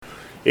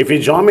If you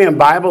join me in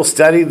Bible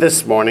study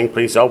this morning,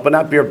 please open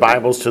up your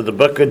Bibles to the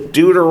book of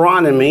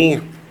Deuteronomy,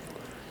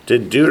 to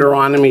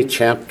Deuteronomy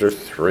chapter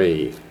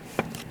 3.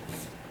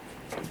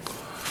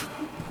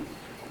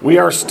 We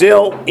are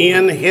still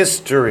in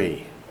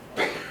history,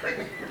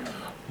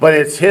 but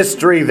it's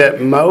history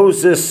that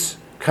Moses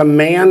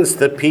commands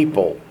the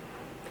people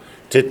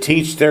to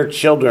teach their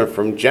children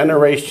from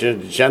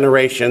generation to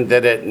generation,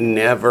 that it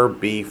never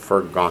be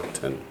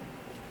forgotten.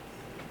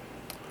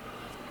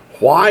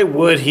 Why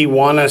would he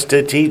want us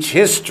to teach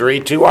history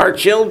to our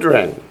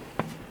children?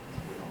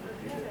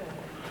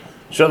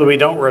 So that we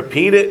don't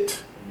repeat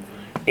it,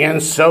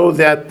 and so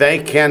that they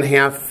can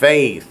have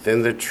faith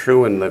in the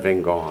true and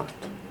living God.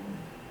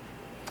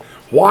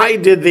 Why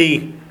did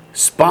the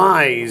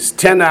spies,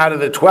 10 out of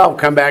the 12,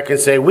 come back and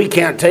say, we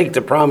can't take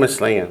the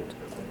promised land?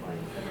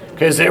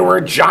 Because there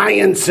were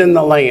giants in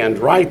the land,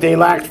 right? They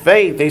lacked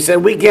faith. They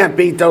said, we can't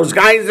beat those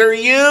guys, they're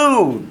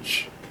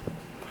huge.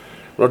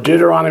 Well,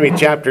 Deuteronomy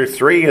chapter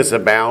 3 is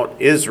about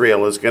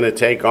Israel is going to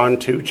take on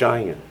 2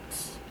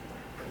 giants.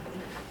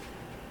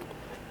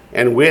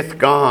 And with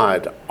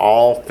God,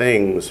 all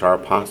things are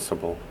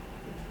possible.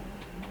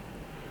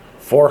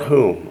 For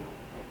whom?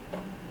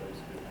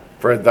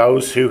 For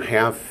those who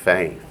have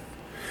faith.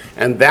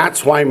 And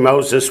that's why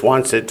Moses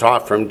wants it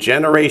taught from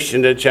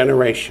generation to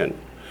generation.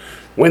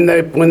 When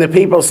the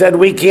people said,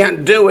 we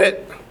can't do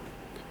it,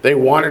 they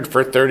wandered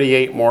for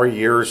 38 more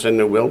years in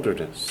the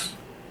wilderness.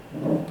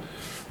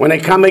 When they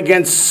come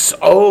against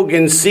Og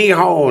and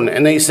Sihon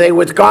and they say,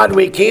 with God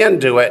we can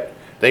do it,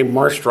 they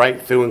marched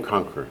right through and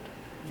conquered.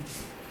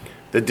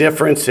 The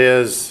difference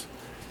is,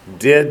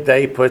 did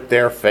they put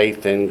their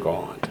faith in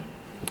God?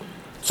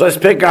 So let's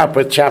pick up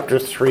with chapter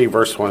 3,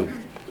 verse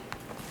 1.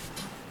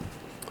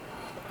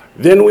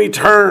 Then we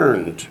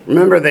turned.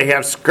 Remember, they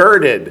have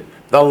skirted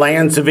the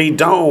lands of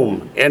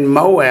Edom and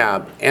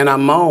Moab and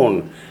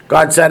Ammon.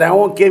 God said, I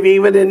won't give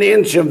even an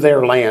inch of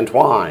their land.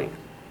 Why?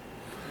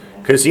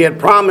 Because he had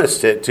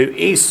promised it to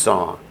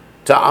Esau,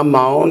 to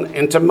Ammon,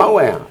 and to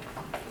Moab.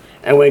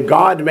 And when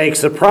God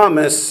makes a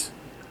promise,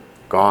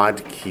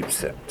 God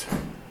keeps it.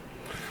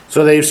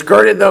 So they've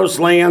skirted those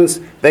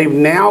lands. They've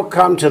now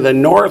come to the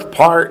north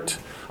part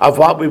of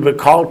what we would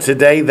call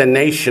today the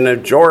nation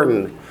of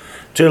Jordan,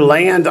 to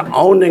land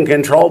owned and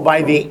controlled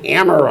by the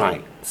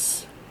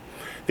Amorites.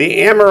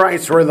 The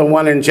Amorites were the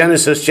one in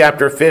Genesis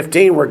chapter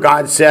 15 where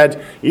God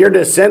said, your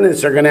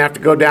descendants are going to have to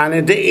go down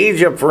into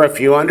Egypt for a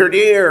few hundred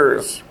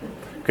years,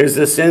 because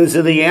the sins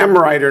of the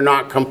Amorite are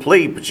not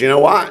complete. But you know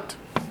what?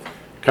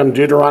 Come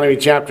Deuteronomy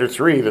chapter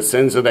 3, the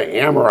sins of the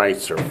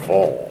Amorites are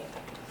full.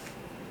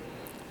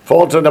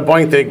 Full to the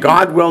point that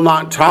God will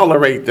not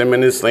tolerate them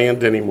in his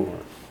land anymore.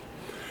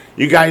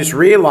 You guys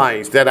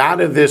realize that out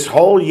of this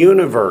whole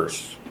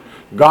universe,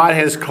 God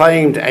has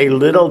claimed a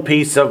little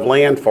piece of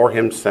land for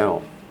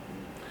himself.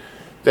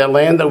 The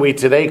land that we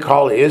today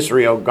call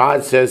Israel,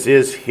 God says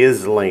is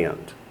his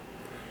land.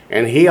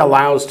 And he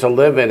allows to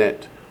live in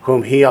it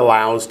whom he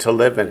allows to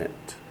live in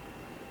it.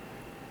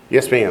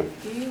 Yes, ma'am.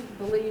 Do you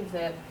believe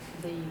that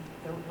the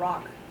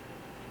rock,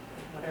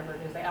 whatever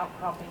it is, the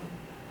outcropping,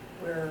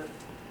 where...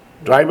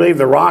 Do I believe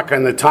the rock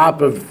on the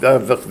top of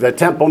the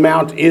Temple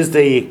Mount is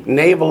the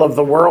navel of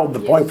the world, the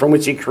point from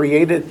which he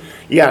created?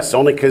 Yes,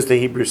 only because the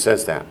Hebrew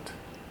says that.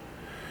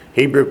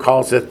 Hebrew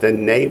calls it the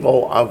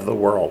navel of the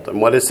world. And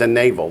what is a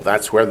navel?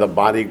 That's where the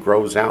body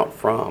grows out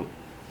from.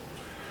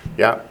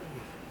 Yeah.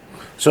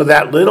 So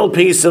that little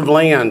piece of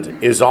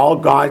land is all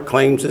God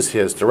claims is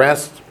his. The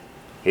rest,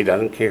 he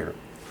doesn't care.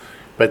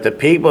 But the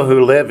people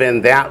who live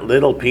in that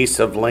little piece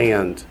of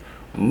land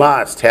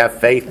must have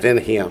faith in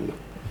him.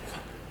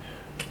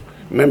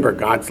 Remember,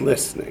 God's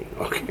listening.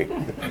 Okay.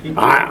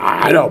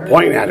 I don't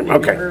point at him.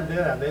 Okay.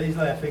 I bet he's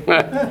laughing.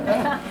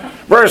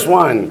 Verse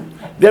 1.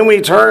 Then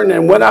we turned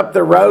and went up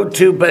the road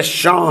to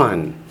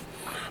Bashan.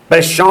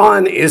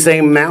 Bashan is a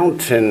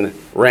mountain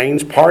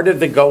range, part of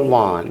the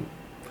Golan.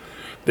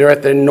 They're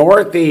at the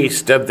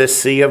northeast of the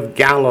Sea of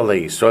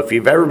Galilee. So if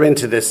you've ever been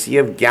to the Sea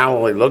of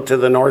Galilee, look to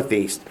the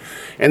northeast.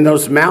 And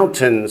those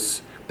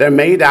mountains, they're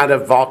made out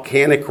of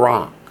volcanic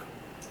rock,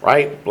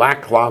 right?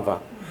 Black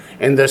lava.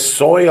 And the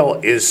soil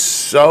is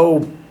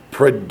so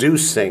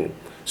producing,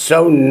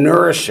 so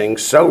nourishing,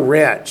 so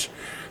rich,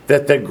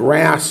 that the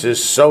grass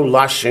is so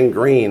lush and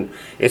green.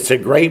 It's a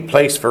great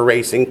place for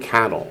raising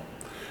cattle.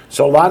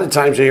 So a lot of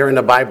times you hear in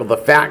the Bible, the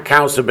fat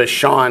cows of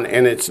Bashan,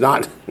 and it's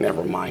not,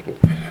 never mind.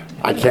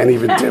 I can't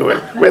even do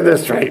it with a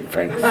straight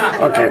face.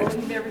 Okay.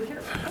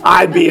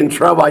 I'd be in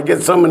trouble. I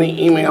get so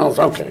many emails.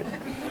 Okay.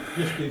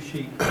 Just do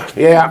sheep.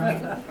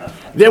 Yeah.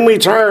 Then we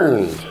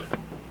turned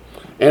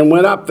and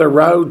went up the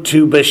road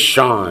to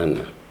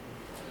Bashan.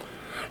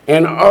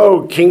 And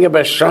Og, king of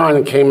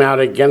Bashan, came out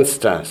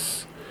against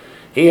us,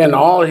 he and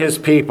all his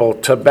people,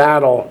 to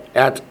battle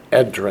at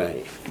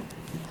Edrei.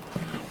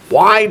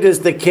 Why does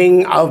the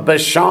king of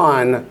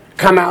Bashan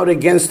come out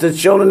against the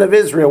children of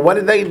Israel? What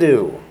did they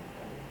do?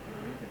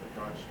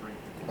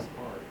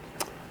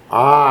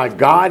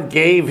 God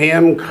gave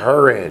him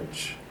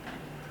courage.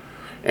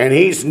 And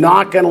he's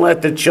not going to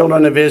let the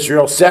children of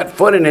Israel set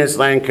foot in his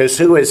land, because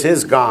who is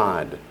his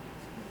God?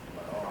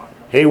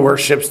 He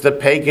worships the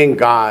pagan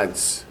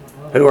gods,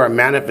 who are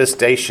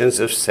manifestations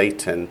of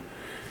Satan.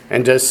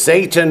 And does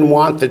Satan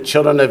want the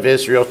children of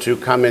Israel to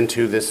come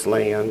into this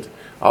land?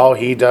 Oh,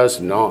 he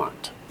does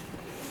not.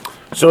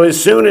 So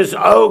as soon as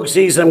Og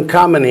sees them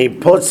coming, he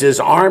puts his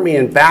army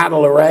in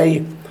battle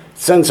array,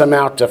 sends them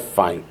out to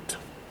fight.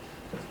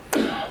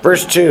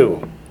 Verse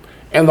 2,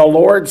 and the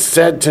Lord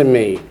said to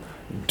me,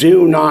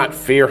 do not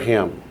fear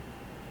him.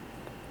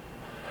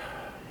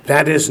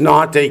 That is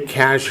not a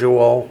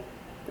casual,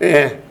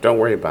 don't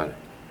worry about it.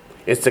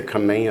 It's a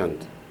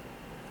command.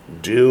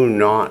 Do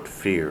not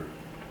fear.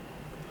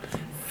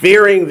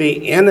 Fearing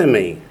the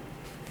enemy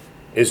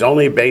is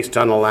only based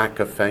on a lack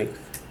of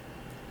faith.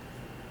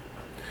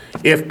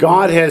 If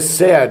God has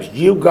said,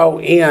 you go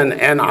in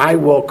and I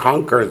will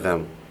conquer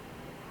them.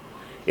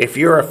 If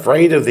you're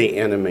afraid of the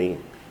enemy,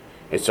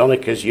 it's only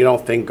because you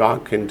don't think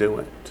God can do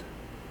it.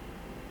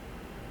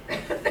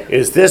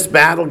 Is this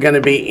battle going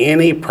to be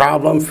any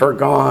problem for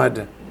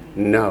God?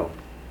 No.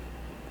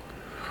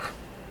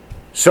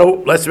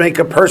 So let's make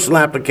a personal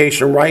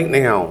application right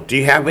now. Do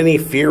you have any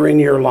fear in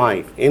your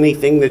life?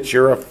 Anything that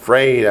you're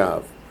afraid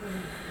of?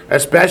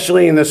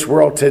 Especially in this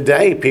world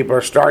today, people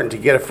are starting to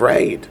get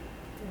afraid.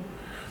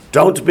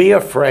 Don't be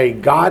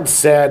afraid. God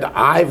said,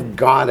 I've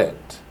got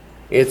it.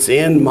 It's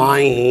in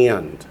my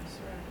hand.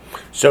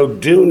 So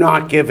do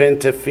not give in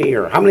to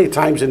fear. How many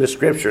times in the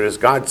scripture does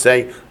God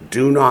say,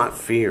 do not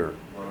fear?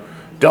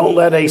 Don't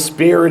let a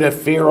spirit of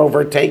fear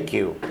overtake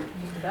you.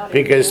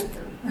 Because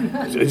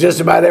just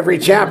about every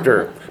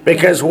chapter.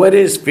 Because what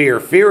is fear?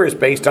 Fear is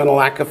based on a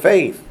lack of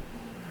faith.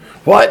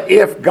 What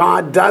if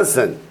God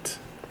doesn't?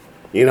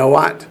 You know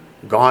what?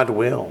 God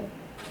will.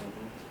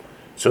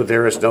 So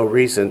there is no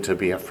reason to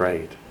be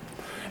afraid.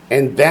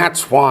 And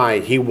that's why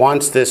he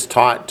wants this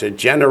taught to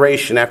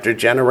generation after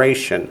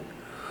generation.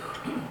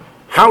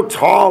 How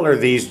tall are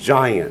these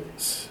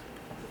giants?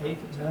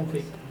 8 to 9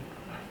 feet.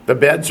 The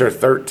beds are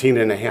 13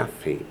 and a half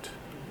feet.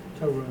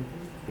 Toe room.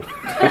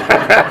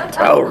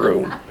 Toe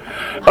room.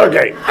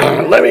 Okay,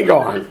 let me go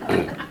on.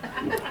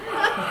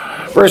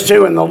 Verse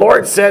 2, and the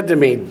Lord said to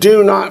me,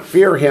 do not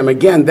fear him.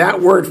 Again, that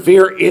word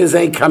fear is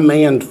a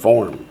command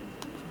form.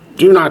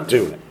 Do not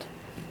do it.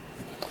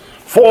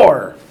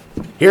 4,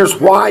 here's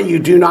why you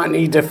do not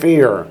need to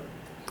fear.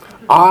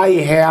 I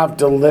have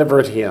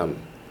delivered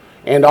him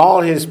and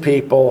all his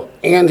people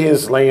and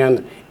his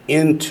land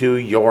into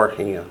your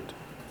hand.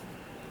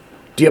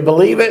 Do you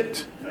believe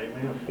it?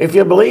 Amen. If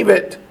you believe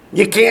it,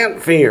 you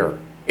can't fear.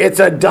 It's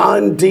a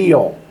done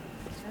deal.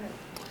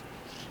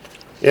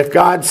 If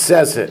God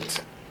says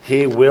it,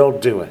 he will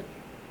do it.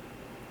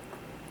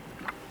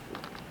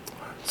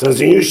 It says,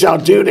 you shall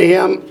do to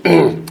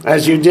him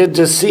as you did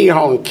to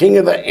Sihon, king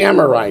of the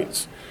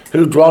Amorites,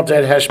 who dwelt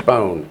at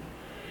Heshbon.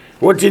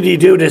 What did he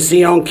do to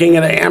Sihon, king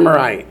of the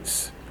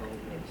Amorites?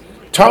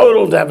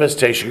 Total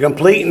devastation,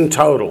 complete and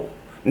total.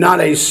 Not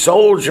a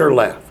soldier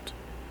left.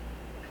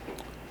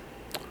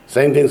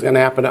 Same thing's going to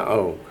happen to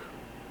Og.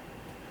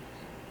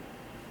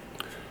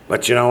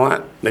 But you know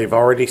what? They've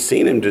already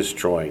seen him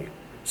destroy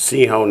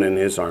Sihon and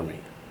his army.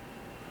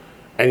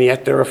 And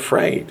yet they're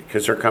afraid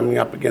because they're coming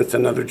up against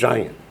another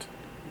giant.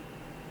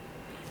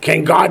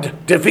 Can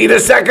God defeat a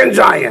second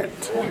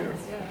giant?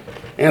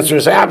 Answer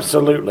is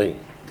absolutely.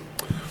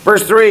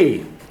 Verse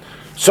 3.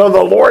 So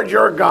the Lord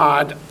your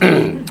God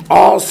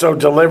also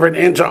delivered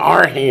into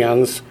our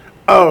hands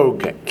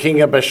Og, king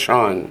of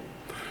Bashan,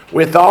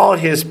 with all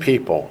his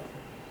people.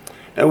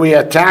 And we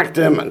attacked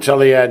him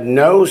until he had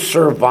no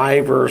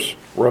survivors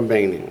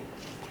remaining.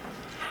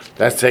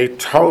 That's a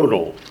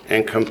total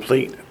and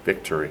complete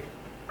victory.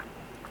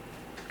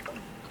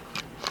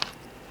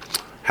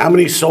 How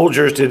many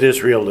soldiers did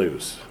Israel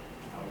lose?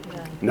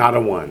 Not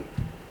a one.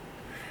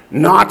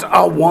 Not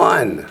a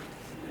one.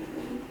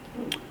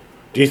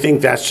 Do you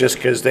think that's just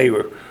because they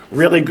were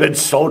really good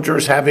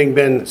soldiers, having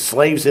been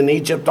slaves in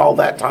Egypt all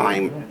that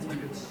time?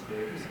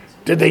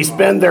 Did they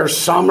spend their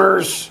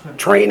summers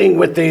training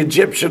with the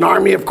Egyptian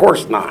army? Of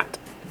course not.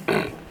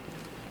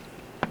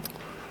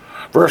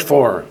 Verse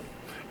 4.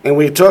 And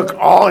we took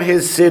all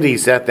his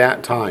cities at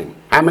that time.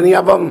 How many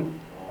of them?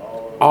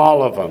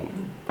 All of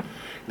them.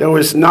 There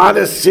was not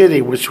a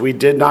city which we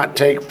did not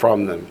take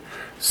from them.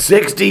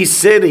 60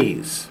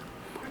 cities.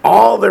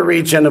 All the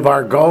region of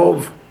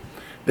Argob,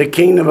 the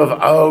kingdom of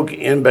Og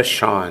in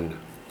Bashan.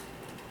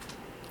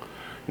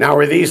 Now,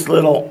 were these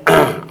little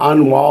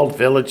unwalled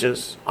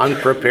villages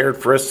unprepared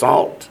for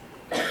assault?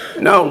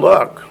 No,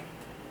 look.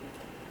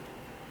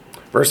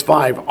 Verse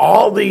 5,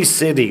 all these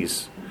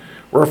cities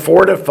were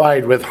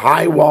fortified with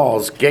high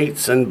walls,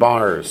 gates, and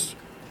bars,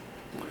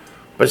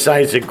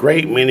 besides a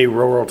great many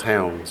rural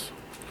towns.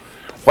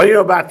 What do you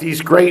know about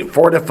these great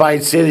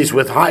fortified cities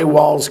with high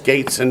walls,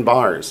 gates, and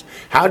bars?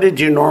 How did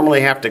you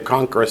normally have to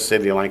conquer a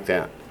city like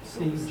that?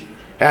 Siege.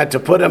 Had to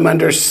put them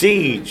under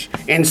siege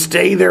and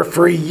stay there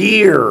for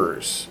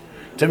years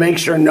to make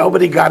sure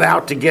nobody got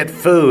out to get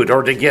food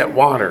or to get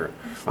water.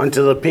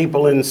 until the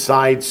people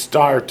inside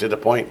starved to the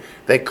point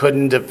they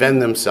couldn't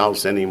defend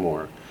themselves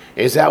anymore.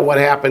 Is that what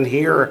happened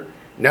here?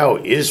 No,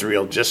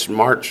 Israel just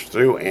marched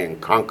through and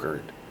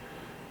conquered.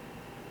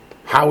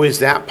 How is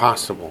that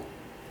possible?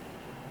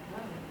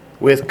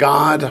 With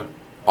God,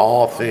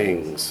 all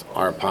things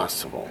are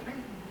possible.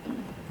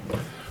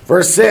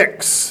 Verse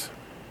 6.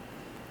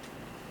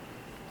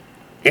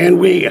 And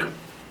we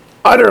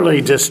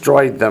utterly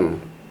destroyed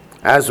them,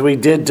 as we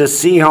did to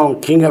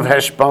Sihon, king of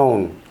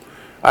Heshbon,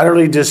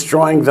 utterly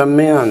destroying the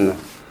men,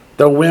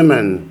 the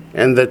women,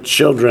 and the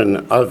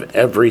children of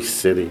every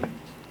city.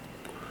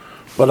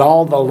 But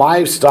all the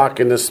livestock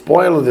and the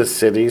spoil of the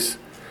cities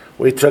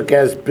we took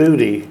as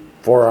booty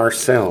for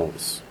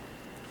ourselves.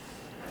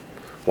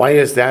 Why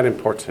is that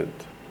important?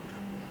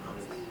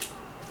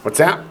 What's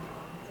that?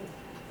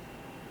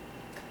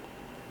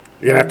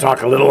 You're going to have to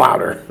talk a little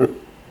louder.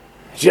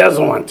 She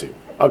doesn't want to.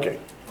 Okay.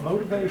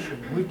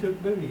 Motivation. We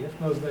took booty. That's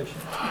motivation.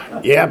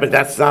 Yeah, but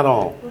that's not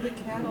all.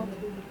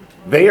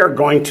 They are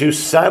going to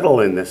settle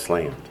in this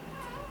land.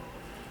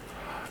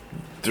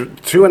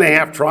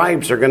 2.5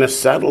 tribes are going to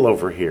settle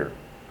over here.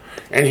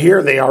 And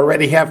here they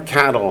already have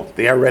cattle.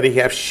 They already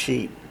have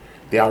sheep.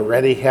 They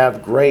already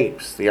have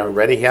grapes. They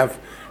already have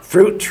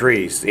fruit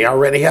trees. They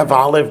already have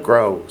olive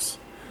groves.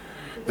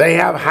 They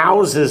have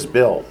houses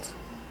built.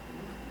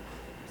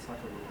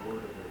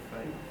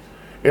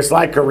 It's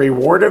like a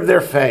reward of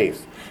their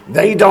faith.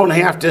 They don't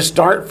have to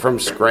start from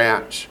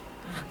scratch.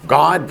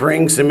 God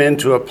brings them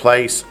into a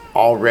place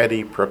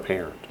already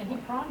prepared. And he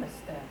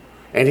promised that.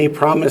 And he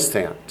promised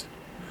that.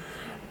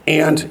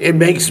 And it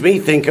makes me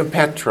think of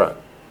Petra,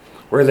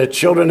 where the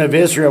children of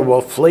Israel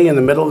will flee in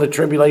the middle of the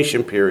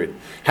tribulation period.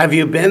 Have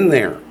you been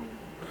there?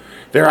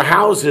 There are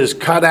houses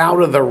cut out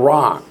of the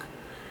rock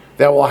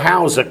that will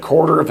house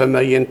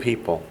 250,000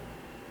 people.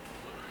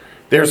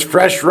 There's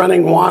fresh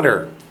running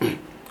water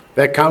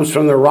that comes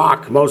from the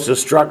rock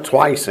Moses struck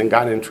twice and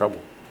got in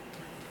trouble.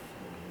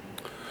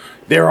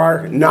 There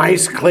are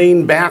nice,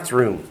 clean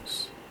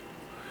bathrooms.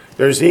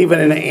 There's even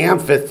an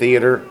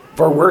amphitheater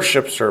for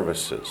worship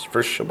services,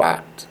 for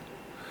Shabbat.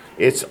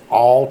 It's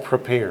all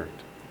prepared.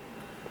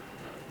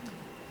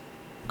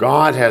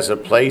 God has a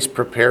place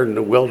prepared in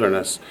the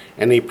wilderness,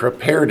 and he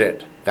prepared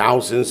it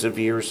thousands of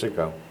years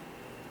ago.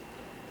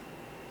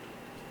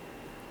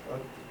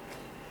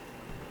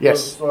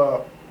 Yes?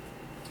 Was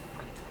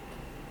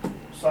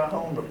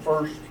Sihon the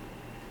first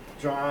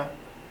giant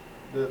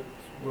that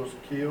was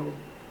killed?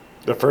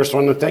 The first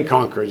one that they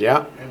conquered,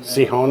 yeah. And then-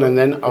 Sihon and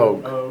then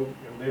Og. Og,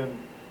 and then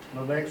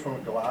the next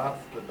one,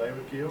 Goliath, that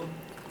David killed?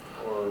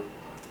 Or,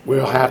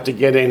 We'll have to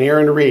get in here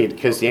and read,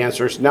 because the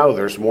answer is no,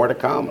 there's more to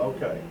come.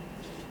 okay,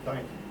 thank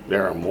you.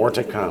 There are more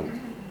to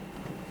come.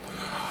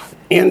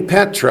 In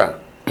Petra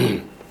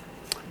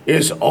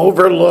is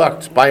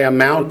overlooked by a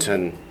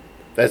mountain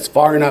that's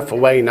far enough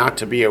away not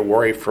to be a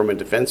worry from a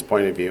defense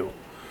point of view.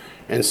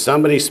 And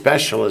somebody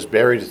special is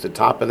buried at the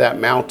top of that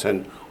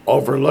mountain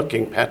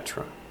overlooking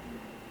Petra.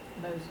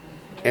 Moses.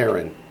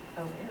 Aaron.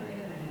 Oh,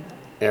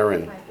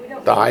 Aaron.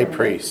 Aaron, the high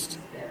priest.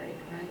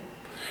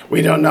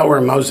 We don't know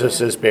where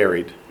Moses is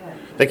buried.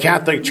 The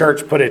Catholic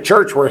Church put a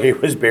church where he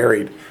was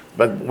buried,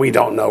 but we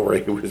don't know where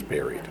he was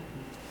buried.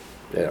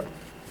 Yeah.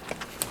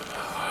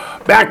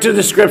 Back to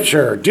the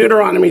scripture,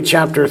 Deuteronomy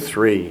chapter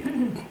 3,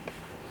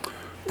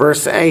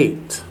 verse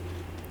 8.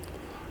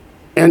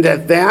 And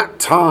at that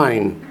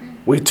time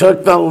we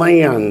took the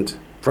land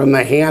from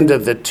the hand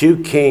of the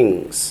 2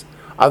 kings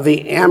of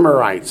the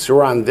Amorites who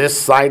are on this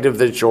side of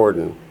the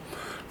Jordan,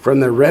 from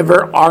the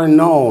river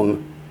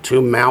Arnon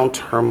to Mount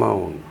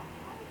Hermon.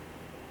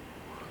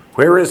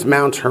 Where is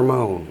Mount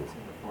Hermon?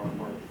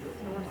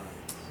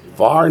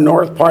 Far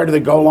north part of the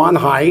Golan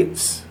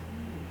Heights.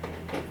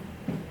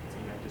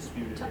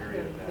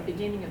 The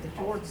beginning of the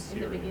Jordan, in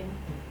the beginning.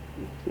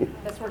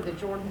 That's where the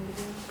Jordan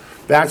begins.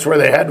 That's where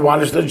the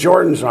headwaters of the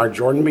Jordans are.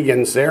 Jordan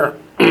begins there,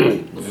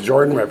 the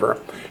Jordan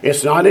River.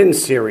 It's not in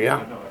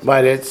Syria,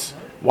 but it's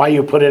why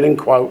you put it in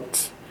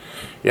quotes.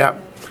 Yeah.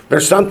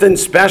 There's something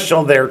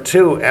special there,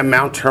 too, at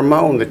Mount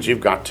Hermon that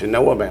you've got to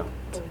know about.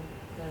 The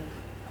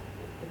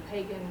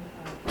pagan.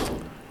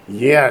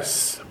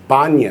 Yes,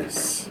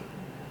 Banyas.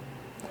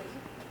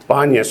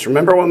 Banyas.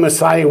 Remember when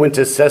Messiah went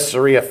to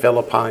Caesarea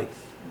Philippi?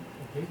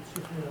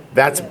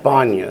 That's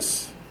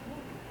Banyas.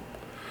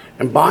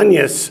 And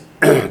Banyas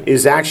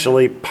is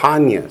actually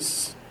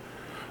Panyas.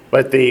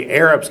 But the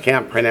Arabs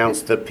can't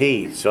pronounce the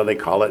P, so they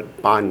call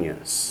it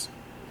Banyas.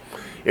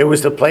 It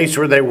was the place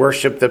where they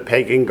worshiped the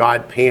pagan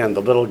god Pan,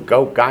 the little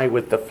goat guy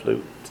with the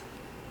flute.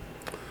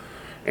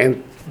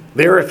 And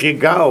there, if you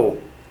go,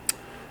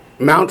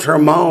 Mount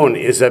Hermon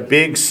is a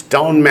big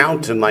stone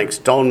mountain like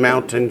Stone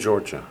Mountain,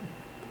 Georgia.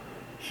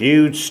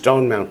 Huge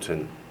stone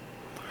mountain.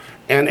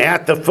 And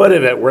at the foot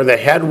of it, where the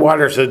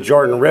headwaters of the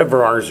Jordan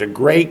River are, is a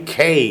great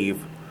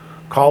cave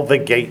called the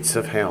Gates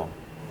of Hell.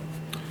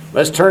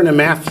 Let's turn to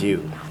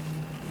Matthew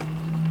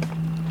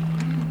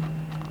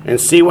and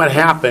see what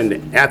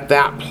happened at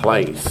that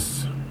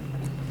place.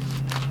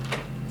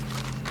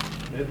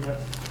 Didn't have,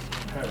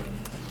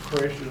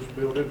 creches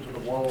built into the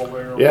wall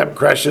there. Yep,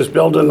 creches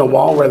built in the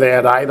wall where they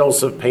had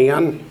idols of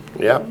Pan.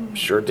 Yep,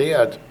 sure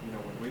did. You know,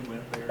 when we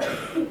went there,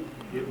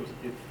 it was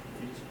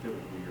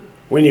weird.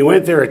 When you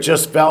went there, it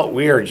just felt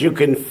weird. You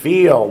can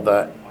feel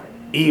the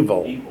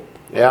evil. Evil.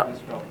 Yep. It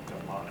just felt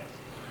demonic.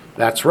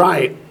 That's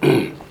right.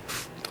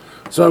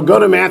 So go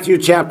to Matthew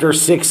chapter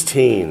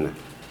 16,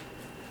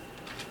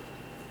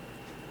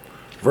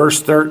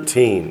 verse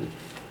 13.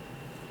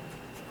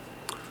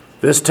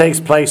 This takes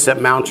place at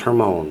Mount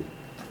Hermon.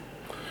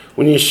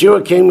 When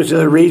Yeshua came to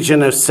the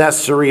region of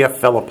Caesarea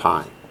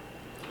Philippi.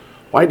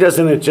 Why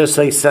doesn't it just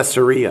say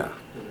Caesarea?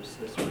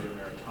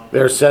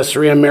 There's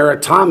Caesarea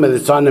Maritima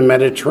that's on the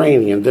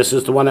Mediterranean. This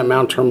is the one at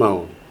Mount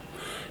Hermon.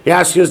 He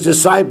asked his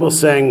disciples,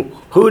 saying,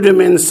 "Who do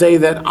men say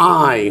that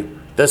I,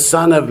 the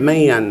Son of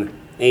Man,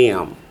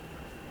 am?"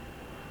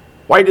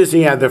 Why does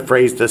he have the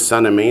phrase, the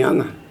Son of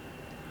Man?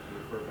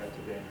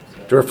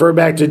 To refer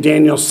back to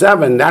Daniel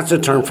 7. That's a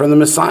term for the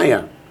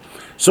Messiah.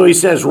 So he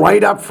says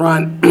right up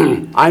front,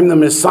 I'm the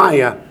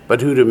Messiah, but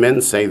who do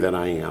men say that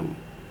I am?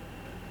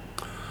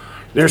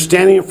 They're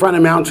standing in front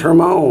of Mount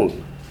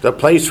Hermon, the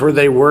place where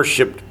they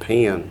worshipped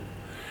Pan,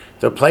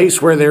 the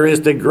place where there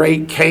is the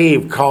great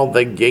cave called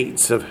the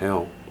Gates of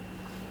Hell.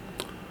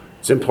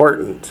 It's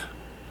important.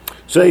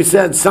 So he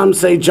said, some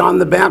say John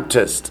the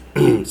Baptist,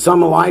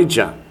 some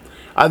Elijah,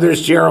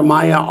 others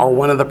Jeremiah or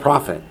one of the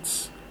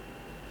prophets.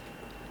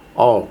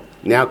 Oh,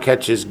 now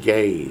catch his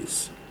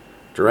gaze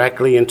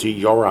directly into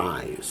your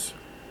eyes.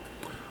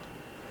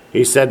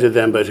 He said to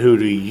them, but who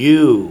do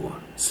you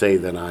say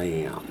that I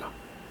am?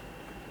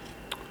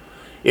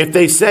 If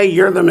they say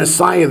you're the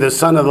Messiah, the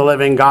Son of the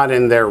living God,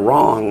 and they're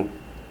wrong,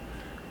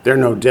 they're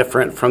no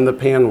different from the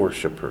Pan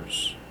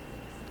worshipers.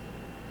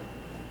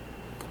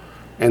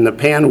 And the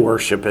Pan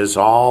worship is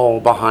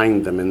all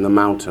behind them in the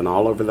mountain,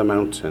 all over the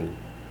mountain.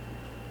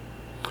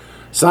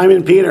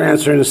 Simon Peter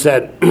answered and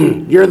said,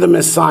 you're the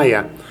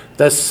Messiah,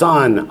 the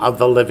Son of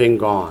the living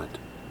God.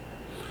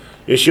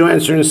 Yeshua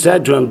answered and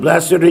said to him,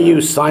 blessed are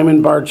you,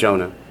 Simon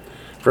Bar-Jonah,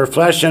 for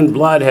flesh and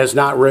blood has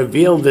not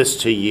revealed this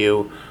to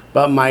you,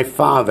 but my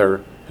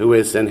Father who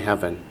is in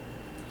heaven.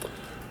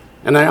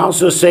 And I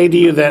also say to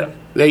you that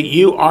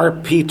you are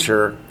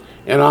Peter,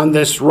 and on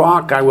this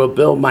rock I will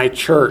build my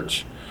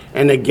church,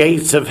 and the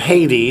gates of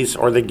Hades,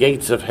 or the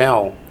gates of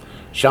hell,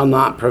 shall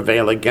not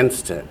prevail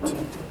against it.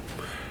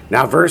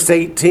 Now, verse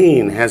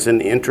 18 has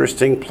an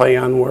interesting play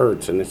on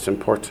words, and it's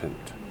important.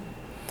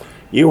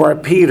 You are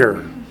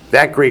Peter.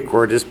 That Greek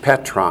word is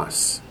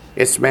Petros.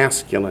 It's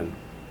masculine.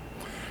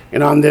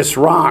 And on this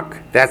rock,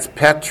 that's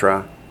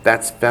Petra,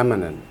 that's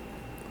feminine.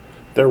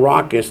 The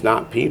rock is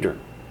not Peter.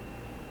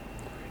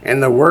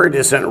 And the word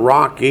isn't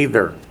rock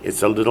either.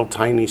 It's a little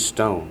tiny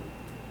stone.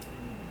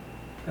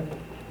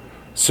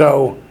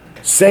 So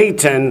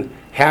Satan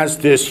has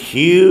this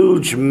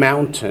huge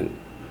mountain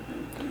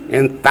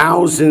and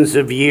thousands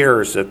of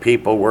years of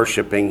people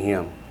worshiping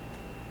him.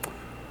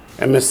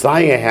 And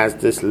Messiah has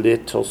this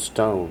little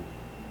stone.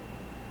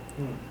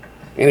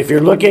 And if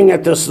you're looking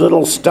at this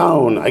little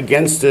stone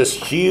against this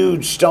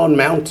huge stone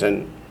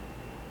mountain,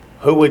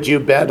 who would you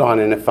bet on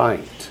in a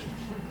fight?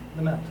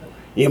 The mountain.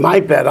 You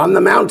might bet on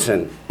the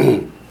mountain,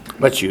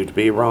 but you'd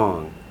be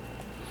wrong.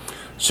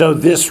 So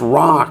this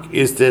rock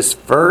is this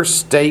first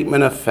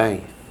statement of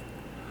faith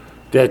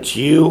that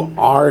you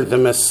are the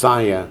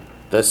Messiah,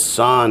 the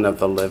Son of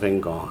the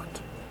living God.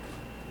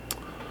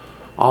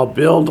 I'll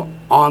build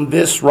on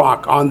this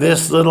rock, on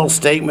this little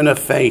statement of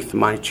faith,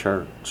 my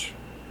church.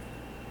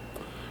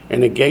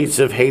 And the gates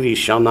of Hades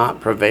shall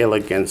not prevail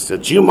against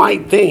it. You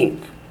might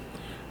think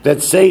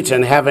that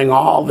Satan, having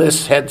all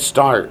this head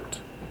start,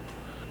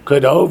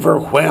 could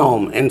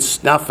overwhelm and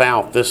snuff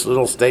out this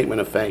little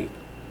statement of faith.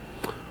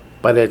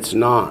 But it's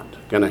not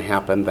going to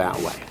happen that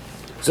way.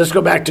 So let's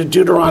go back to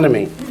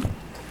Deuteronomy.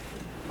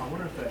 I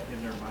wonder if that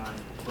in their mind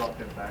brought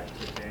them back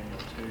to Daniel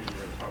 2,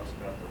 where it talks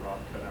about the rock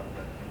cut out with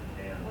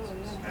their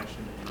hands,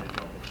 smashing the image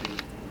on the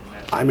feet.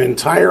 I'm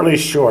entirely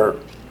sure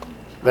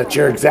that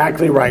you're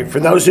exactly right. For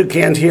those who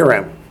can't hear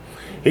him,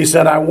 he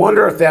said, I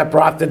wonder if that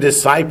brought the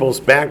disciples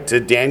back to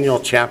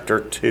Daniel chapter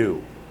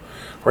 2,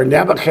 where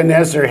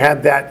Nebuchadnezzar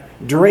had that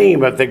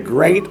dream of the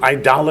great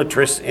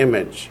idolatrous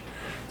image.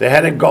 The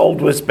head of gold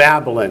was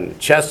Babylon,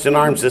 chest and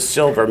arms of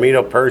silver,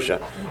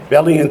 Medo-Persia,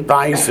 belly and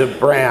thighs of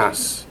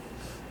brass,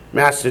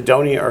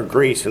 Macedonia or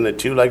Greece, and the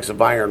 2 legs of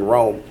iron,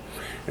 Rome.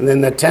 And then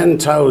the 10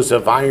 toes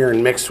of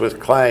iron mixed with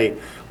clay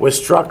was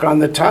struck on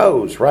the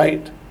toes,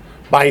 right?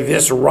 By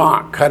this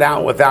rock cut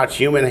out without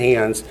human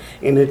hands,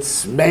 and it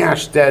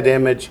smashed that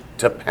image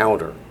to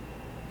powder.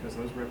 Because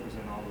those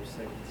represent all of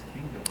Satan's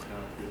kingdoms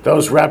down through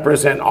Those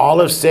represent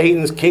all of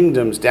Satan's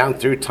kingdoms down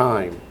through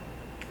time.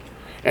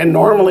 And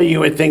normally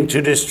you would think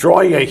to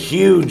destroy a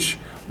huge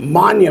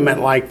monument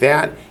like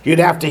that, you'd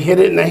have to hit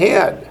it in the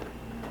head.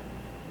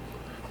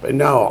 But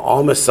no,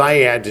 all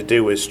Messiah had to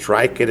do was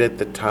strike it at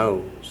the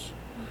toes,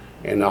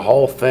 and the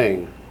whole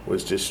thing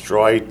was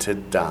destroyed to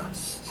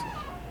dust.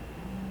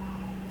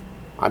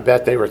 I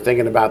bet they were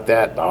thinking about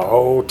that the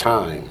whole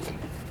time.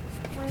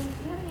 Wayne, do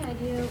you have any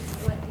idea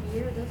what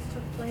year this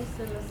took place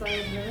in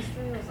Messiah's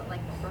ministry? Was it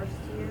like the first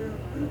year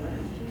or the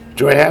last year?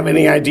 Do I have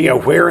any idea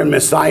where in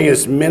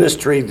Messiah's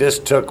ministry this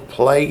took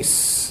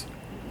place?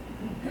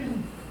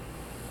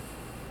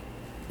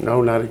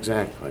 No, not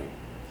exactly.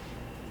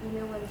 You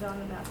know when John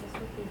the Baptist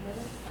was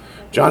beheaded?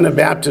 John the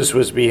Baptist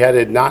was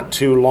beheaded not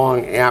too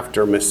long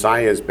after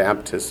Messiah's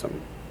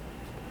baptism,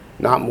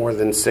 not more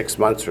than 6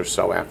 months or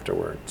so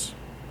afterwards.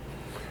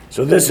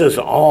 So this is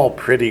all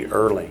pretty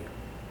early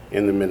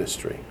in the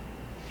ministry.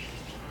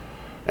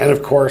 And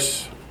of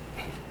course,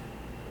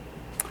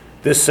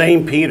 this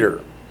same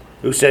Peter,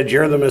 who said,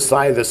 "You're the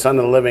Messiah, the Son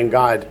of the living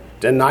God,"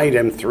 denied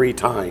him 3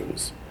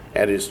 times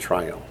at his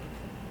trial.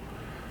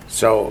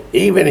 So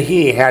even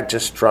he had to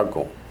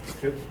struggle.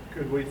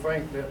 Could we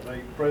think that the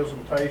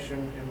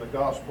presentation in the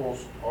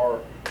Gospels are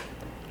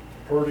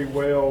pretty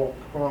well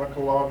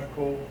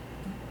chronological?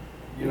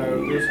 You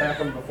know, this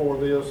happened before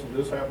this, and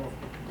this happened,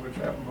 which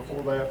happened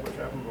before that, which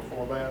happened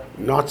before that?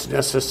 Not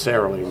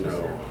necessarily,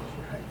 no.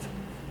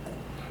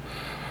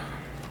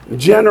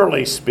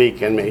 Generally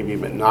speaking, maybe,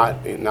 but not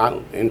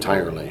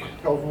entirely.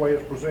 Because the way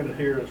it's presented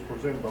here is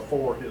presented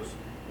before his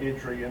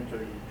entry into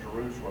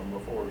Jerusalem,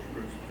 before his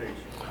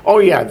crucifixion. Oh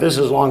yeah, this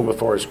is long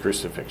before his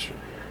crucifixion.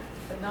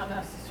 But not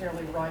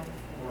necessarily right.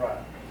 Right.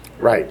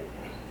 Right.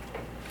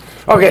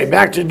 Okay,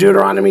 back to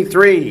Deuteronomy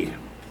 3.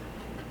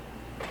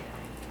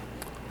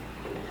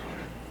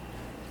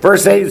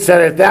 Verse 8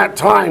 said, "At that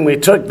time we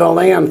took the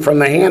land from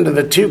the hand of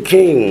the 2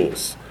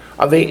 kings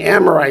of the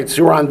Amorites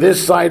who were on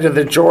this side of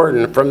the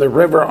Jordan, from the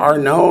river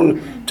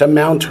Arnon to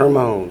Mount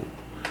Hermon."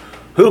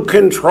 Who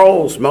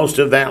controls most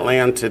of that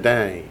land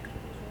today?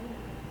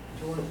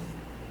 Well,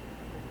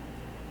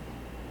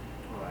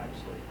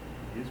 actually,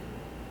 Israel.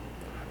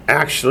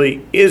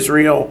 Actually,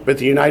 Israel, but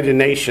the United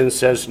Nations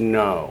says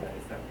no.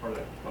 Is that part of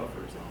that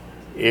buffer zone?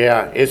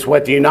 Yeah, it's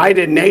what the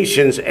United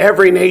Nations,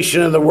 every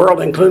nation of the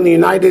world, including the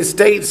United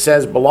States,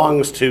 says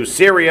belongs to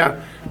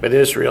Syria, but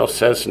Israel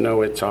says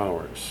no, it's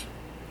ours.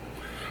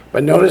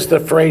 But notice the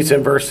phrase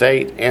in verse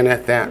 8, "and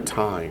at that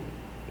time."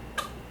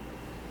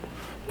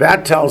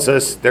 That tells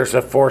us there's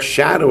a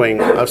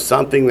foreshadowing of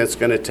something that's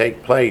going to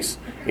take place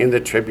in the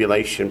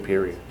tribulation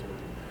period.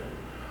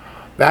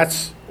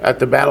 That's at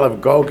the Battle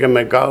of Gog and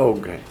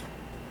Magog.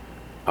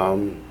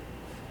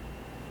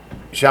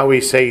 Shall we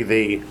say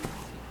the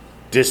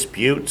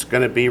dispute's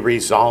going to be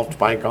resolved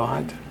by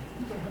God?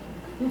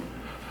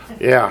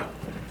 Yeah.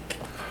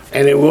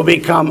 And it will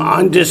become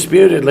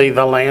undisputedly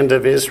the land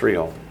of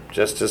Israel,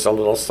 just as a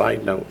little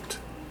side note.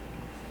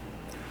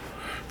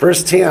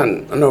 Verse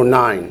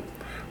 9.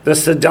 "The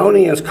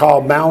Sidonians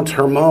call Mount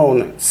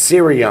Hermon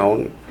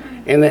Sirion,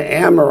 and the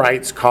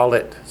Amorites call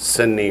it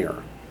Senir."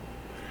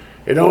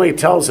 It only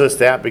tells us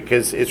that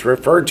because it's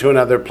referred to in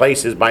other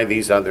places by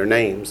these other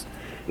names.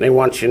 And they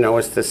want you to know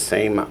it's the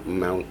same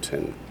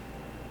mountain.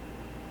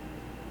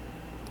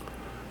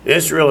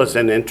 Israel is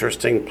an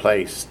interesting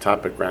place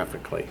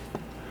topographically.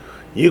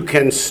 You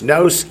can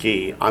snow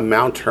ski on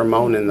Mount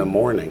Hermon in the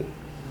morning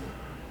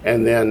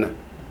and then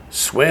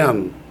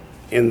swim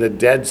in the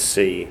Dead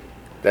Sea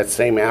that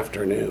same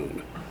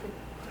afternoon.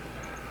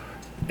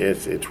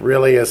 It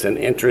really is an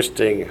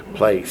interesting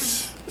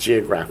place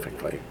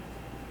geographically.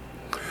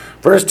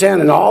 Verse 10,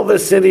 "And all the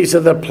cities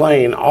of the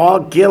plain, all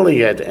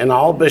Gilead and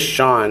all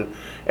Bashan,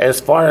 as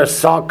far as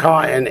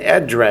Salcah and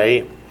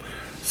Edrei,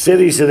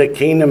 cities of the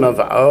kingdom of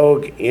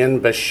Og in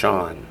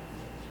Bashan."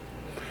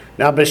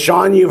 Now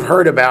Bashan you've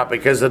heard about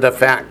because of the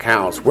fat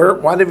cows.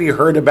 What have you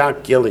heard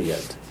about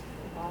Gilead?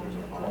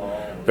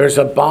 There's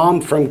a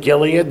balm from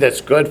Gilead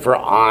that's good for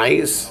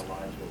eyes.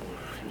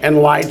 And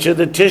Elijah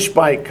the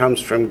Tishbite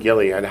comes from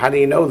Gilead. How do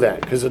you know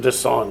that? Because of the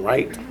song,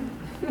 right?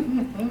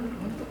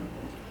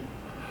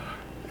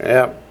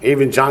 Yeah,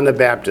 even John the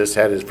Baptist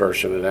had his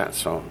version of that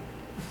song.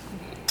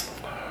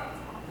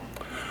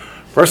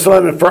 Verse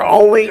 11, "For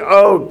only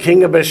Og,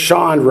 king of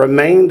Bashan,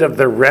 remained of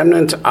the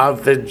remnant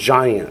of the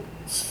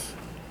giants."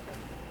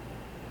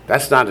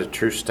 That's not a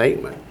true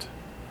statement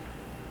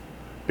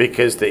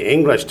because the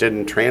English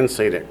didn't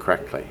translate it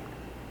correctly.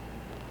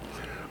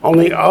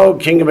 Only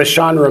Og, king of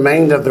Bashan,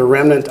 remained of the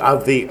remnant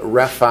of the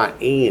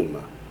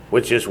Rephaim,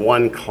 which is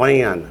one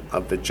clan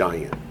of the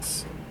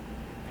giants.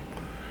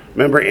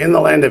 Remember, in the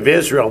land of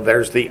Israel,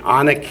 there's the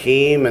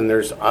Anakim and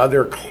there's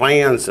other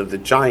clans of the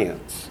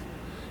giants,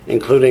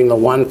 including the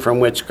one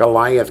from which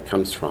Goliath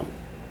comes from.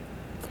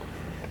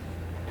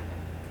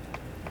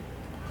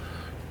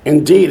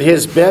 Indeed,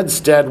 his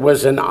bedstead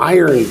was an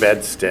iron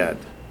bedstead.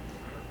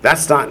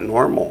 That's not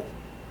normal.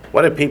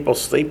 What do people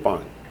sleep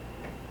on?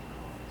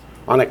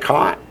 On a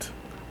cot.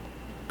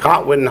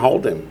 Cot wouldn't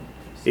hold him.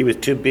 He was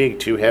too big,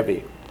 too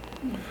heavy.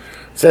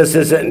 It says,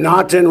 "Is it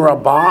not in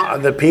Rabbah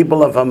of the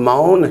people of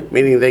Ammon?"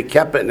 Meaning they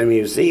kept it in a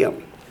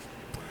museum.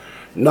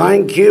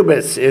 9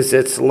 cubits is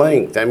its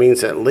length. That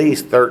means at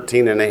least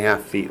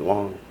 13.5 feet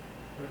long.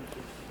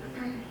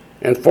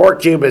 And 4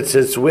 cubits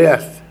its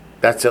width.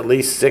 That's at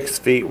least 6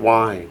 feet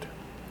wide,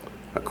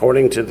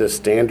 according to the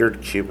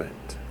standard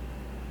cubit.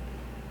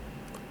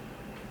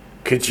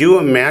 Could you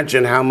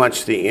imagine how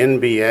much the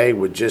NBA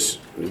would just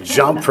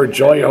jump for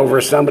joy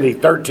over somebody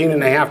 13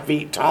 and a half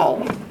feet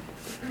tall?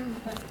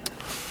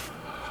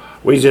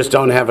 We just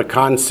don't have a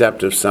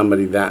concept of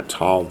somebody that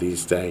tall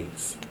these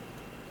days.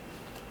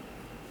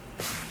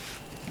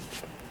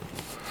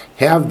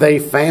 Have they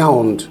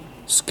found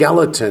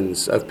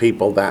skeletons of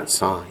people that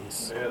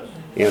size? Yes.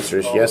 The answer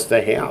is yes,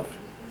 they have.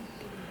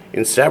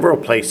 In several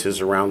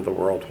places around the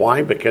world.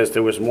 Why? Because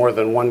there was more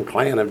than one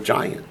clan of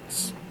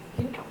giants.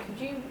 Could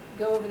you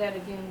go over that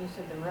again? You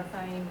said the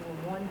Rephaim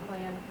were one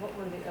clan. What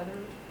were the other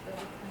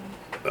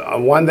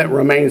clans? One that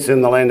remains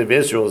in the land of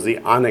Israel is the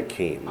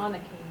Anakim.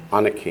 Anakim.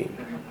 Anakim.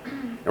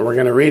 And we're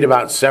going to read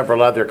about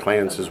several other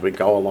clans as we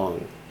go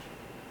along.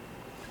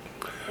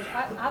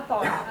 I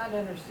thought I'd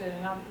understood,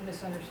 and I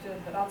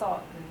misunderstood, but I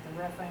thought that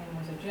the Rephaim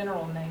was a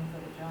general name for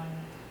the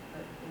giants,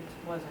 but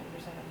it wasn't.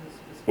 You're saying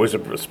it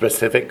was Was a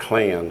specific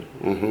clan.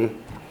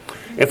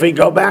 If we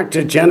go back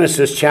to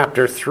Genesis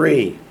chapter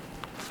 3,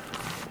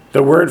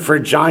 the word for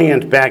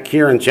giant back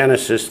here in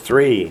Genesis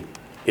 3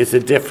 is a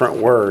different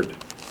word,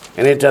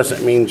 and it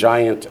doesn't mean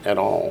giant at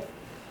all.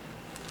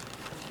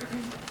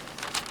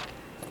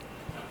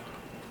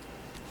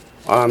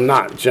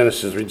 Not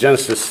Genesis 3,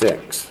 Genesis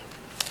 6.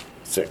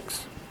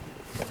 6.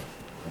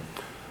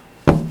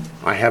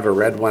 I have a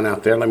red one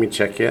out there. Let me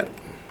check it.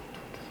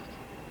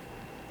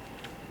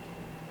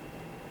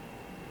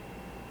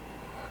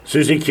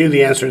 Susie Q,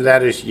 the answer to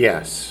that is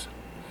yes.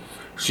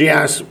 She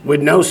asks,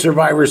 would no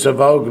survivors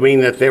of Og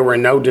mean that there were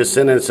no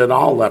descendants at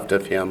all left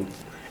of him?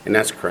 And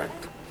that's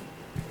correct.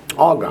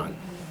 All gone.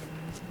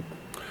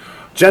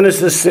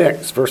 Genesis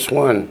 6, verse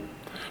 1.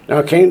 Now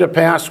it came to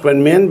pass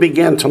when men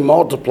began to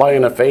multiply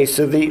in the face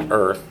of the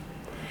earth,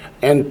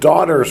 and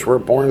daughters were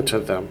born to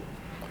them,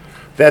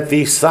 that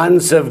the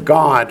sons of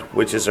God,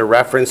 which is a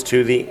reference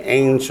to the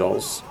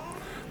angels,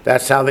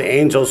 that's how the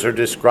angels are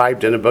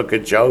described in the book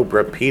of Job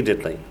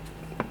repeatedly,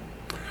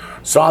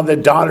 saw the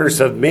daughters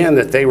of men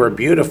that they were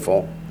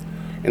beautiful,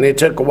 and they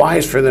took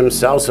wives for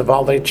themselves of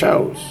all they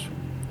chose.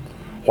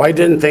 Why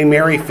didn't they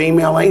marry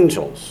female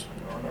angels?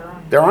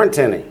 There aren't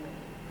any.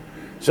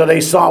 So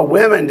they saw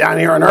women down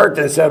here on earth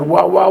and said,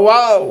 whoa, whoa,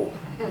 whoa,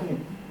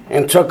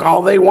 and took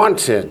all they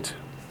wanted.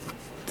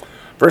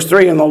 Verse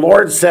 3, and the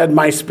Lord said,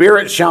 my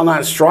spirit shall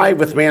not strive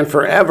with man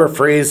forever,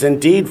 for he is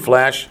indeed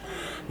flesh,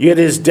 yet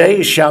his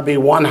days shall be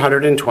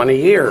 120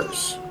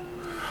 years.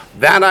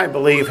 That, I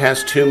believe,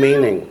 has two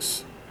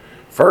meanings.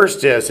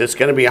 First is, it's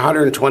going to be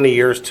 120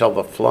 years till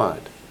the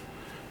flood.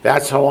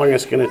 That's how long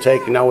it's going to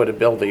take Noah to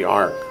build the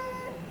ark.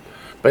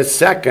 But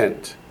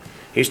second,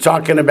 he's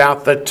talking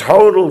about the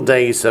total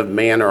days of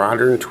man are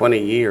 120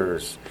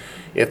 years.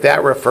 If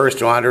that refers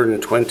to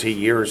 120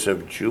 years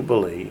of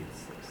Jubilee,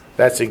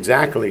 that's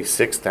exactly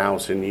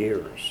 6,000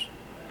 years,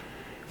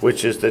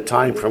 which is the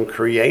time from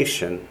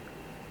creation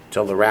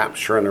till the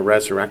rapture and the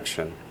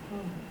resurrection,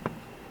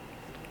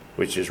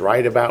 which is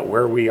right about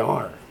where we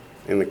are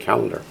in the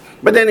calendar.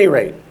 But at any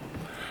rate,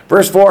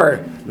 verse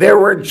 4, there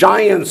were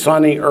giants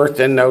on the earth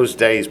in those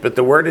days, but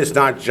the word is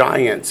not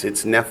giants,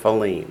 it's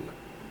Nephilim.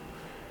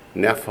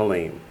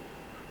 Nephilim.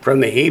 From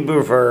the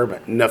Hebrew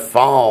verb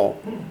nephal,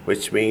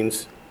 which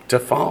means to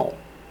fall.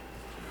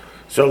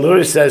 So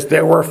Lewis says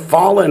there were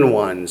fallen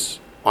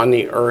ones on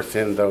the earth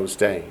in those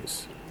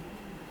days.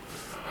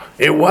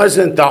 It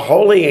wasn't the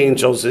holy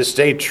angels that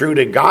stayed true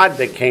to God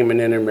that came and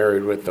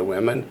intermarried with the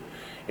women.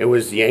 It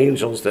was the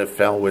angels that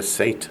fell with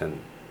Satan,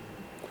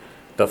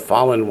 the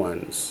fallen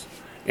ones.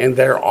 And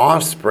their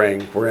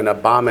offspring were an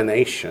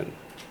abomination.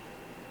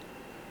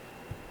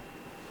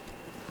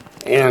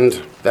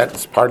 And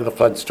that's part of the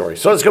flood story.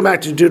 So let's go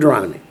back to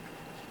Deuteronomy.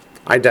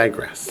 I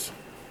digress.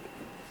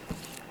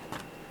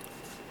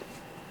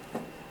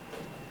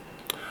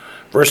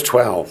 Verse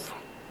 12.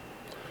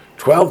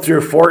 12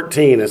 through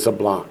 14 is a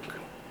block.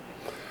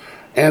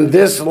 And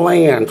this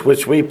land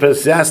which we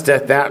possessed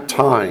at that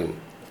time,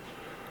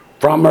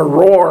 from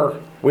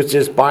Aroer, which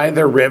is by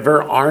the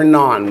river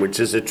Arnon, which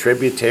is a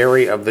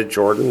tributary of the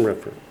Jordan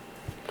River,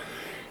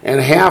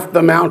 and half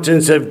the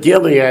mountains of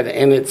Gilead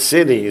and its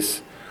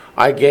cities,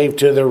 I gave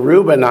to the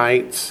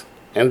Reubenites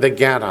and the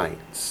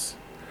Gadites.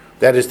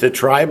 That is the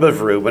tribe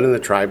of Reuben and the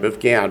tribe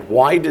of Gad.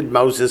 Why did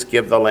Moses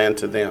give the land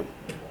to them?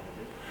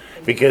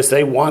 Because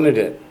they wanted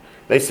it.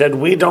 They said,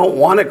 we don't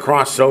want to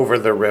cross over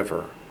the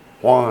river.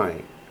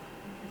 Why?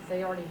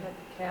 They already had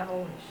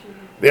cattle and sheep.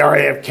 They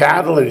already have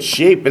cattle and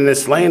sheep, and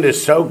this land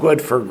is so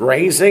good for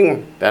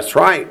grazing. That's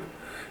right.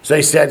 So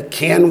they said,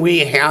 can we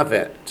have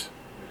it?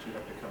 But you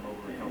have to come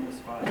over and help us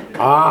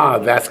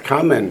fight. That's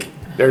coming.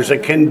 There's a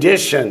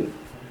condition.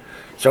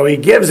 So he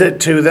gives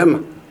it to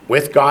them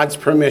with God's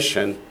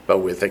permission, but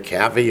with a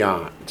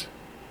caveat.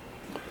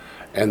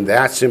 And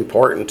that's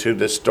important to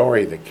the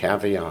story, the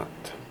caveat.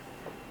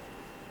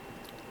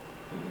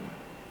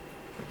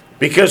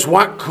 Because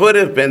what could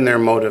have been their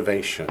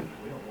motivation?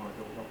 We don't want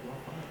to go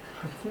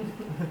help you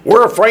fight.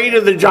 We're afraid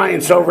of the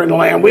giants over in the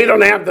land. We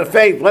don't have the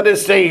faith. Let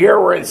us stay here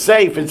where it's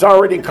safe. It's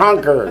already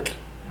conquered.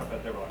 I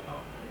bet they were like,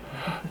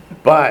 oh.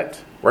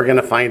 But we're going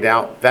to find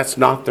out that's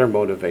not their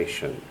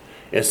motivation.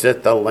 is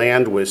that the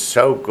land was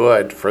so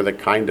good for the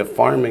kind of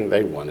farming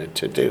they wanted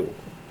to do.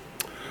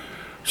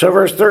 So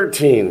verse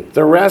 13,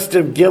 the rest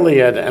of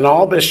Gilead and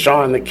all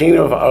Bashan, the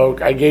kingdom of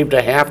Og, I gave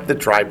to half the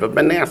tribe of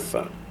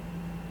Manasseh.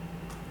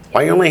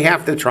 Why only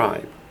half the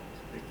tribe?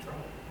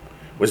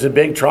 It was a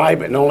big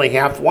tribe, and only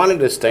half wanted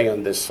to stay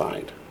on this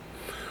side.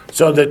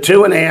 So the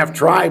 2.5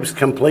 tribes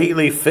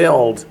completely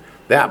filled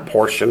that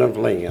portion of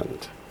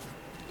land.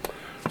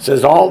 It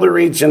says, all the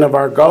region of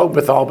Argob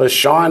with all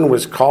Bashan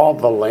was called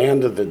the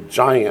land of the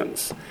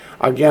giants.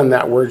 Again,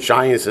 that word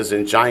giants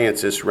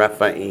is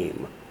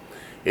Rephaim.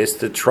 It's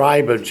the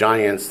tribe of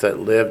giants that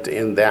lived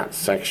in that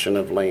section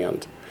of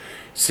land.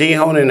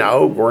 Sihon and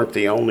Og weren't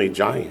the only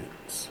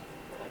giants,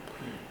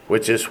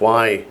 which is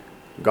why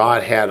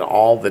God had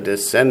all the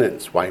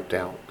descendants wiped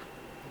out.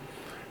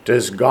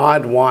 Does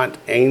God want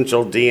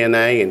angel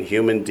DNA and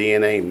human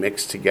DNA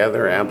mixed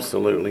together?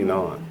 Absolutely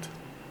not.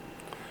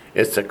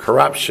 It's a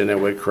corruption that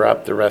would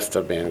corrupt the rest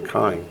of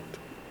mankind.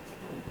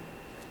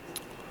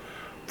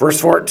 Verse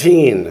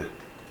 14.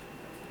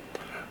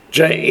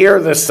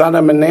 Jair, the son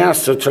of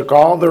Manasseh, took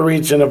all the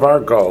region of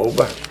Argob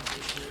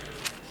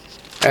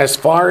as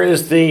far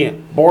as the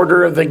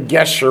border of the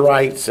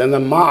Geshurites and the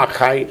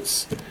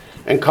Maachites,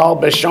 and called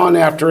Bashan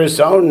after his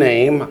own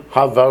name,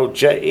 Havot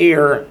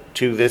Jair,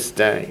 to this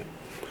day.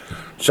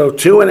 So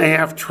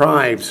 2.5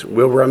 tribes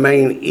will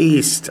remain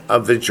east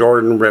of the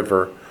Jordan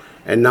River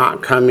and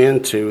not come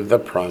into the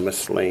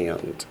promised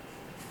land.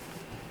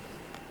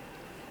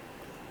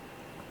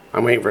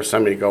 I'm waiting for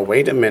somebody to go,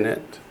 wait a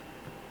minute.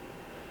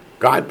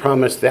 God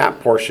promised that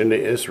portion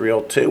to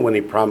Israel too when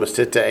he promised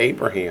it to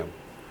Abraham.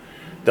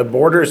 The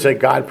borders that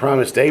God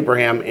promised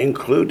Abraham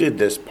included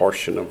this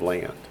portion of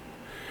land.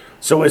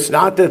 So it's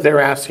not that they're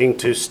asking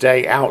to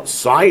stay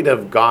outside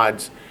of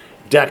God's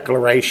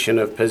declaration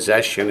of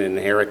possession and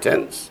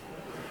inheritance,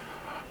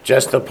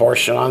 just the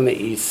portion on the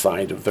east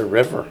side of the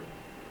river.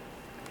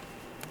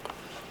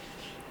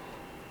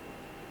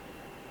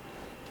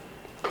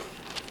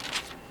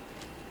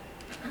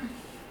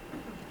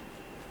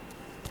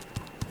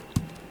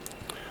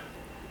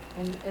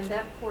 And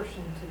that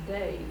portion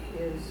today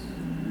is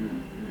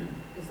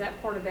that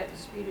part of that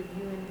disputed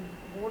UN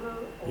border?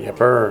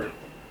 Yepper.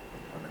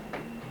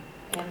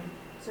 And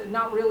so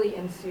not really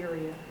in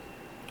Syria,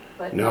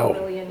 but No.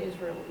 not really in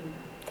Israel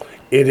either.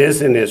 It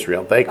is in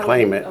Israel. They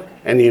claim it. Okay.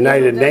 And the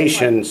United Israel does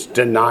Nations claim it.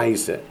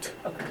 denies it.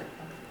 Okay.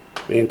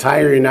 The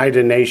entire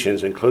United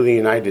Nations, including the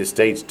United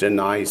States,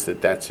 denies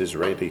that that's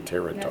Israeli Now, is that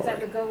territory.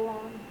 the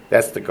Golan?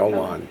 That's the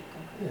Golan.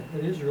 Yeah,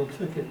 but Israel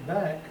took it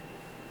back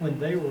when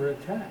they were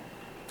attacked.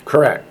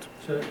 Correct.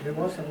 So it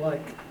wasn't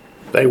like,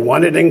 They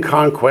won it in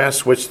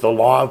conquest, which the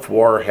law of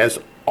war has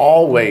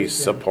always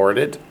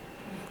supported,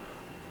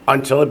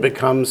 until it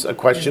becomes a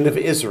question of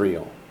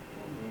Israel.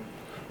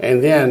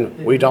 And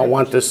then we don't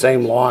want the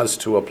same laws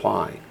to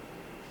apply.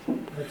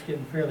 that's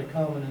getting fairly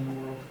common in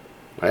the world.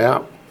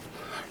 Yeah.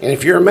 And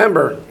if you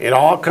remember, it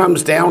all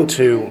comes down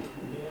to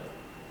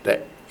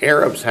the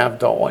Arabs have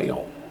the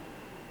oil.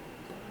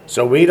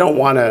 So we don't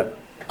want to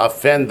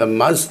offend the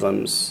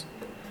Muslims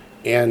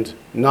and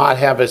not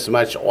have as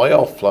much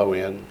oil flow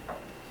in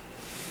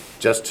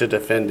just to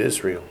defend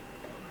Israel.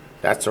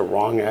 That's a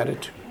wrong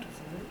attitude.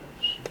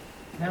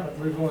 Now that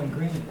we're going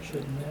green, it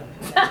shouldn't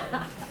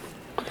matter.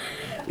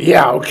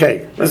 Yeah,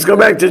 okay. Let's go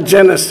back to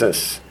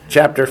Genesis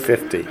chapter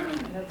 50.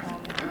 No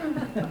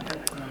problem.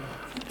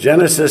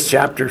 Genesis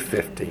chapter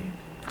 50.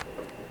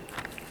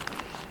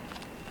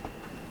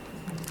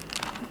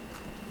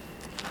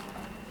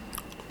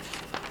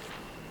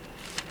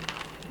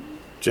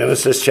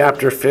 Genesis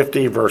chapter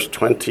 50, verse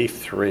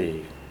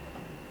 23.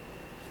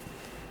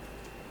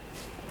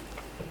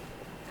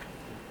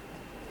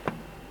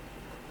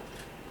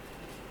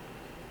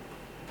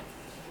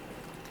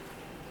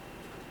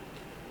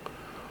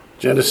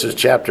 Genesis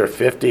chapter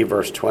 50,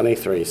 verse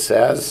 23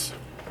 says,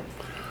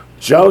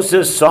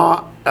 Joseph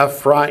saw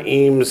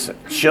Ephraim's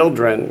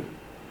children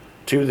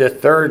to the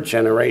 3rd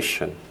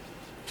generation.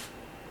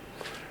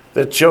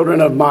 The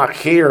children of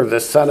Machir, the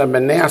son of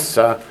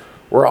Manasseh,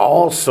 were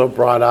also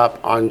brought up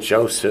on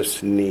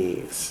Joseph's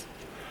knees.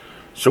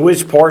 So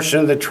which portion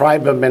of the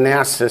tribe of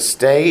Manasseh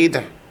stayed?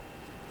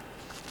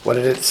 What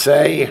did it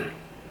say?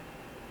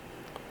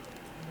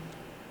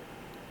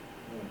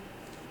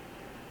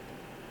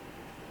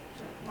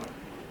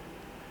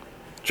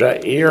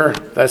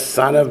 Jair, the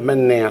son of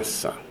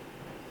Manasseh.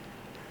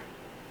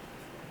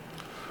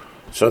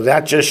 So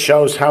that just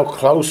shows how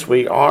close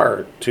we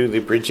are to the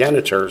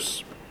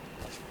progenitors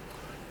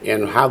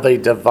and how they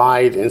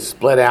divide and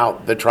split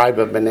out the tribe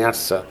of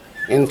Manasseh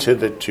into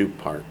the 2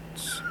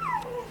 parts.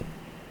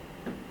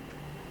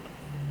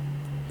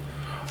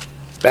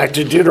 Back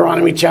to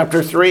Deuteronomy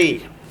chapter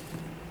 3.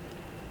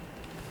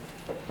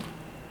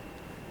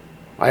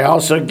 I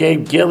also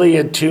gave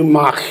Gilead to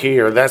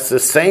Machir. That's the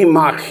same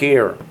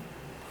Machir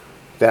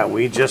that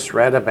we just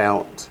read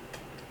about,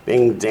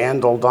 being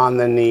dandled on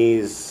the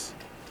knees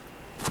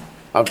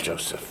of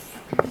Joseph.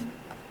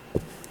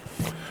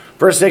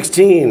 Verse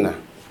 16.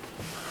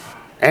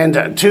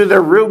 And to the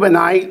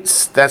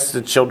Reubenites, that's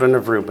the children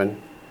of Reuben,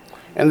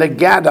 And the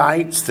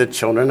Gadites, the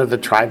children of the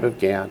tribe of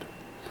Gad,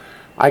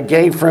 I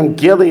gave from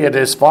Gilead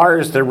as far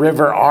as the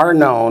river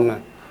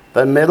Arnon,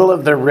 the middle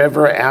of the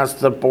river as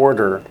the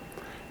border,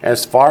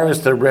 as far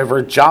as the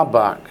river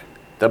Jabbok,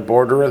 the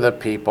border of the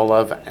people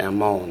of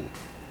Ammon.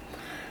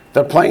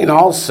 The plain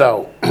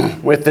also,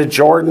 with the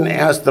Jordan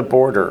as the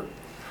border,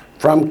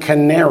 from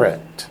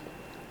Kinneret.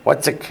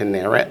 What's a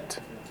Kinneret?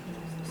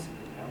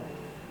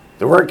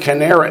 The word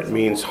Kinneret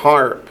means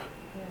harp.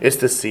 It's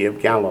the Sea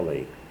of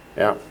Galilee.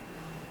 Yeah.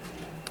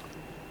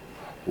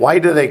 Why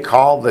do they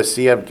call the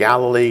Sea of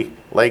Galilee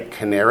Lake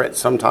Kinneret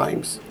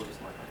sometimes?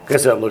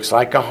 Because it looks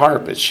like a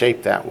harp. It's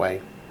shaped that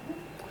way.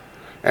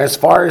 As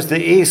far as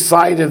the east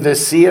side of the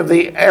Sea of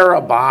the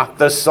Arabah,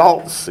 the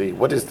Salt Sea.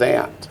 What is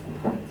that?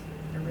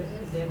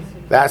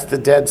 That's the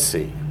Dead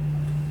Sea.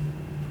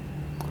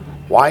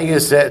 Why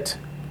is it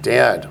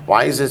dead?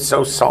 Why is it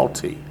so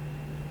salty?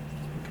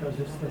 Because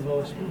it's the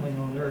lowest point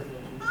on earth.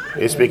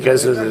 It's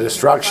because of the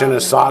destruction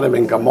of Sodom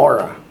and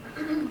Gomorrah.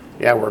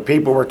 Yeah, where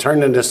people were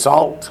turned into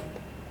salt.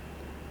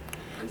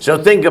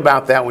 So think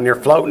about that when you're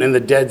floating in the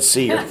Dead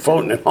Sea. You're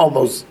floating in all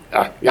those...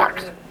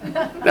 yuck.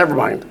 Never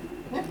mind.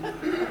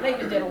 They've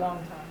been dead a long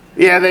time.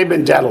 Yeah, they've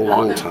been dead a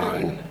long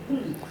time.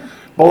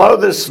 Below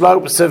the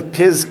slopes of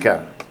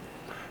Pisgah.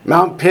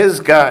 Mount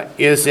Pisgah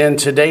is in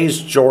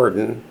today's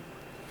Jordan.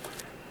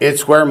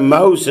 It's where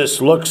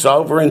Moses looks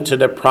over into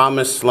the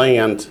promised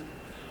land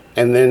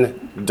and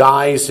then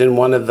dies in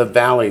one of the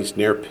valleys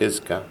near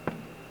Pisgah.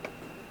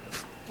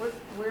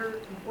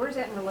 Where's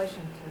that in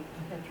relation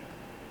to Petra?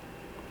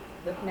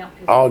 The Mount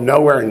Pisgah? Oh,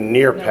 nowhere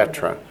near No.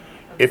 Petra.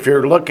 If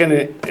you're looking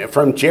at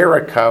from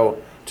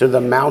Jericho to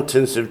the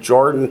mountains of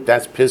Jordan,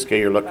 that's Pisgah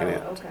you're looking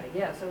at. Okay,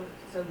 yeah,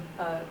 so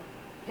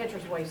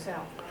Petra's way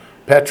south.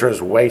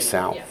 Petra's way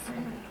south. Yeah.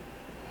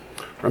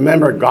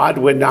 Remember, God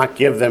would not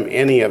give them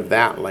any of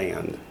that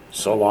land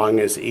so long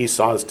as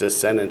Esau's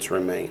descendants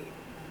remain.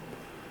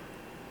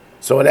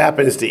 So what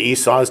happens to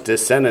Esau's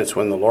descendants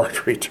when the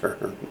Lord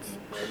returns?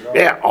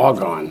 Yeah, all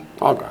gone.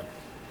 All gone.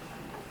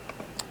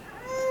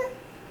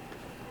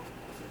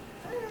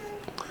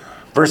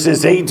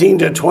 Verses 18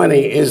 to 20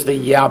 is the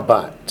yeah,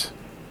 but.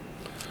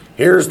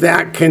 Here's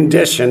that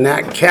condition,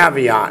 that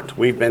caveat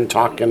we've been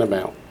talking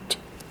about.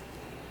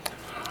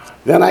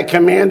 Then I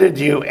commanded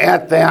you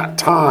at that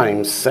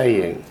time,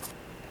 saying,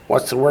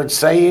 what's the word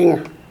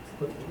saying?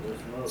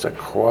 It's a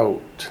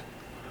quote.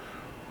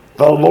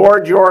 The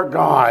Lord your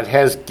God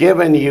has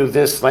given you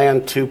this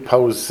land to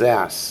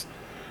possess.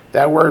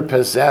 That word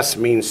possess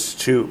means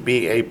to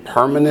be a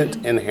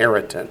permanent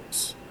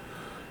inheritance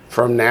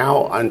from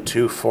now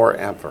unto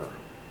forever.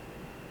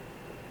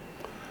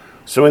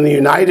 So when the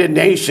United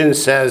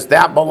Nations says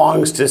that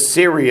belongs to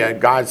Syria,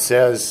 God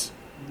says,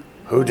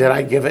 who did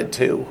I give it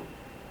to?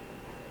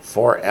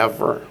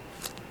 Forever.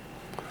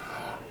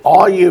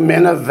 All you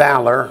men of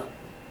valor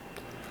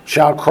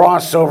shall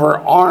cross over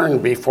Arnon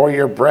before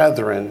your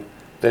brethren,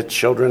 the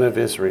children of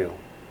Israel.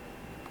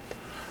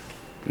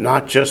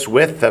 Not just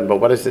with them, but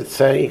what does it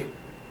say?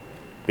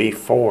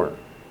 Before.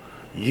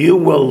 You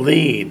will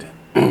lead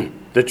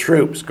the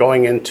troops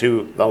going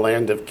into the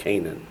land of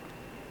Canaan.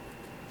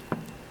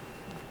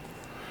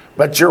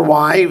 But your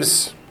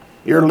wives,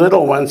 your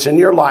little ones, and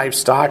your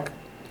livestock,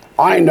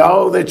 I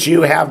know that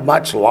you have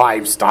much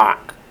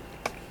livestock,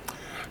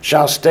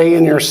 shall stay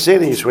in your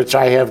cities which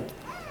I have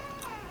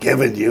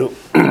given you,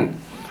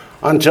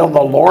 until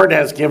the Lord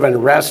has given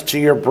rest to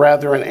your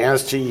brethren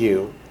as to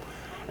you.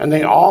 And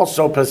they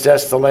also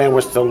possess the land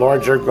which the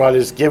Lord your God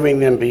is giving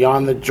them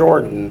beyond the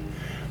Jordan.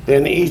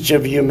 Then each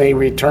of you may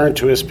return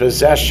to his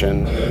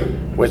possession,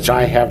 which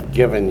I have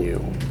given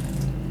you.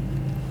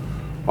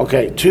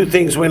 Okay, two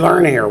things we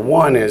learn here.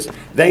 One is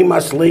they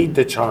must lead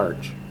the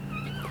charge.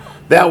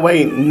 That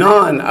way,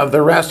 none of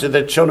the rest of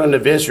the children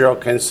of Israel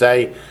can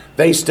say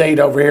they stayed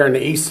over here on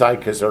the east side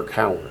because they're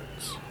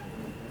cowards.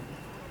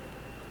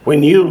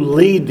 When you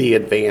lead the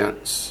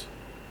advance,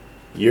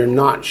 you're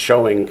not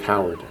showing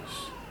cowardice.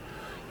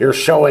 You're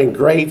showing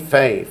great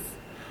faith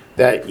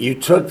that you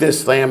took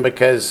this land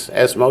because,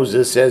 as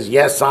Moses says,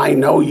 yes, I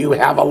know you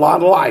have a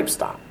lot of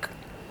livestock.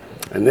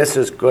 And this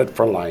is good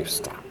for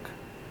livestock.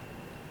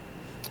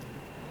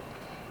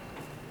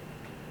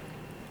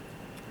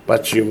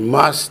 But you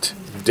must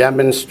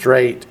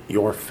demonstrate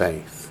your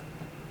faith.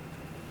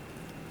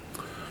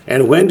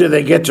 And when do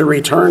they get to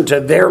return to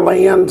their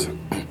land?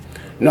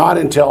 Not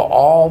until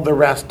all the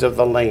rest of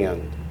the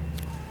land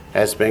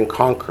has been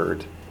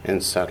conquered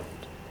and settled.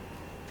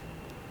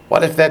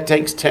 What if that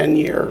takes 10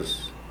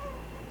 years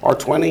or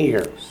 20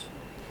 years?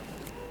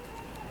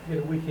 Get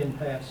a weekend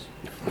pass.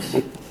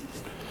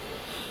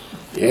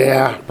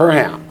 Yeah,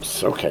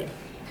 perhaps. Okay.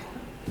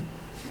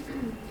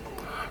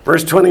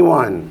 Verse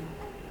 21.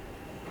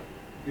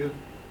 Is-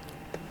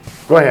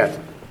 Go ahead.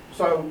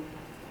 So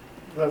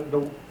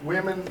the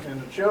women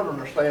and the children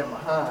are staying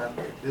behind.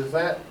 Is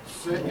that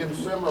in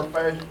similar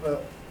fashion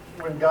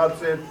when God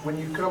said, when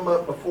you come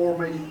up before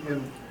me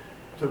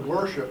to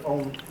worship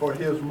for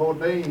his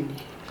modim,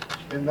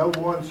 and no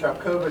one shall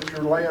covet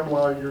your land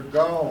while you're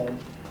gone?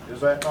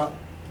 Is that not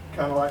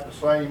kind of like the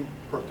same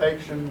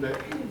protection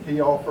that he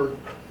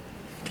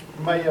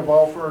may have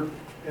offered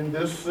in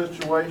this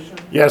situation?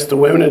 Yes, the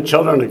women and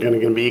children are going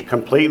to be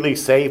completely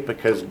safe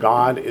because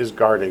God is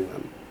guarding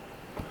them.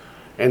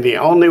 And the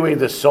only way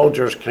the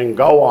soldiers can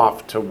go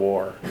off to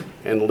war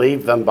and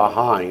leave them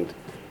behind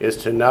is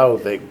to know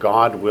that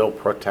God will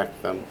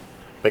protect them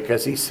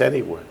because he said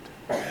he would.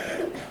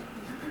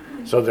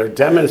 So they're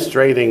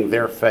demonstrating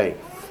their faith.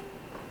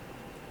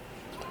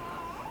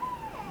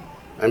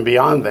 And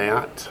beyond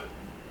that,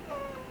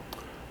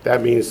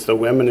 that means the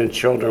women and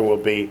children will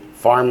be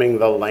farming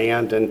the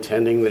land and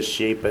tending the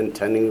sheep and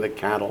tending the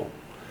cattle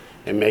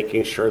and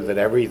making sure that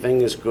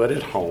everything is good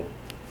at home,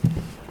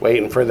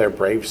 waiting for their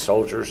brave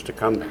soldiers to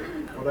come back.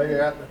 Well, they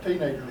got the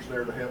teenagers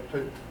there to help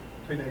too.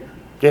 Teenagers.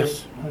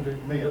 Yes. Under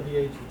the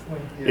age of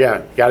 20.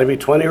 Yeah, got to be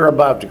 20 or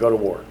above to go to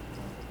war.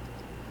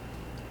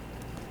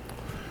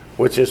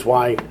 Which is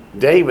why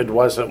David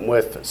wasn't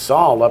with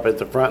Saul up at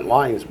the front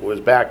lines, but was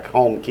back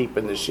home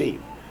keeping the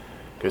sheep,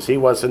 because he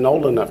wasn't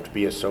old enough to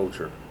be a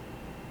soldier.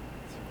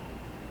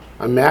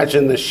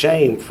 Imagine the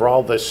shame for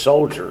all the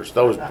soldiers,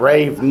 those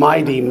brave,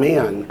 mighty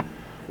men,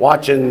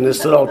 watching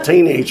this little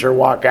teenager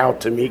walk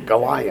out to meet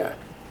Goliath.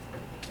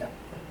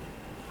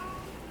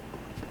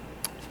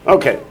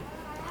 Okay,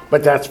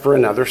 but that's for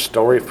another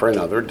story for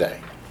another day.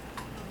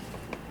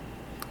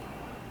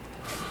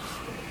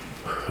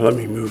 Let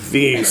me move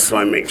these so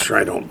I make sure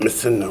I don't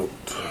miss a note.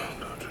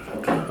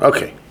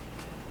 Okay.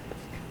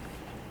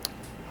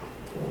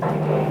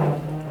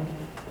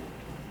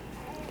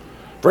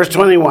 Verse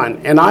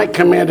 21, and I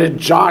commanded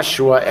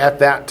Joshua at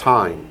that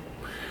time.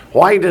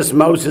 Why does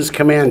Moses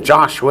command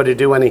Joshua to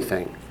do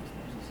anything?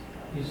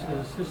 He's his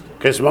assistant.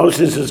 Because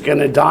Moses is going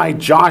to die.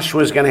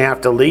 Joshua is going to have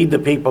to lead the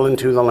people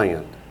into the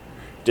land.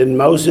 Did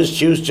Moses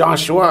choose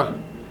Joshua?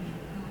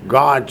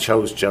 God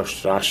chose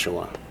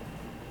Joshua.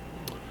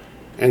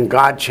 And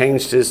God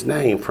changed his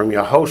name from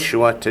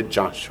Yehoshua to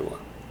Joshua.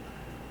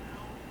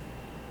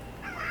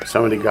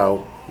 Somebody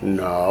go,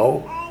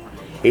 no.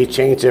 He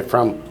changed it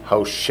from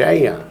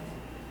Hosea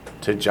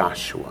to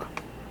Joshua,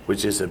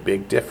 which is a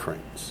big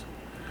difference.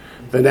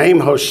 The name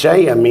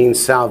Hosea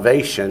means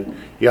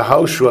salvation.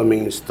 Yehoshua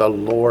means the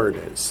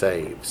Lord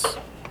saves.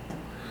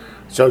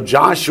 So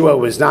Joshua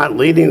was not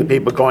leading the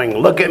people going,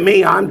 look at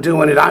me, I'm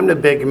doing it, I'm the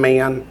big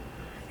man.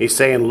 He's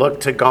saying, look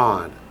to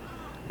God.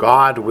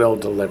 God will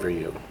deliver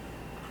you.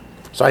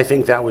 So I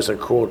think that was a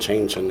cool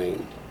change in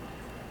name.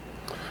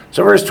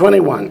 So verse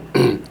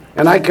 21,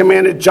 and I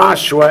commanded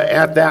Joshua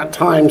at that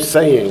time,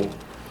 saying,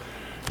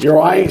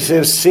 your eyes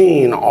have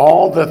seen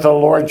all that the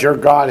Lord your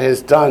God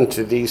has done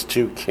to these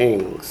two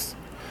kings.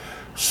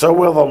 So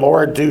will the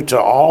Lord do to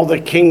all the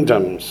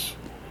kingdoms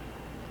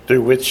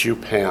through which you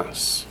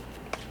pass.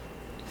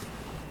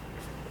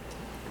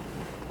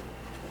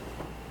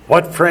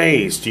 What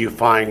phrase do you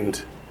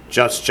find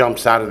just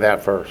jumps out of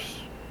that verse?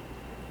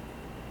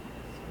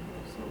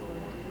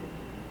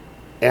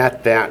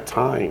 At that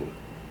time.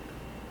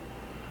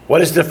 What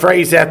does the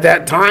phrase at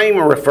that time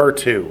refer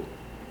to?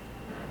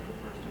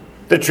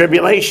 The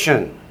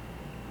tribulation.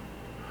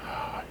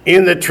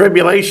 In the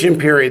tribulation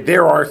period,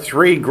 there are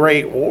 3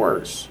 great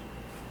wars.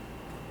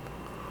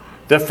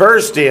 The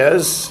first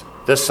is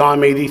the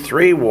Psalm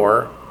 83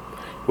 war,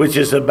 which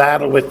is a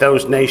battle with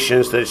those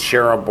nations that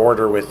share a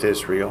border with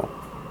Israel.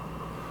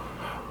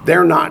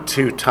 They're not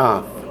too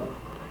tough.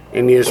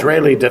 And the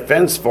Israeli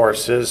Defense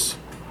Forces,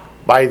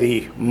 by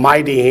the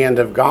mighty hand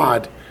of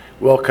God,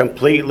 will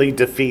completely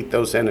defeat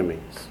those enemies.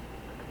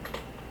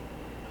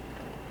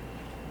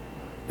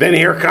 Then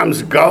here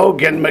comes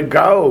Gog and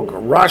Magog,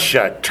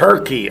 Russia,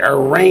 Turkey,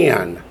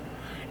 Iran,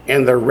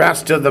 and the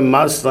rest of the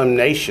Muslim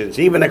nations,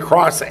 even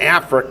across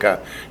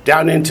Africa,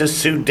 down into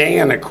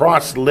Sudan,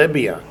 across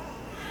Libya.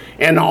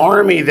 An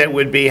army that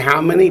would be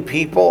how many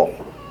people?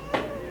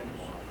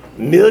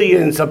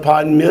 Millions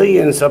upon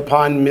millions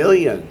upon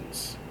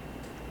millions.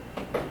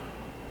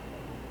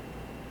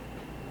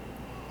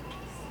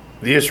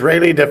 The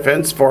Israeli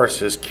Defense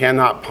Forces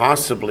cannot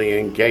possibly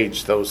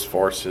engage those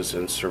forces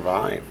and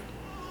survive.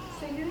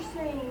 So you're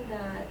saying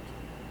that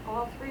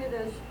all 3 of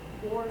those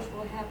wars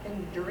will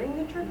happen during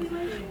the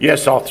tribulation?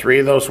 Yes, all 3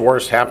 of those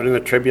wars happen in the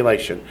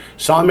tribulation.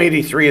 Psalm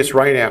 83 is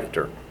right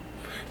after.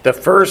 The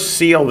first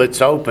seal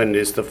that's opened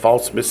is the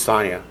false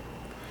Messiah,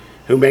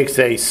 who makes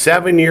a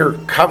 7-year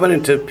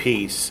covenant of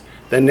peace.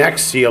 The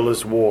next seal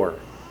is war,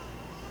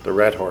 the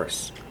red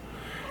horse.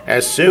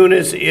 As soon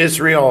as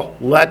Israel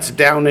lets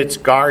down its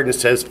guard and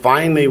says,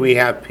 finally we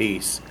have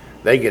peace,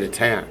 they get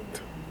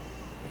attacked.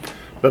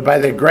 But by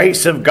the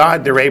grace of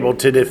God, they're able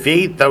to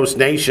defeat those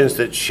nations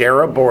that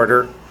share a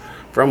border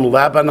from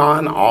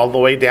Lebanon all the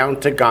way down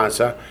to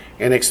Gaza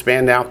and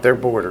expand out their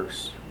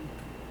borders.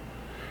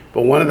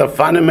 But one of the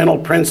fundamental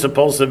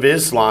principles of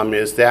Islam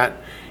is that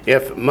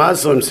if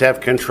Muslims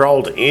have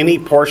controlled any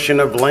portion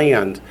of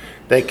land,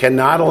 they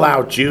cannot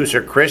allow Jews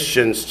or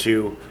Christians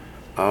to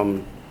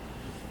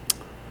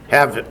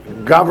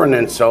have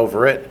governance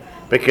over it,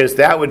 because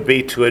that would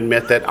be to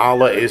admit that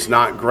Allah is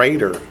not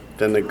greater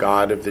than the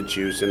God of the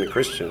Jews and the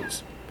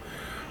Christians.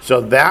 So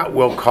that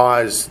will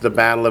cause the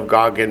battle of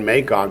Gog and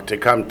Magog to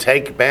come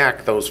take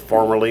back those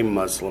formerly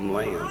Muslim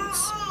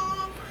lands.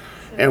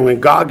 And when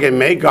Gog and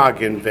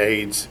Magog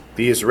invades,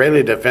 the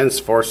Israeli Defense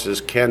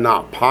Forces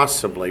cannot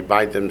possibly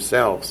by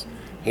themselves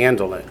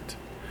handle it.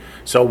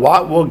 So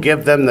what will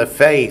give them the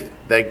faith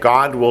that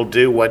God will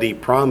do what he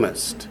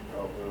promised?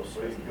 They'll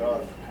see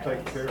God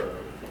take care of it.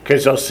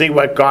 Because they'll see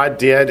what God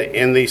did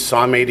in the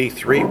Psalm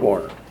 83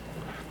 war.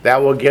 That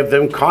will give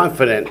them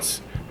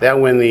confidence that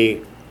when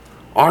the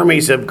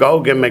armies of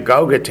Gog and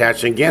Magog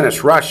attach, again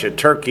it's Russia,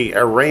 Turkey,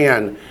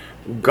 Iran,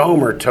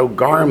 Gomer,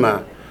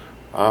 Togarmah,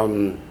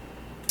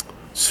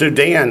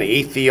 Sudan,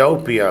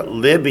 Ethiopia,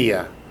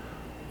 Libya,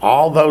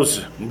 all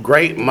those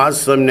great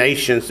Muslim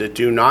nations that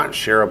do not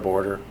share a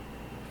border.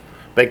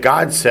 But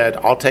God said,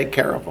 I'll take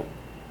care of them.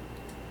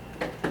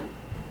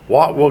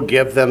 What will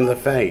give them the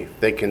faith?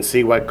 They can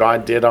see what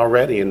God did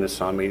already in the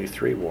Psalm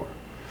 83 war.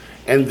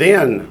 And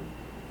then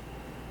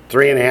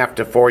 3.5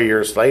 to 4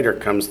 years later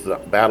comes the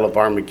Battle of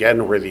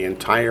Armageddon, where the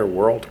entire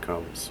world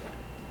comes.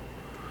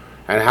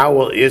 And how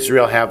will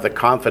Israel have the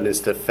confidence,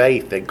 the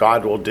faith that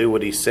God will do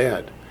what he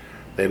said?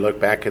 They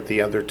look back at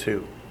the other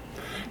two.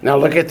 Now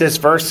look at this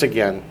verse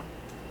again.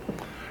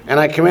 And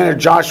I commanded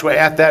Joshua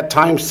at that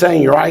time,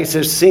 saying, your eyes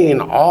have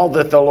seen all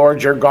that the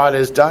Lord your God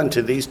has done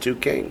to these two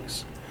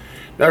kings.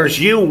 Notice,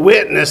 you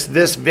witnessed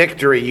this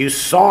victory. You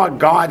saw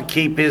God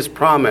keep his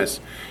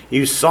promise.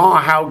 You saw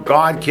how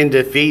God can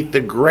defeat the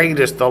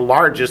greatest, the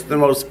largest, the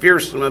most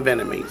fearsome of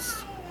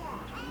enemies.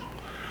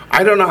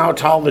 I don't know how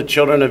tall the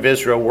children of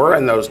Israel were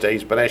in those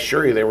days, but I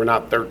assure you they were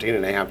not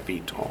 13.5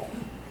 feet tall.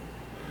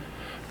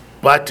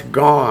 But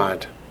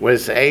God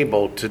was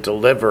able to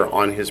deliver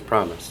on his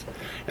promise.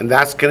 And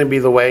that's going to be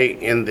the way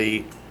in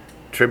the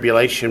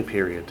tribulation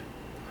period.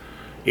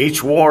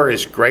 Each war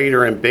is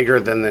greater and bigger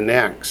than the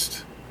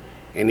next.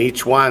 In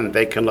each one,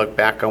 they can look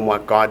back on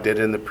what God did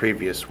in the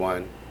previous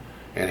one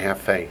and have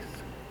faith.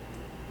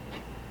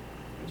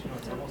 But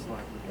it's almost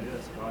like with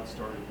this, God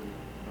started with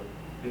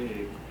the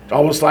big.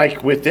 Almost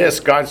like with this,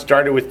 God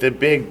started with the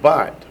big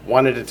but,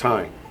 one at a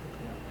time.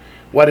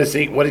 What is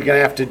he going to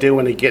have to do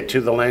when he get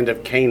to the land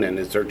of Canaan?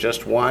 Is there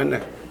just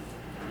one?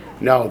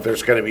 No,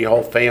 there's going to be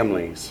whole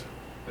families.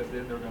 But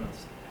then they're going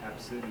to have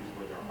cities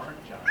where there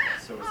aren't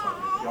giants. So it's like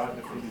if God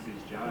defeated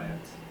these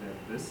giants, then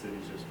this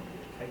city's just going to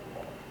be a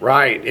cakewalk.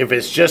 Right. If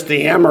it's just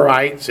the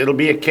Amorites, it'll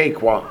be a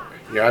cakewalk.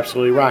 You're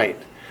absolutely right.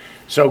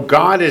 So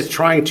God is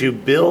trying to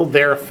build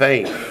their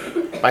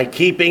faith by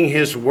keeping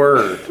his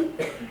word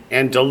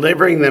and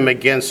delivering them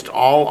against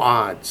all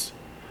odds.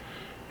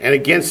 And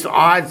against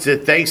odds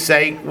that they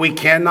say, we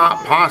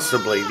cannot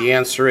possibly. The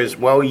answer is,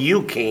 well,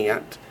 you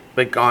can't,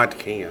 but God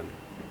can.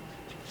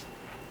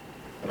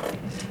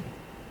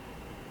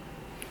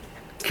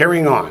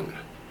 Carrying on.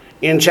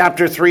 In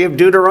chapter 3 of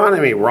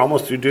Deuteronomy, we're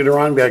almost through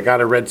Deuteronomy. I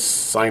got a red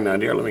sign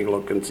out here. Let me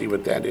look and see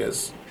what that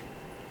is.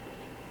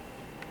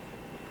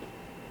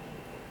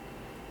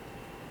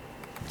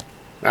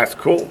 That's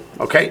cool.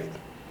 Okay.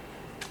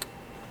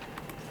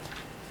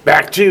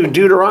 Back to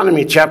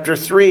Deuteronomy chapter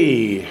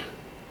 3.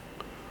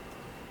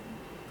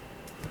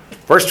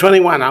 Verse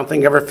 21. I don't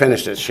think I ever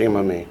finished it. Shame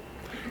on me.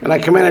 And I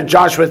commanded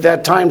Joshua at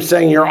that time,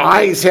 saying, your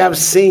eyes have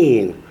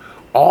seen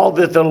all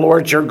that the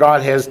Lord your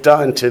God has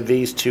done to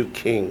these two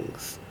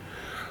kings.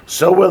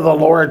 So will the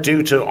Lord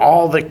do to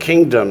all the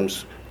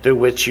kingdoms through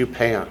which you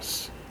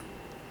pass.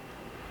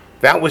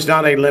 That was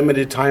not a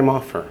limited time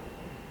offer.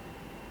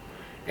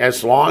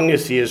 As long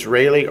as the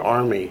Israeli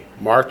army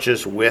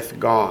marches with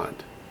God,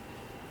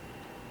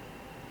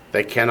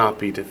 they cannot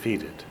be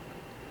defeated.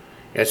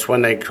 It's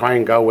when they try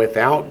and go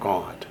without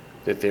God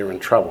that they're in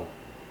trouble.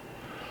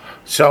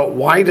 So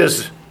why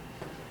does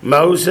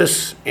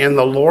Moses and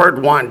the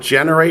Lord want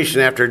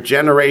generation after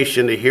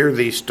generation to hear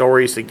these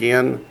stories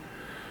again?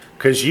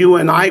 Because you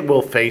and I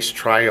will face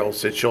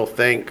trials that you'll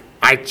think,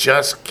 I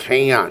just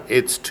can't.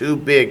 It's too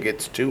big.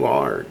 It's too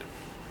hard.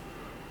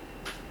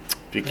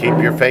 If you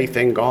keep your faith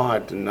in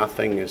God,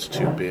 nothing is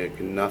too big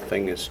and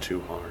nothing is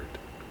too hard.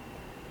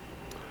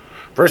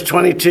 Verse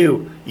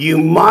 22, you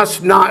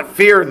must not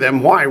fear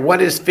them. Why?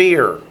 What is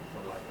fear?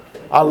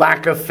 A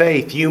lack of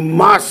faith. You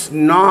must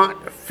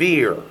not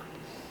fear.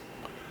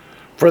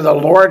 For the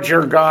Lord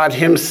your God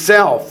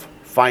himself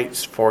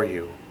fights for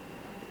you.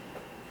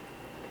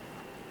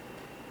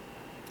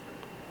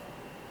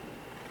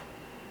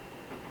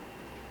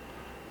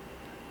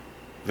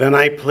 Then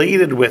I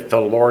pleaded with the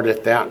Lord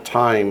at that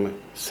time,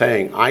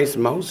 saying, I's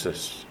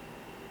Moses.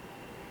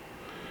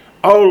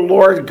 O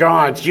Lord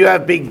God, you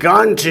have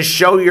begun to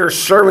show your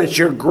servants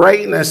your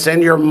greatness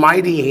and your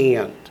mighty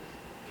hand.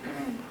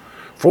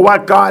 For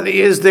what God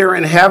is there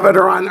in heaven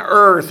or on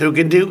earth who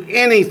can do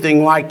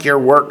anything like your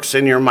works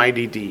and your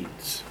mighty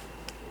deeds?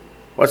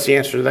 What's the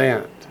answer to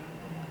that?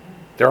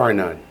 There are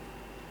none.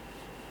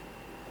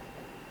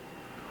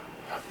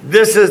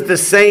 This is the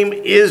same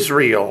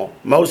Israel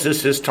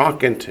Moses is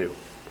talking to.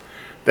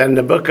 Then in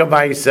the book of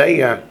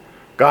Isaiah,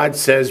 God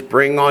says,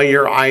 bring all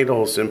your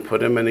idols and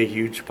put them in a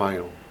huge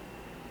pile.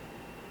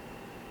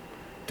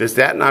 Does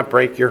that not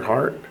break your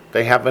heart?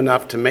 They have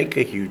enough to make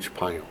a huge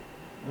pile.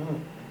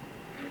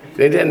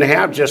 They didn't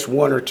have just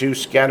one or two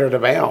scattered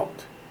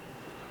about.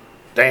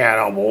 They had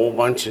a whole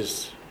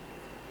bunches.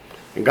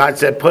 And God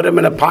said, put them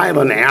in a pile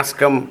and ask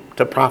them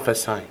to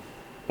prophesy.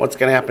 What's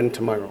going to happen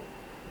tomorrow?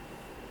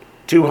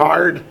 Too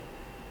hard?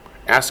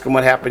 Ask them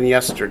what happened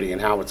yesterday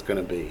and how it's going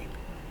to be.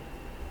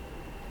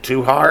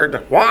 Too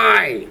hard?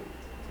 Why?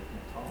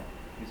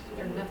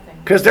 They're nothing.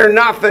 Because they're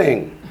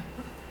nothing.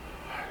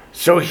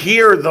 So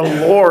here the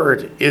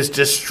Lord is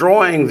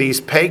destroying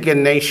these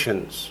pagan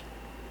nations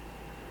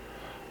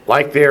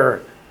like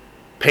they're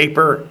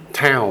paper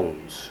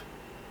towns.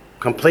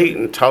 Complete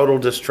and total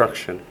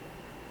destruction.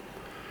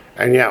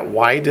 And yet,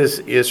 why does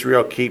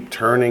Israel keep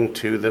turning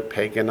to the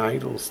pagan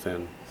idols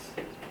then?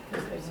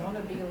 Because they want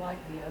to be like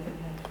the other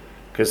nations.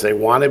 Because they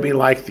want to be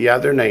like the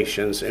other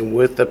nations, and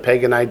with the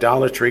pagan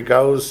idolatry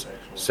goes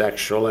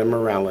sexual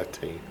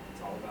immorality.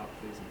 It's all about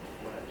pleasing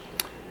the flesh.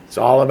 It's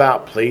all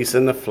about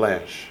pleasing the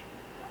flesh.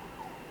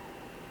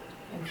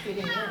 And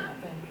fitting in, I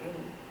think, really.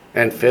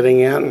 And fitting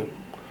in?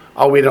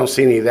 Oh, we don't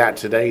see any of that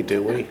today,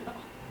 do we?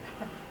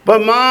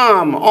 But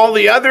Mom, all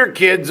the other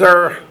kids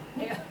are...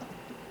 Yeah.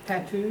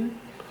 Tattoo?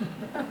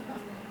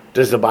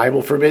 Does the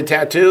Bible forbid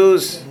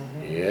tattoos?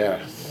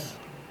 Yes.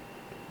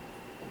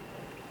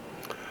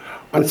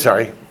 I'm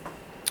sorry.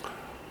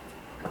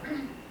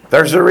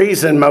 There's a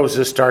reason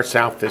Moses starts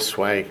out this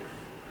way.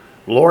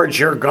 Lord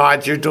your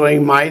God, you're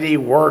doing mighty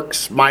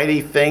works,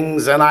 mighty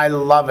things, and I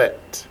love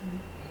it.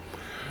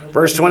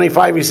 Verse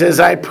 25, he says,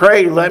 I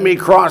pray, let me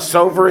cross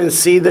over and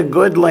see the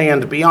good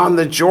land beyond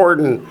the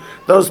Jordan,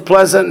 those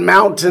pleasant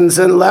mountains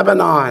in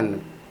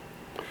Lebanon.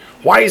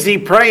 Why is he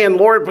praying,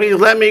 Lord, please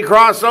let me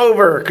cross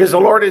over? Because the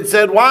Lord had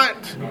said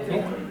what?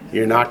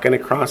 You're not going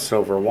to cross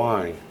over.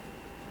 Why?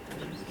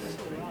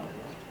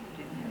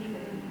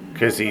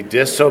 Because he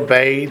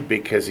disobeyed,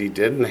 because he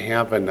didn't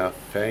have enough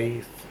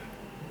faith.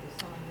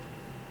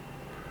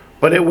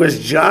 But it was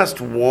just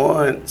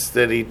once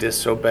that he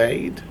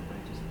disobeyed.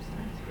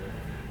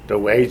 The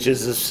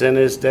wages of sin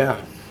is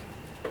death.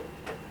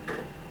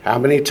 How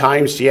many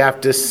times do you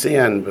have to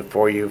sin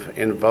before you've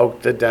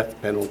invoked the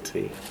death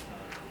penalty?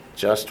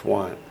 Just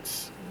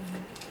once.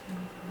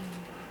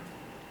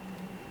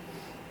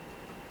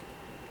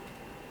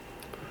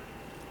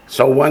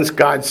 So once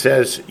God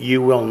says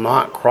you will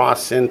not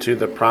cross into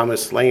the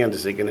promised land,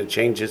 is he going to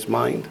change his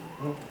mind?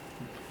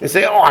 And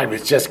say, oh, I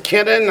was just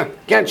kidding.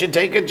 Can't you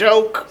take a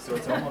joke? So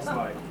it's almost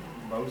like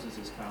Moses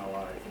is kind of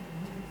like,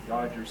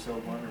 God, you're so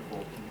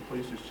wonderful. Can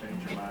you please just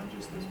change your mind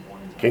just this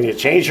one time? Can you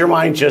change your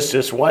mind just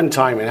this one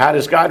time? And how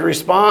does God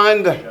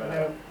respond? Shut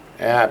up.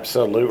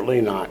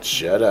 Absolutely not.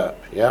 Shut up.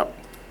 Yep.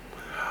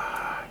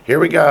 Here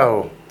we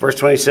go. Verse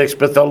 26.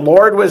 But the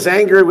Lord was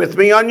angry with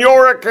me on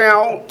your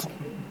account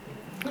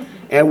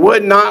and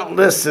would not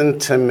listen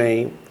to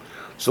me.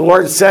 So the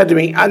Lord said to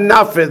me,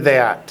 enough of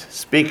that.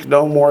 Speak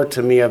no more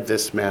to me of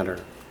this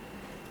matter.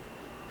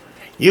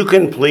 You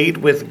can plead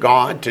with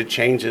God to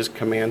change his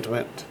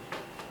commandment,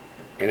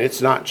 and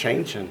it's not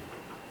changing.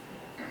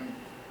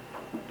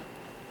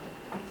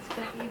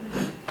 But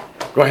even,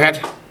 Go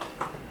ahead.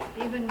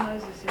 even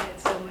Moses, who had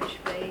so much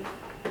faith,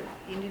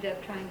 ended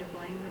up trying to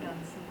blame it on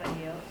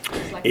somebody else.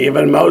 It's like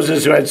Even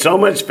Moses, who had so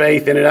much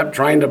faith, ended up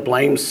trying to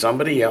blame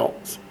somebody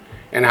else.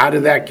 And how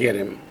did that get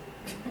him?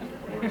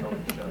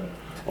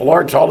 The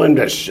Lord told him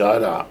to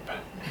shut up.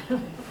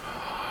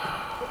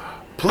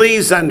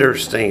 Please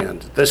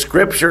understand, the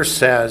scripture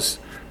says,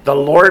 the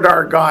Lord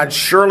our God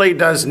surely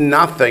does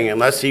nothing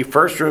unless he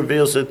first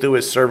reveals it through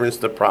his servants,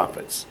 the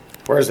prophets.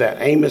 Where's that?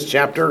 Amos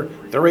chapter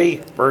 3,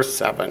 verse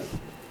 7.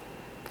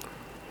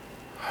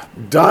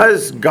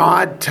 Does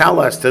God tell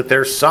us that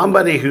there's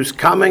somebody who's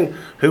coming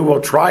who will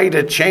try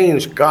to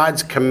change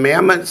God's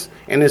commandments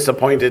in his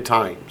appointed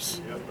times?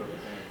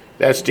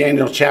 That's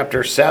Daniel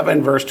chapter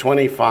 7, verse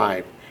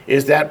 25.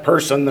 Is that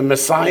person the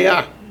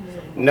Messiah?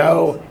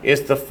 No,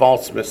 it's the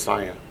false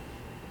Messiah.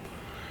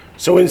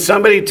 So when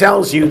somebody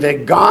tells you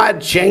that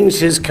God changed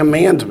his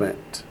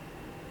commandment,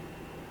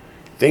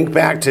 think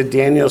back to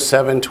Daniel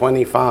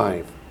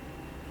 7:25.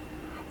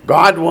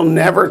 God will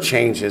never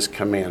change his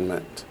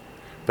commandment,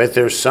 but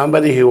there's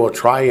somebody who will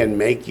try and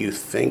make you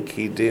think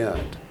he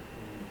did.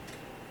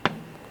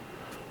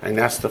 And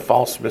that's the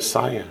false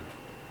Messiah.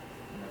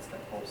 And that's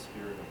that whole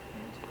spirit of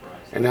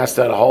Antichrist. And that's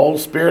that whole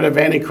spirit of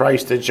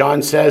Antichrist that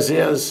John says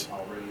is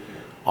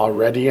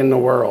already in the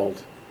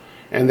world.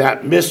 And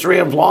that mystery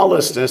of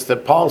lawlessness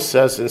that Paul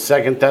says in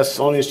 2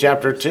 Thessalonians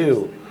chapter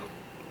 2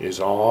 is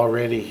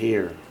already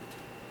here.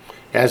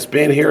 Has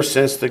been here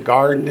since the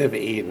Garden of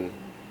Eden.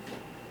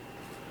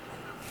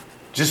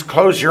 Just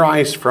close your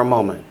eyes for a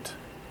moment.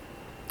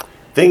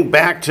 Think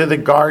back to the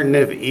Garden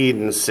of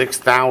Eden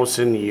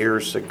 6,000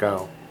 years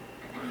ago.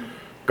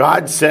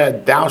 God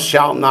said, thou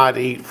shalt not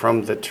eat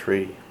from the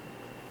tree.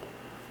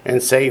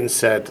 And Satan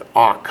said,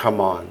 oh,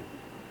 come on.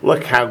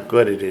 Look how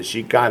good it is.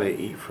 You got to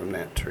eat from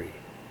that tree.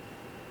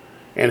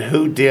 And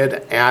who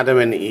did Adam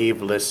and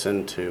Eve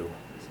listen to?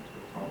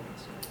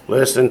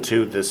 Listen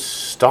to the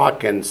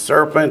stalking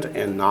serpent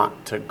and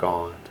not to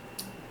God.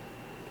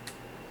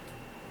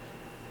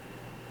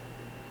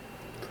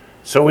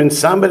 So when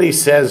somebody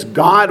says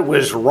God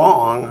was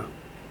wrong,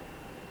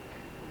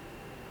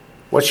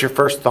 what's your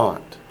first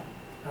thought?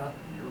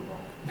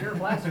 You're a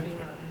blasphemer.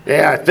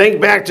 Yeah,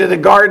 think back to the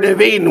Garden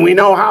of Eden. We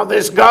know how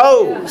this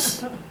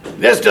goes.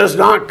 This does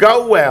not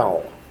go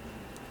well.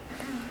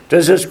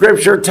 Does the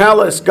scripture tell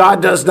us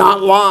God does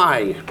not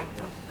lie?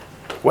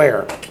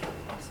 Where? It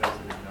says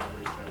it in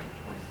Numbers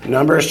 7:20.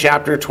 Numbers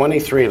chapter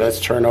 23. Let's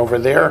turn over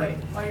there.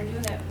 While you're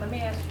doing that, let me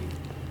ask you,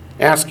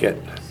 Ask it.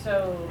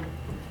 so,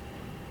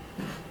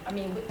 I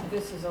mean,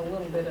 this is a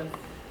little bit of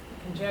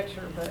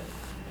conjecture, but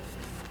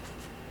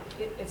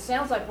it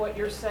sounds like what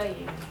you're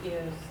saying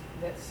is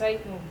that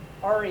Satan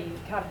already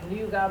kind of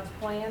knew God's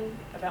plan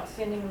about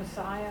sending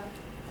Messiah,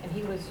 and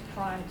he was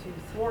trying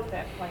to thwart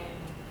that plan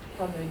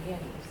from the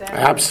beginning. Is that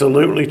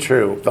Absolutely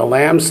true. The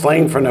lamb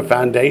slain from the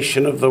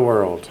foundation of the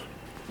world.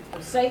 So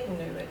Satan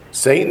knew it.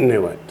 Satan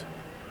knew it.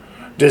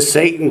 Does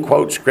Satan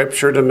quote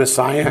scripture to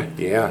Messiah?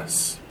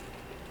 Yes.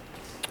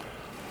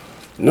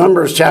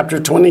 Numbers chapter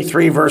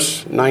 23,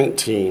 verse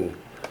 19.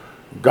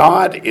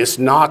 God is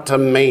not a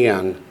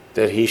man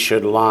that he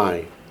should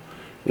lie,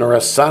 nor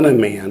a son of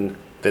man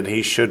that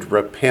he should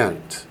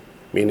repent,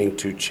 meaning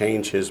to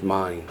change his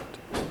mind.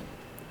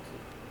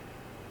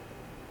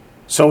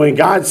 So when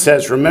God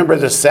says, remember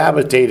the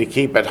Sabbath day to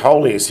keep it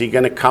holy, is he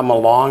going to come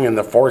along in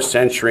the 4th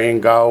century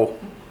and go,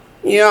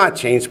 yeah, I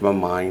changed my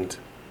mind.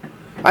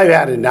 I've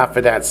had enough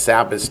of that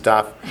Sabbath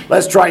stuff.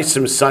 Let's try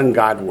some sun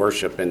god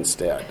worship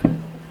instead.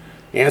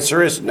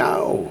 Answer is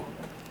no.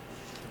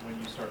 When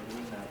you start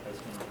doing that, that's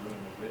going to ruin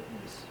the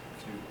witness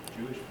to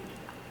Jewish people.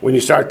 When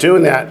you start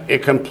doing that,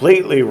 it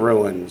completely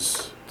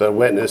ruins the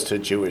witness to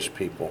Jewish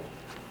people.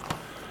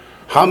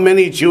 How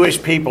many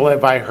Jewish people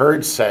have I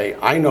heard say,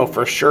 I know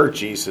for sure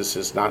Jesus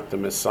is not the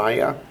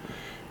Messiah,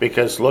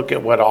 because look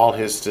at what all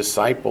his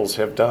disciples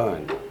have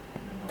done. And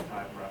then they'll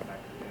tie it right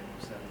back to Daniel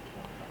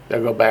 7:25.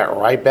 They'll go back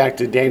right back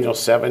to Daniel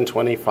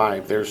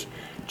 7:25. There's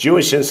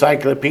Jewish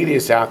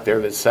encyclopedias out there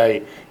that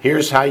say,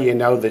 here's how you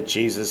know that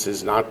Jesus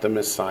is not the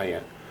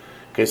Messiah.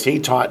 Because he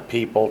taught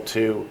people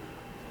to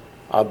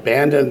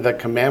abandon the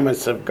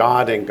commandments of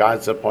God in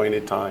God's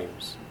appointed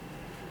times.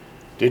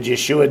 Did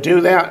Yeshua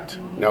do that?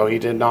 No, he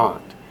did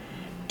not.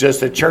 Does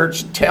the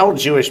church tell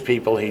Jewish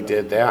people he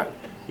did that?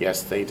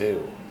 Yes, they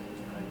do.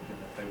 And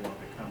if they want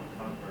to become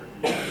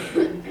a convert,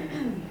 you have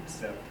to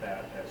accept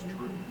that as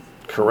truth.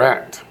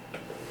 Correct.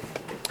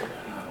 Even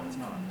though it's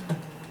not.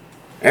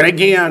 And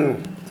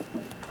again,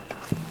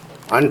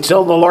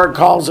 until the Lord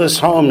calls us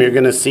home, you're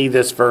going to see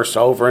this verse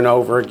over and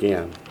over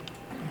again.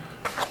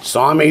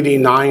 Psalm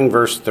 89,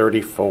 verse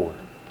 34.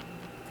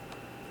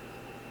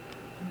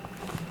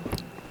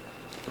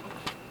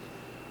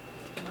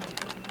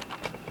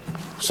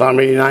 Psalm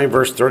 89,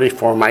 verse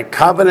 34. My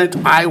covenant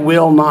I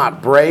will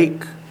not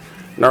break,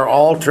 nor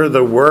alter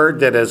the word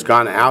that has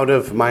gone out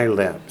of my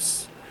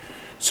lips.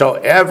 So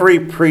every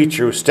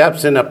preacher who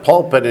steps in a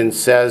pulpit and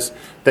says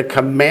the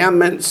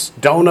commandments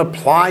don't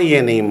apply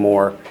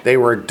anymore, they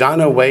were done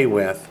away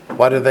with,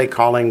 what are they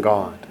calling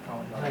God?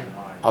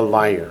 A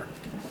liar.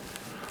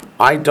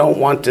 I don't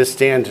want to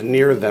stand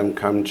near them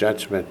come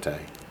judgment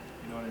day.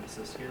 You know, it's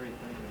a scary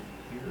thing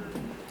when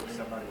you hear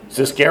somebody. It's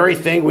a scary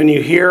thing when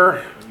you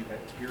hear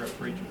When you hear a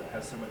preacher that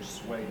has so much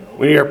sway over.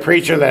 when you're a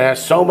preacher that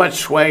has so much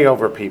sway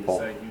over people.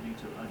 Say you need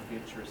to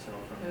unhitch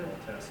yourself from the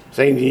Old Testament.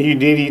 Saying you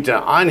need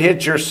to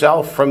unhitch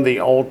yourself from the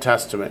Old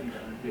Testament. You need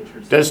to unhitch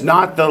yourself. Does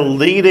not the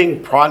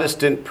leading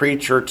Protestant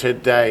preacher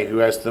today, who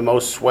has the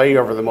most sway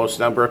over the most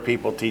number of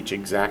people, teach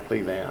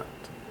exactly that?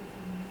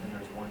 And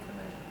there's one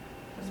commandment.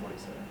 That's what he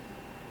said.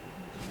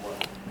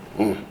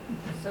 What?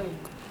 So,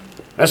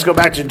 Let's go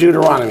back to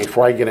Deuteronomy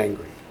before I get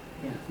angry.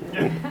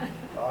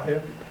 I'll help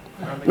you.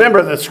 I mean,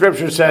 Remember, the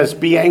scripture says,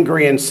 be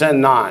angry and sin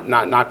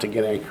not to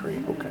get angry.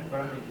 Okay. But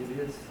I mean, it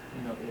is,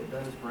 it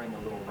does bring a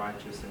little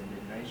righteous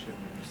indignation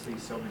when you see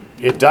so many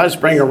people. It does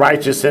bring a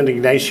righteous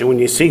indignation when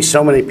you see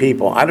so many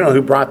people. I don't know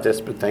who brought this,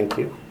 but thank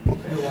you.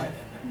 Your wife.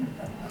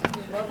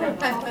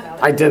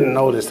 I didn't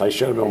notice. I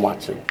should have been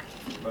watching.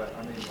 But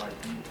I mean, like,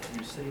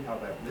 you see how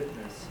that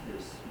witness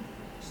is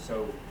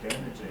so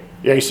damaging,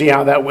 Yeah, you see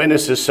how that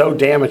witness is so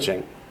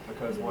damaging.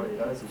 because what it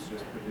does is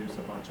just produce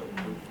a bunch of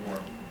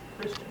lukewarm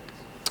Christians.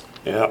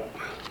 Yeah.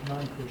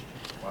 Non-Christian.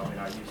 Well, I mean,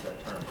 I use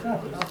that term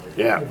very loosely.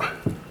 Yeah.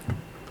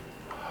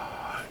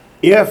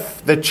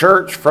 If the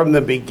church from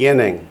the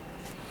beginning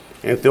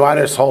and throughout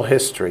its whole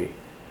history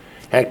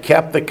had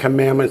kept the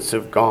commandments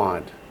of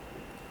God,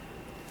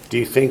 do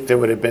you think there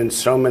would have been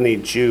so many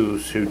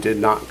Jews who did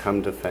not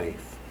come to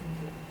faith?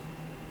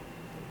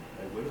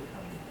 They would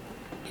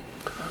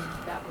have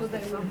come. that was the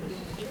purpose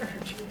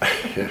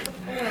of the church.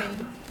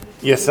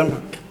 Yes,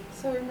 ma'am?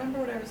 So remember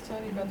what I was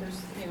telling you about,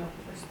 there's,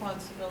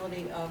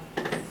 responsibility of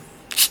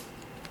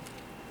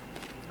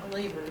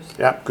believers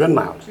Yeah, good and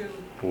loud. to,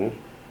 Hmm.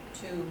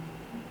 to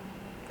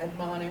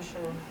admonish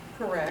or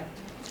correct,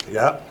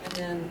 Yeah, and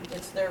then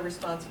it's their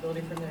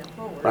responsibility from there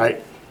forward.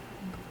 right.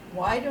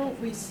 Why don't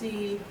we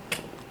see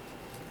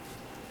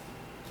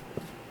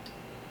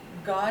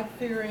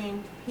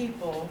God-fearing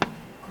people,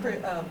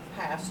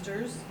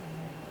 pastors,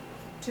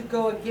 to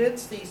go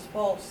against these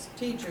false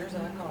teachers,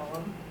 I call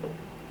them,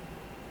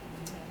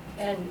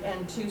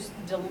 and to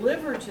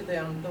deliver to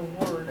them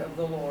the word of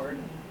the Lord,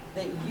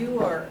 that you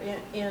are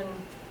in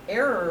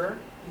error,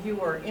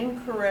 you are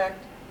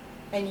incorrect,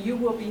 and you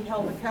will be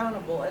held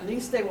accountable. At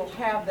least they will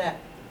have that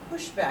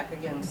pushback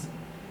against them.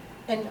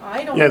 And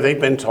I don't. Yeah, they've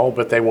been told,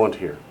 but they won't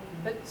hear.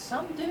 But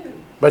some do.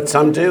 But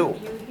some do.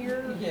 You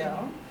hear, Yeah.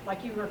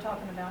 like you were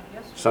talking about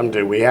yesterday. Some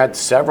do. We had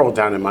several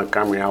down in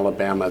Montgomery,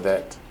 Alabama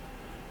that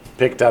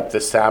picked up the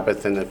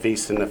Sabbath and the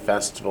feasts and the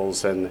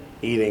festivals and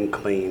eating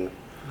clean.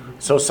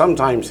 So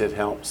sometimes it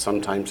helps,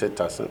 sometimes it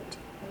doesn't.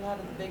 A lot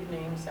of the big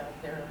names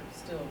out there are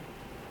still.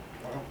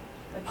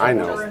 But I you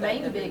know. want to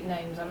remain big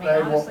names. I mean,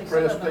 They honestly, want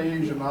some of them.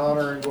 prestige and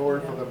honor and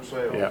glory for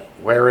themselves. Yeah.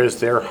 Where is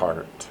their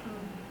heart?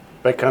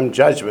 But come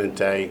Judgment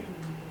Day.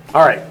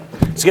 All right,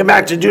 let's get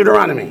back to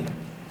Deuteronomy.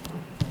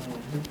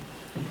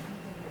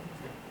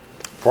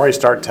 Before I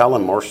start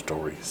telling more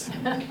stories.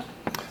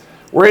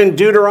 We're in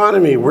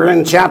Deuteronomy. We're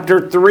in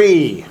chapter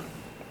 3.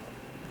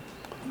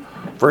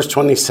 Verse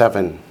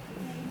 27.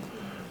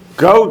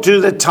 Go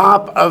to the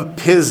top of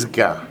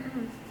Pisgah.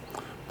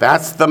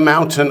 That's the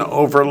mountain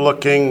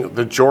overlooking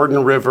the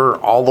Jordan River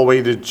all the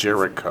way to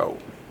Jericho.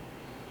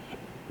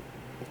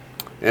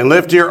 And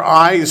lift your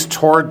eyes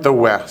toward the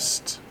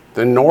west,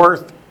 the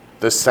north,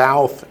 the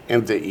south,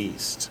 and the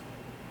east.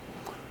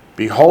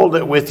 Behold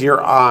it with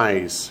your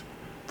eyes,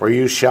 for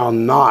you shall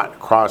not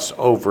cross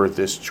over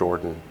this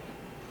Jordan.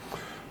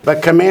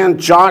 But command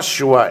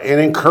Joshua and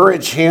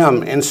encourage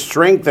him and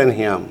strengthen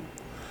him,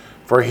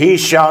 for he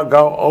shall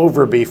go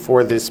over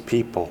before this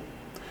people.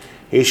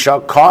 He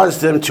shall cause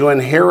them to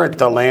inherit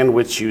the land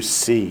which you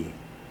see.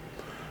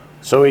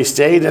 So he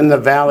stayed in the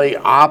valley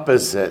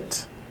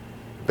opposite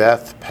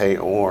Beth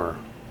Peor.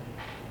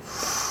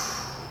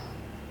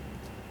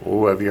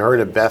 Ooh, have you heard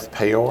of Beth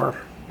Peor?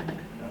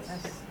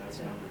 That's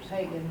numbers.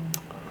 Pagan.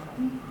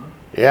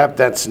 Yep,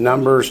 that's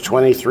Numbers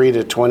 23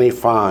 to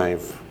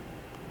 25.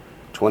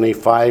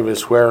 25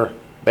 is where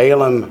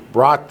Balaam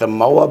brought the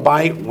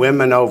Moabite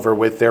women over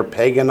with their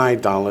pagan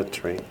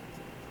idolatry.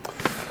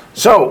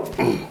 So,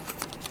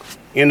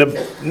 in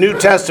the New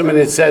Testament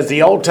it says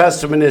the Old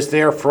Testament is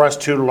there for us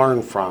to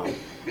learn from.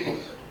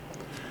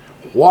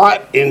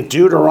 What in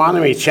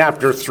Deuteronomy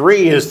chapter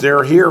 3 is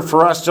there here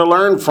for us to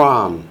learn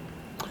from?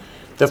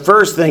 The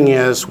first thing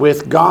is,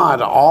 with God,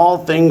 all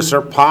things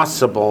are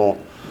possible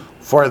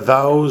for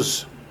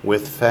those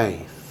with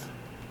faith.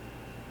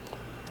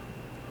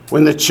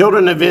 When the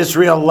children of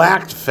Israel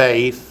lacked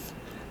faith,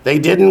 they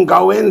didn't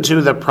go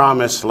into the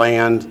promised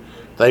land.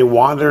 They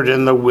wandered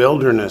in the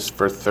wilderness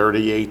for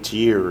 38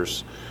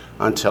 years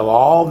until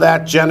all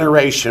that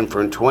generation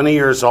from 20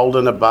 years old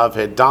and above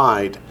had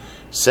died,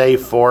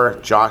 save for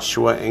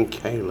Joshua and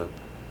Caleb.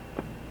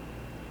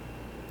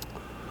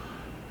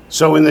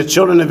 So when the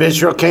children of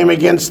Israel came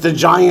against the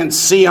giants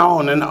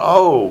Sihon and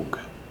Og,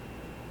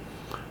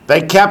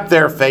 they kept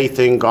their faith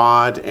in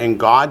God, and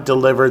God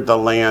delivered the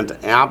land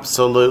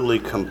absolutely,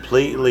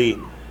 completely,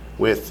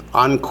 with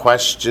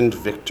unquestioned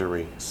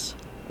victories.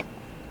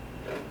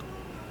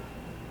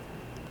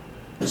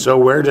 So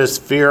where does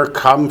fear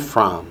come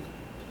from?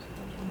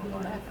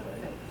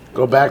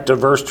 Go back to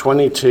verse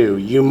 22.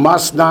 You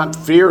must not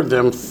fear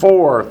them,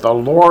 for the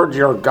Lord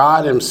your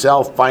God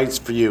himself fights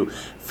for you.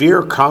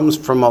 Fear comes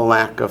from a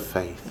lack of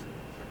faith.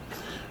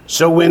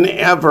 So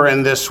whenever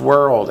in this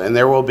world, and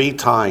there will be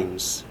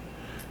times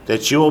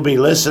that you will be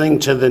listening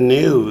to the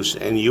news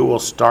and you will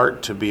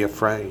start to be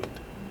afraid.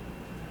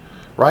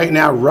 Right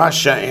now,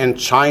 Russia and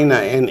China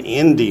and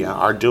India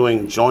are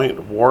doing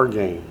joint war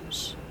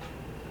games.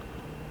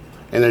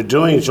 And they're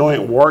doing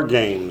joint war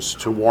games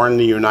to warn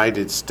the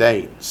United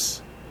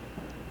States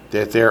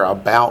that they're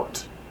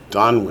about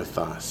done with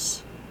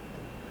us.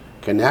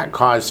 Can that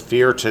cause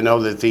fear to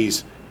know that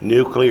these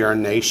nuclear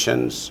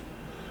nations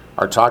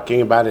are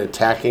talking about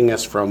attacking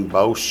us from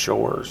both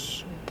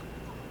shores?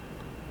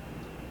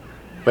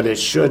 But it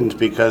shouldn't,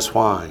 because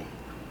why?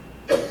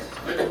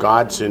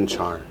 God's in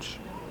charge.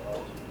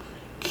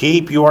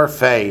 Keep your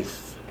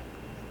faith,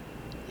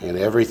 and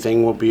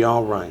everything will be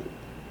all right.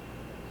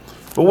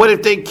 But what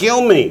if they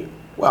kill me?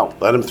 Well,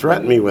 let them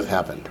threaten me with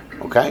heaven,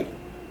 okay?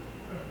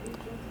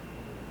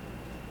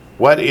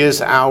 What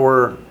is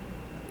our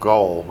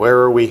goal? Where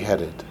are we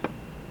headed?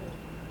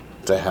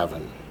 To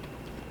heaven.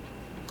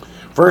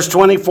 Verse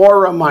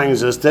 24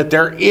 reminds us that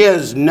there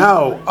is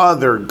no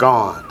other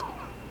God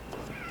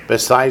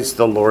besides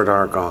the Lord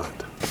our God.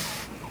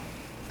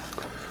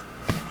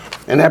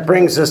 And that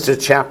brings us to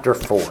chapter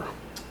 4.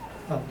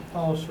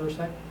 Pause for a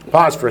second.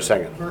 Pause for a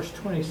second. Verse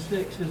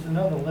 26 is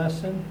another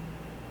lesson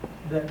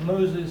that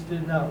Moses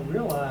did not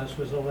realize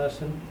was a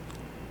lesson.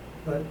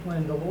 But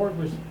when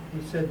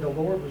he said, the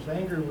Lord was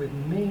angry with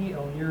me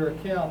on your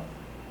account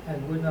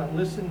and would not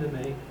listen to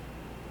me.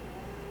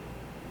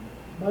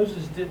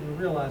 Moses didn't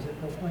realize it,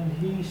 but when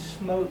he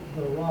smote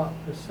the rock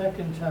the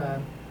second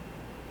time,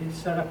 it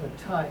set up a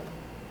type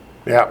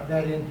Yeah.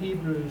 that in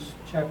Hebrews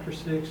chapter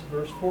 6,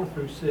 verse 4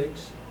 through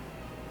 6,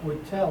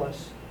 would tell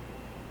us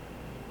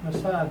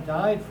Messiah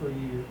died for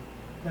you.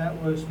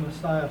 That was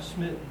Messiah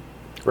smitten.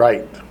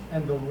 Right.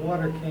 and the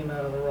water came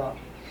out of the rock.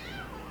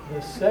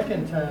 The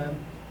second time,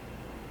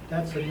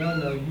 that's a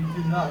no-no. You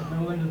do not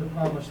go into the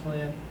promised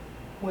land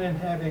when,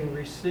 having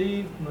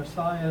received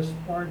Messiah's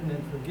pardon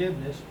and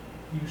forgiveness,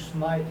 you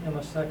smite him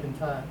a second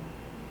time.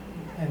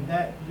 And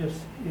that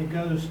just, it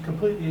goes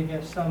completely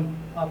against some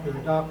popular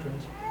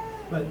doctrines.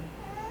 But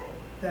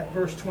that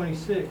verse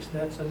 26,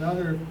 that's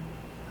another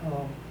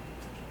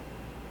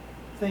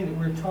thing that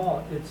we're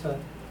taught.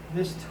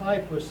 This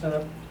type was set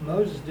up.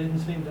 Moses didn't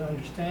seem to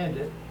understand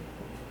it,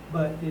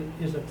 but it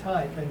is a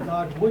type, and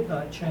God would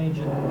not change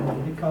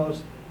it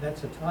because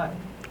that's a type.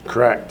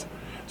 Correct.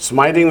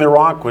 Smiting the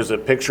rock was a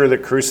picture of the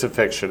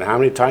crucifixion. How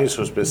many times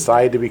was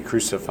Messiah to be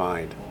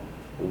crucified?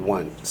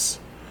 Once.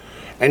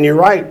 And you're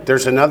right,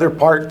 there's another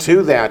part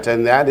to that,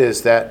 and that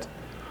is that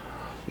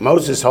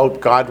Moses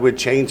hoped God would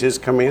change his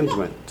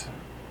commandment.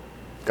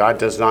 God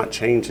does not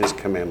change his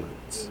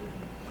commandments.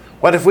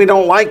 What if we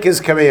don't like his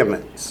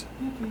commandments?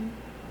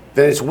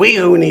 Then it's we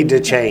who need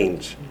to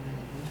change.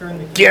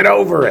 Get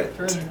over it.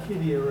 Turn the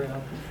kitty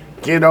around.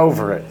 Get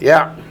over it.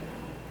 Yeah.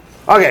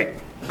 Okay,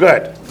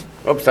 good.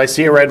 Oops, I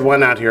see a red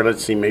 1 out here.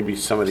 Let's see, maybe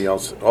somebody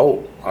else.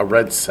 Oh, a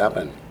red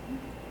 7.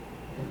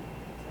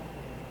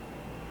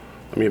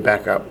 Let me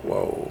back up.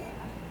 Whoa.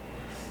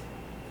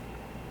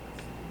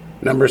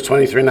 Numbers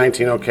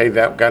 23:19. Okay,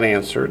 that got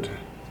answered.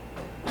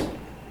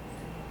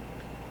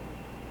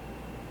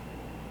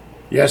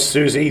 Yes,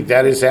 Susie,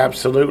 that is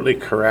absolutely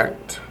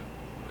correct.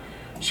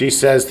 She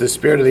says the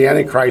spirit of the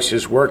Antichrist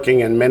is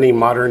working in many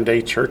modern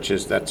day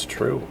churches. That's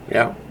true.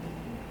 Yeah.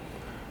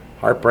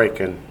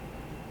 Heartbreaking.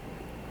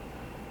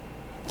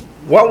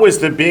 What was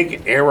the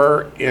big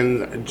error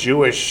in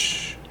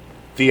Jewish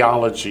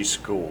theology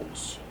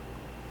schools?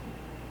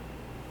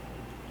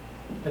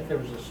 That there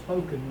was a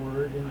spoken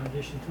word in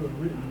addition to a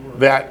written word.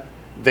 That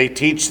they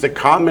teach the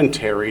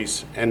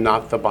commentaries and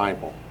not the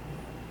Bible.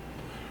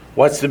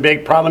 What's the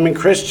big problem in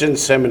Christian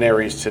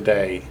seminaries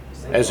today?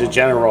 As a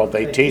general,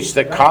 they teach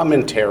the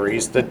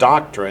commentaries, the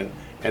doctrine,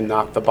 and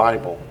not the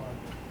Bible.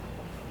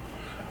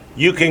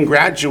 You can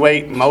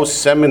graduate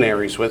most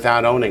seminaries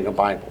without owning a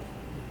Bible.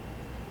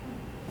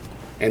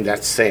 And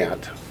that's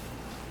sad.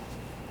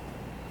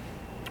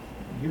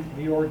 You can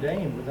be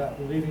ordained without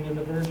believing in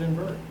the virgin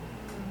birth.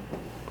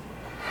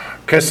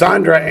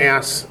 Cassandra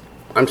asks,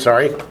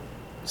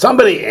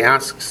 somebody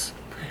asks,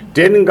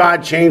 didn't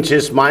God change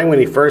his mind when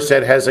he first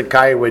said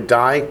Hezekiah would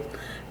die?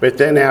 But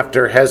then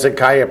after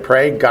Hezekiah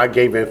prayed, God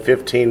gave him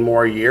 15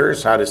 more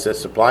years. How does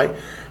this apply?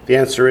 The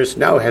answer is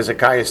no,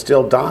 Hezekiah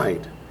still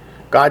died.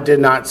 God did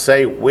not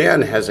say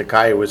when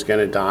Hezekiah was going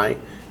to die,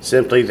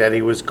 simply that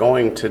he was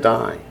going to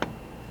die.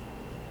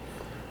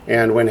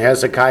 And when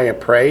Hezekiah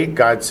prayed,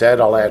 God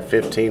said, I'll add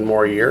 15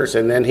 more years,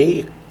 and then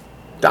he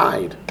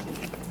died.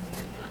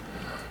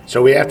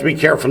 So we have to be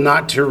careful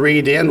not to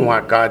read in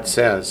what God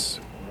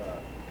says.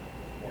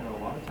 You know, a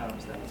lot of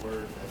times that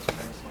word that's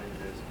translated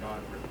as God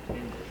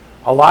repented.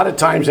 A lot of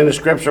times in the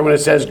scripture when it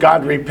says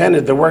God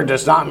repented, the word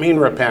does not mean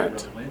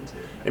repent.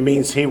 It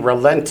means he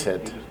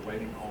relented. He was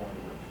waiting on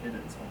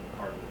repentance on the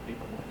part of the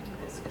people.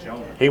 It's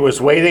Jonah. He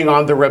was waiting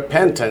on the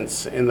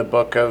repentance in the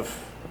book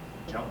of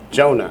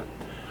Jonah.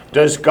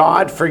 Does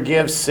God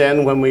forgive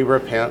sin when we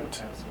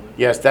repent? Absolutely.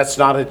 Yes, that's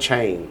not a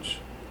change.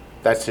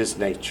 That's his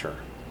nature.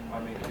 I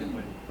mean,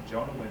 when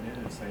Jonah went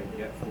in and said,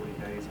 yet 40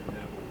 days and then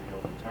it will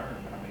be overturned,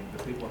 I mean,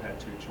 the people had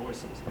two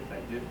choices. If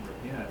they didn't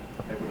repent,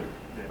 they would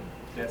have been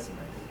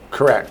decimated.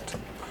 Correct.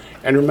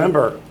 And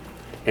remember,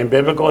 in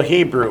biblical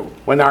Hebrew,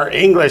 when our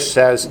English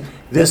says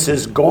this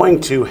is going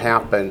to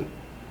happen,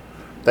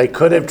 they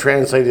could have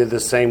translated the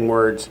same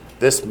words,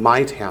 this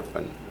might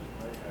happen.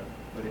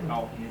 But it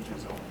all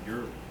hinges on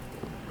your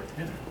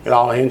repentance. It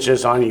all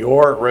hinges on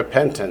your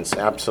repentance.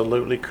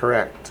 Absolutely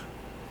correct.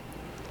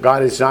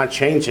 God is not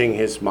changing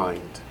his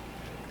mind.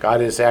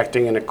 God is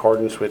acting in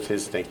accordance with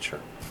his nature.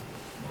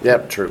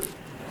 Yep, true.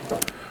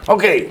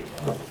 Okay.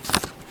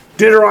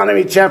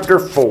 Deuteronomy chapter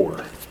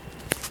 4.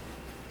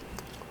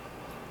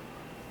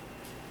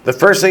 The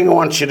first thing I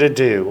want you to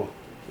do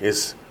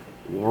is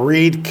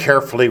read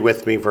carefully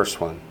with me verse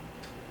 1.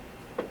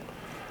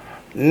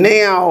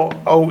 Now,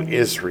 O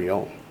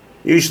Israel.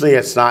 Usually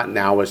it's not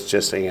now, it's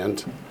just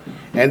and.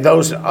 And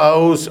those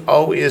O's,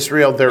 O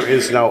Israel, there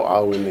is no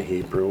O in the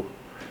Hebrew.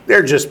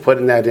 They're just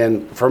putting that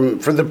in for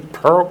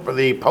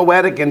the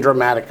poetic and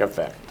dramatic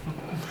effect.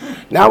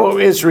 Now, O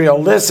Israel,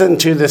 listen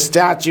to the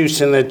statutes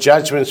and the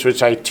judgments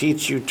which I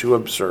teach you to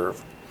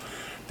observe,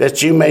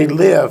 that you may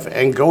live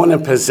and go in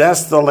and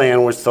possess the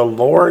land which the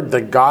Lord,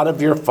 the God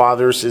of your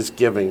fathers, is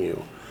giving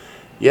you.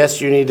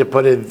 Yes, you need to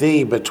put a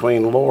 "the"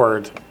 between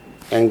Lord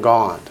and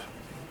God.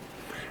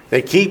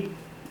 They keep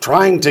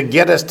trying to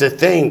get us to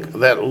think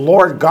that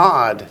Lord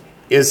God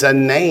is a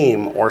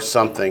name or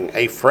something,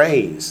 a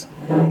phrase.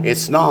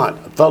 It's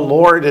not. The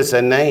Lord is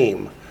a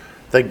name.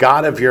 The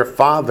God of your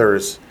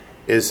fathers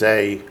is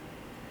a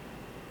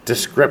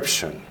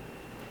description.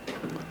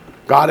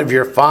 God of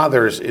your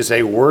fathers is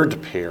a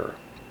word pair.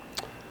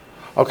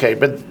 Okay,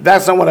 but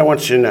that's not what I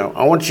want you to know.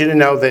 I want you to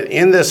know that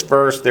in this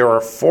verse there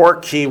are 4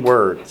 key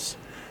words.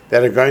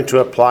 that are going to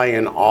apply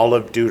in all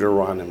of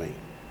Deuteronomy.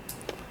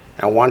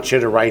 I want you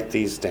to write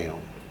these down.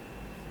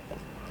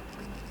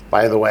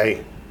 By the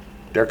way,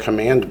 they're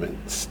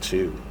commandments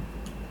too.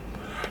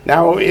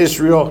 Now,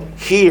 Israel,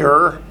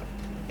 here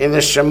in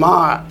the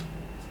Shema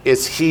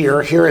is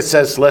here. Here it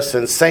says,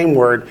 listen, same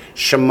word,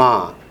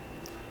 Shema.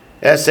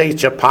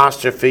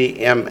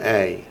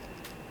 S-H-apostrophe-M-A.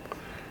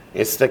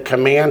 It's the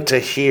command to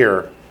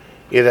hear.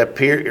 It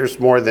appears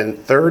more than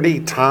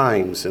 30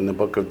 times in the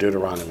book of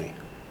Deuteronomy.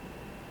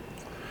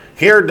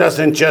 Hear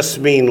doesn't just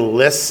mean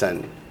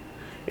listen.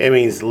 It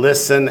means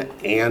listen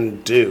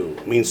and do.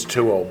 It means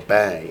to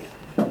obey.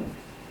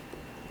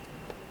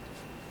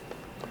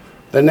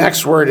 The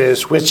next word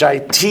is, which I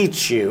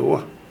teach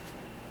you.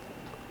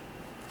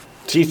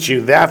 Teach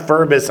you. That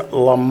verb is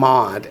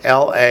lamad,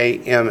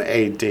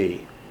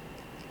 L-A-M-A-D.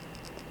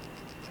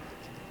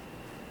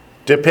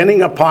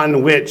 Depending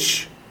upon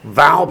which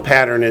vowel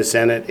pattern is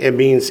in it, it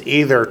means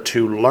either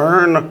to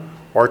learn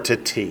or to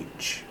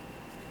teach.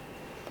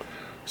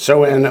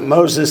 So when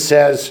Moses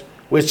says,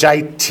 which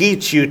I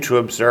teach you to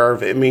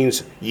observe, it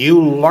means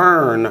you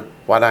learn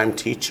what I'm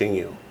teaching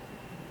you.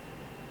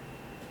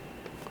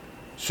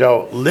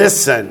 So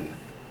listen,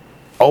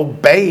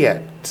 obey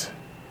it,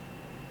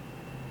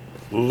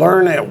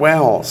 learn it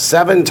well.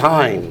 7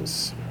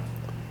 times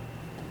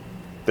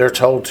they're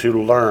told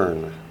to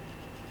learn.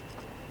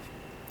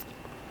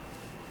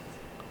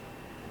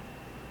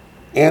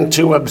 And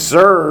to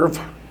observe,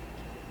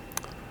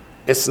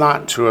 it's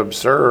not to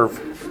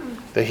observe.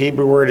 The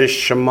Hebrew word is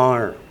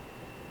shamar,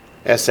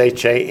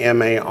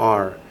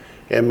 S-H-A-M-A-R.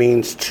 It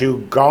means to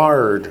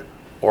guard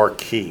or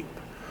keep.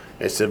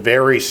 It's a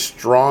very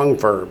strong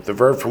verb, the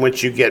verb from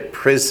which you get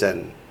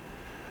prison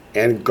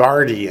and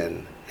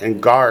guardian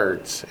and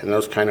guards and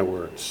those kind of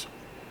words.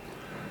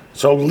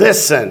 So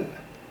listen,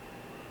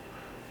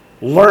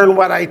 learn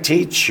what I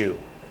teach you,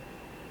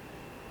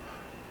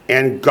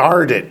 and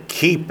guard it,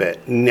 keep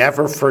it,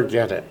 never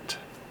forget it.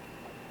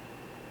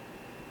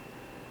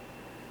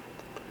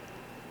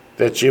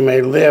 That you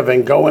may live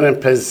and go in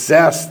and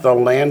possess the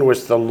land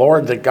which the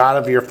Lord, the God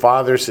of your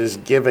fathers, is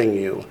giving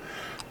you.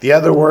 The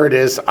other word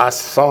is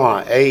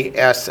asah,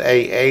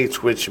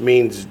 A-S-A-H, which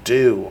means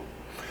do.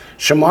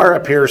 Shamar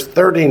appears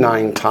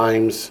 39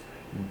 times.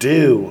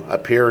 Do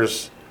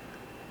appears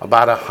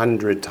about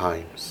 100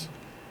 times.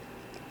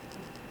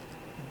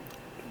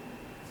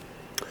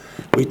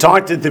 We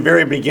talked at the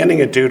very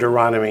beginning of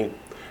Deuteronomy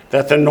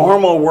that the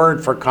normal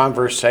word for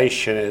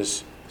conversation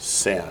is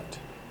said.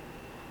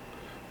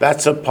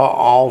 That's a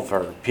pa'al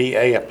verb,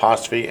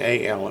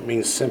 P-A-apostrophe-A-L. It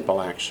means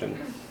simple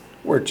action.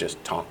 We're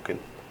just talking.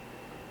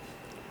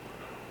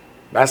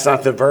 That's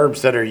not the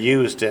verbs that are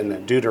used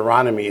in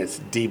Deuteronomy. It's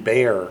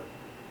deber,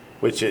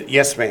 which is,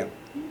 yes, ma'am.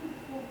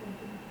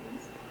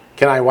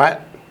 Can I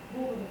what?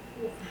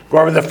 Go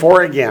over the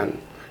 4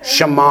 again.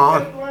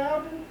 Shema.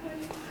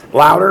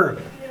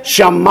 Louder.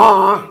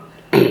 Shema,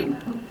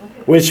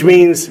 which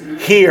means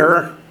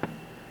hear.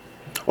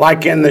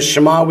 Like in the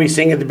Shema we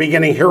sing at the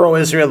beginning, Hear, O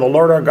Israel, the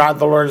Lord our God,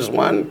 the Lord is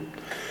one.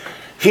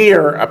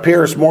 Hear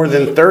appears more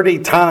than 30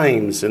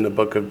 times in the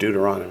book of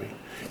Deuteronomy.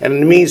 And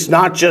it means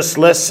not just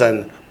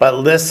listen, but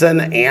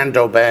listen and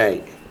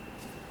obey.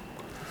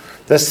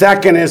 The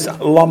second is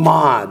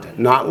lamad,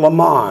 not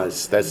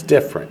lamaz. That's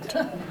different.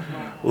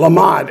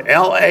 Lamad,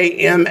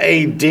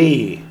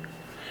 L-A-M-A-D,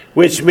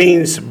 which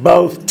means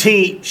both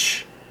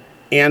teach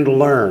and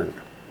learn.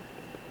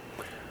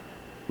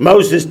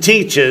 Moses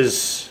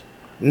teaches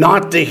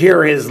not to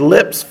hear his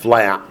lips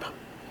flap,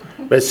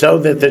 but so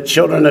that the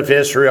children of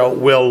Israel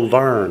will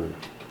learn.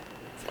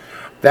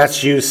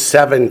 That's used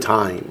 7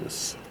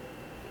 times.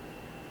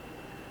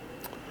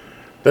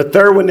 The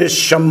third one is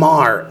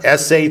shamar,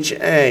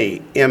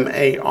 S-H-A-M-A-R,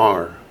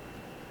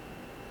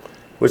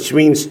 which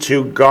means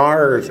to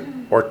guard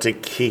or to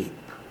keep.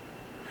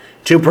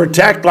 To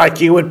protect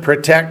like you would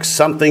protect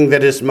something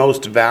that is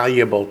most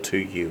valuable to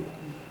you.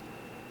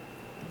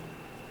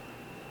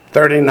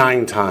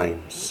 39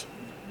 times.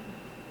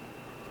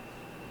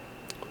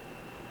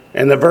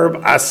 And the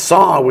verb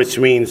asah, which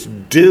means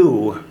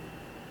do,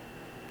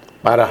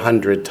 about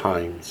 100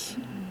 times.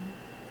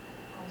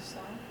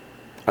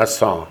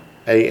 Asah.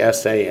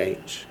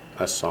 A-S-A-H.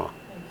 Asah.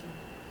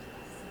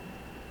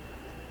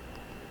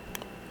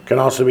 Can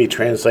also be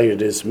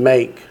translated as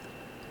make,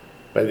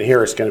 but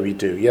here it's going to be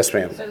do. Yes,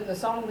 ma'am. So the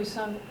song we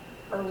sung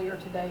earlier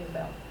today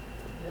about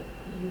that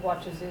you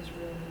watch as Israel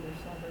do their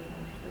slumbers on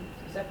the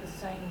streets, is that the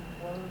same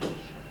word?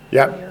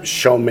 Yep.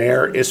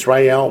 Shomer,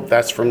 Israel,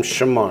 that's from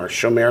Shamar.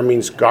 Shomer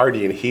means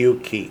guardian, he who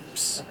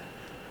keeps.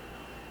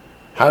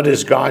 How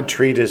does God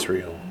treat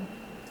Israel?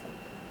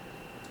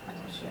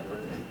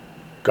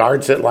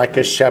 Guards it like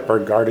a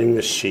shepherd guarding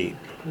the sheep.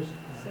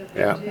 So the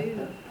Yeah.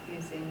 do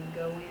is in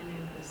go in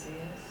and possess,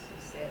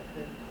 is that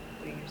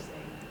what you're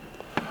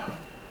saying?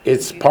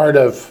 It's part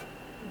of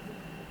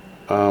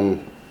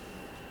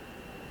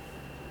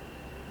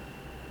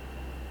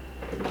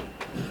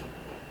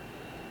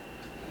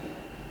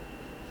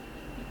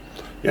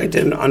I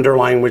didn't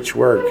underline which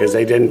word because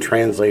they didn't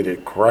translate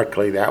it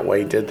correctly that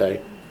way, did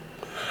they?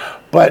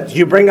 But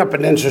you bring up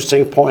an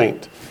interesting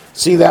point.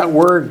 See that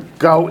word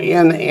go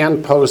in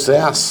and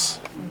possess?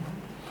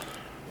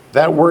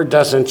 That word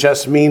doesn't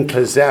just mean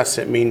possess,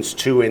 it means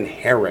to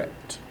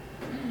inherit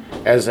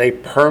as a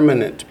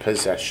permanent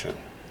possession.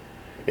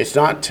 It's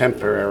not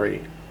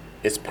temporary,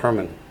 it's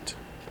permanent.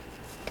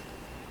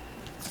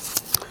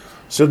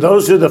 So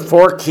those are the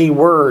 4 key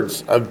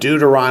words of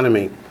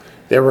Deuteronomy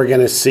that we're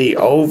going to see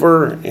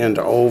over and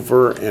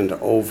over and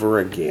over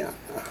again.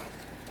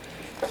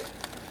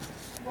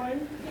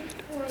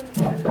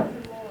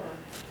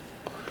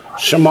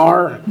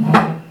 Shamar,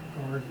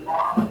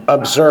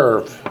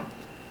 observe.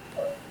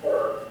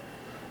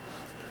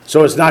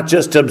 So it's not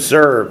just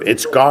observe,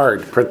 it's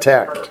guard,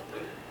 protect,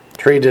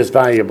 treat as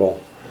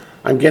valuable.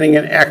 I'm getting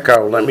an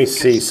echo. Let me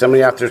see.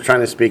 Somebody out there trying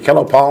to speak.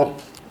 Hello, Paul.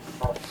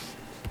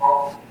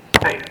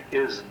 Hey,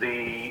 is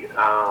the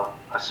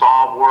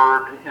Asah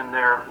word in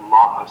there,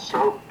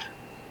 la'asot,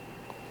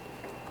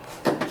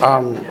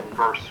 in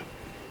verse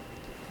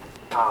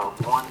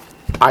 1?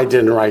 I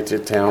didn't write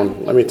it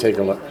down. Let me take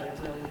a look.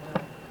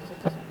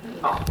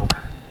 Oh,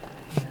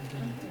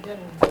 okay.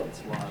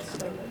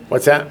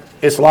 What's that?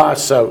 It's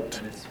la'asot.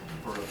 And it's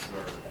for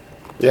observe.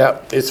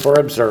 Yeah, it's for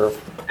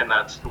observe. And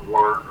that's the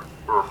word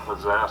for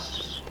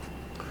possess.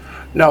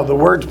 No, the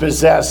word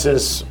possess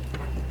is,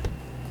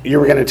 you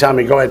were going to tell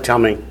me. Go ahead, tell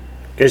me.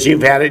 Because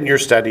you've had it in your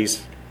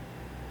studies.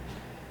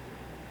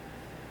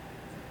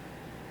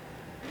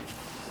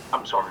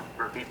 I'm sorry,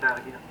 repeat that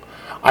again.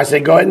 I say,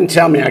 go ahead and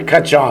tell me. I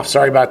cut you off.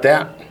 Sorry about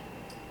that.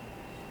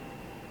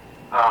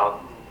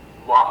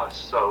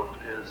 La'asot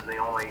is the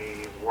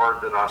only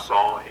word that I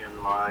saw in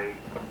my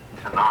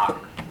Tanakh.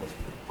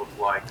 Looked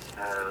like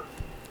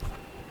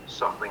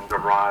something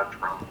derived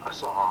from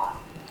Asah.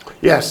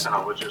 Yes. And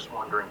I was just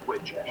wondering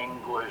which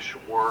English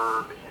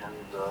word in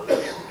the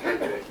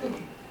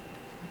KJV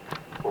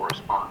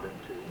corresponded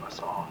to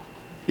Asah.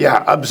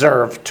 Yeah,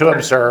 observe. To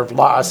observe.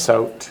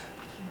 La'asot.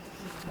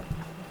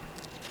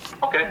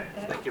 Okay,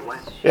 thank you,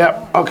 Lance.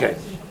 Yep, okay.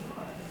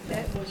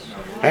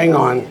 Hang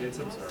on. It's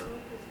observe.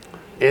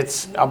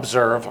 It's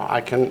observe.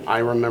 I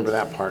remember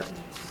that part.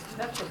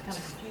 That's what's kind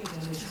of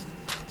confusing.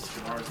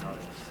 Shamar's not in.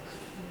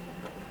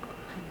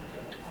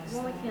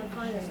 Well, I can't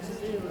find it to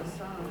do a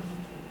song.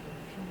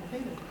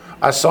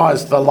 I saw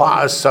is the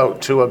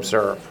la'asot, to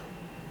observe.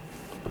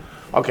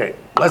 Okay,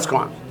 let's go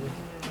on.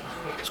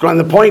 Let's go on.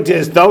 The point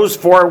is, those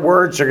 4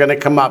 words are going to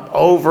come up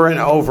over and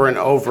over and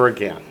over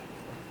again.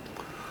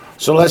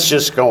 So let's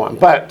just go on.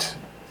 But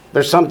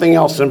there's something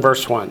else in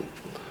verse 1.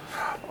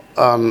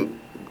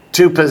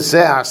 To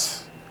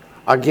possess,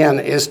 again,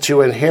 is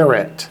to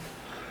inherit.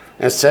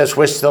 It says,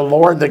 which the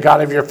Lord, the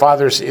God of your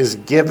fathers, is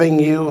giving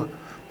you.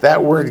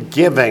 That word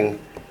giving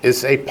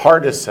is a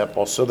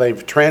participle, so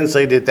they've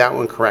translated that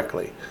one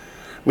correctly.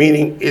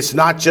 Meaning, it's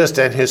not just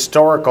an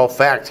historical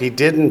fact. He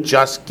didn't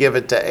just give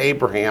it to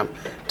Abraham,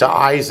 to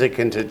Isaac,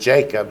 and to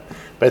Jacob,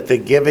 but the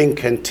giving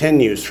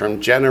continues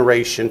from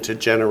generation to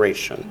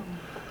generation.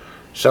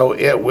 So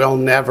it will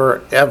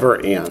never, ever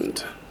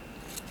end.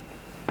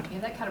 Yeah,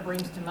 that kind of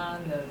brings to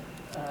mind the,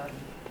 I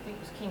think it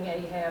was King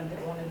Ahab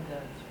that wanted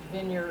the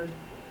vineyard,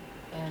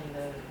 and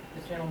the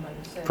gentleman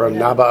said, From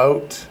 "No,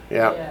 Nabaot,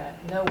 yeah. Yeah,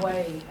 no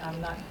way, I'm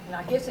not," and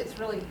I guess it's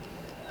really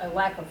a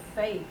lack of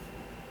faith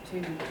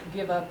to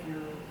give up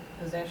your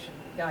possession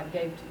that God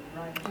gave to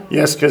you, right?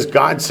 Yes, because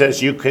God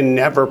says you can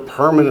never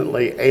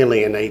permanently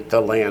alienate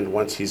the land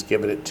once he's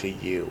given it to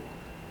you.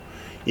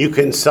 You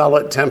can sell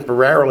it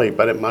temporarily,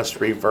 but it must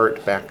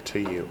revert back to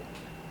you.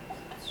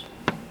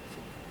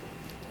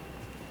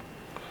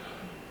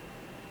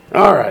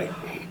 All right.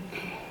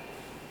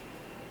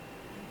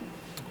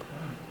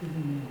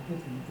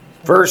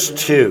 Verse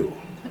 2.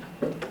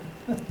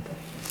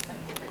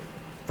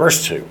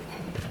 Verse 2.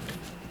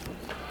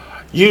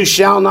 You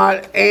shall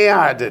not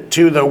add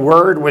to the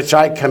word which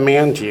I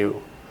command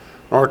you,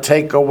 nor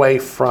take away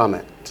from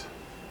it.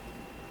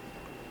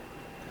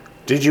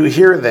 Did you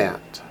hear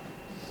that?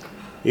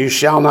 You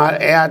shall not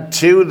add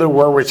to the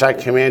word which I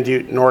command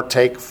you, nor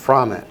take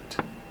from it.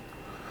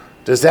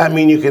 Does that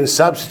mean you can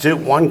substitute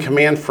one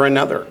command for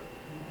another?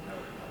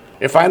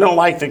 If I don't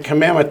like the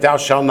commandment, thou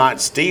shalt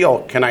not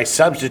steal, can I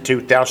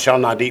substitute thou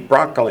shalt not eat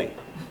broccoli?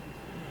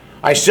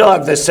 I still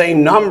have the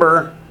same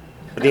number,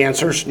 but the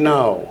answer is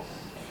no.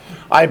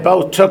 I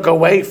both took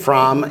away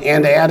from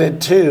and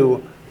added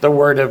to the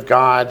word of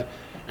God,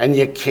 and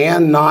you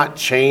cannot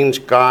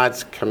change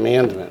God's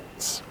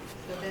commandments.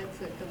 So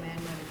that's a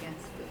commandment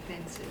against the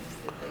fences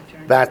that they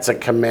turned. That's a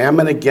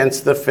commandment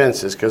against the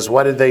fences, because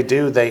what did they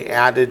do? They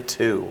added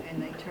to.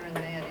 And they turned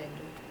that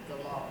into the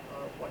law,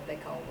 or what they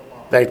call the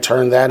law. They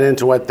turned that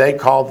into what they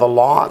called the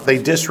law. They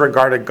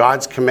disregarded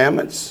God's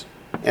commandments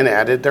and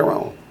added their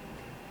own.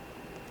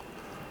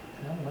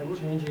 Kind of like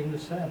changing the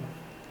Sabbath.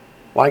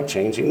 Like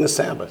changing the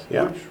Sabbath,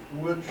 yeah.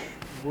 Which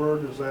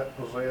word does that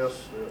possess,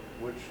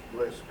 which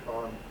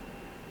lexicon,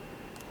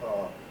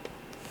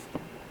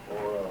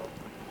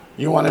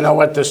 You want to know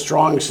what the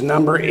Strong's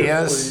number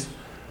is? please.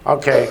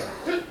 Okay.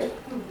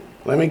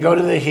 Let me go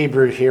to the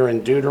Hebrew here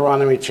in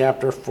Deuteronomy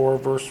chapter 4,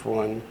 verse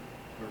 1.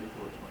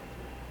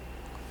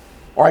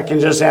 34:23. Or I can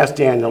just ask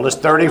Daniel. It's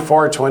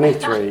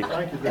 34:23.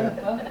 Thank you,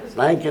 Dan.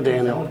 Thank you,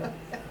 Daniel.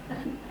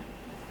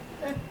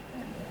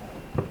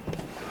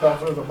 Because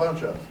there's a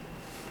bunch of them.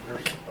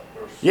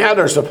 Yeah,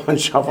 there's a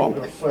bunch of them.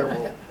 There's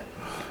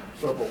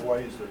several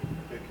ways that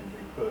it can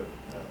be put.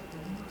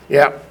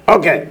 Yeah,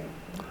 okay.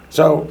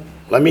 So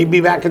let me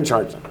be back in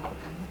charge then.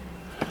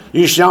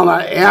 You shall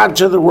not add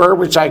to the word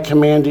which I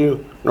command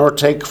you, nor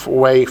take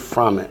away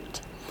from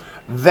it.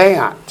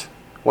 That,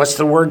 what's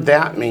the word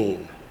that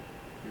mean?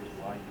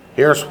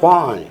 Here's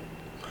why.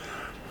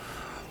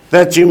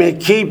 That you may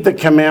keep the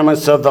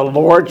commandments of the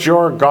Lord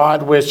your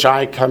God, which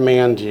I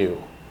command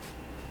you.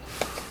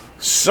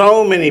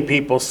 So many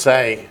people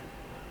say,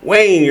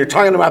 Wayne, you're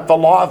talking about the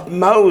law of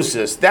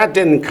Moses. That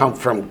didn't come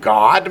from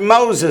God.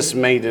 Moses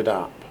made it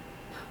up.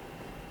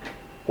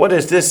 What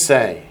does this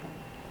say?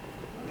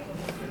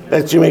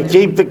 That you may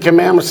keep the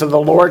commandments of the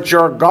Lord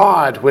your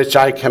God, which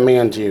I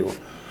command you.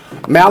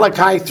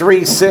 Malachi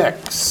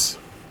 3:6.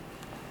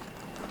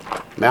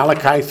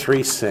 Malachi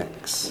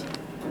 3:6.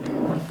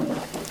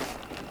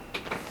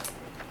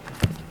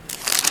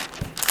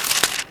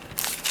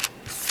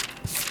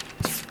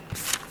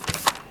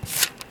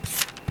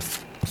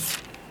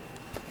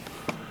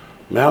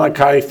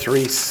 Malachi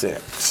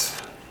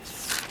 3:6.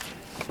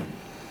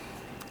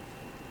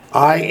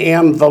 I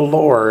am the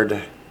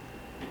Lord,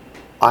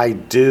 I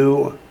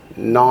do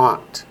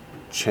not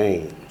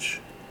change.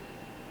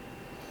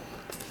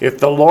 If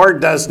the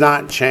Lord does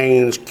not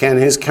change, can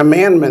his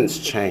commandments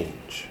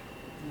change?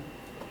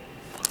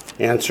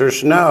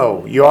 Answer's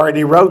no. You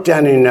already wrote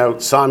down in your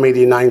notes, Psalm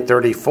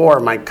 89:34,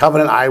 my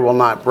covenant I will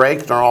not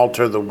break, nor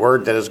alter the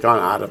word that has gone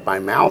out of my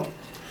mouth.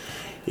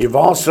 You've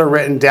also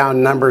written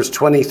down Numbers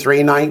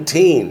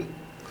 23:19.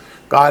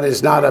 God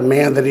is not a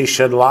man that he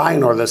should lie,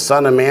 nor the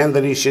son of man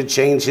that he should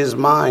change his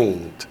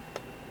mind.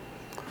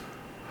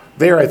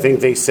 There, I think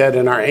they said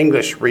in our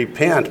English,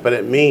 repent, but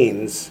it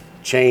means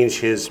change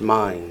his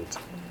mind.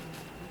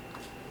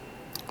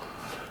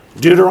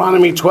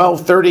 Deuteronomy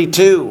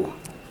 12:32.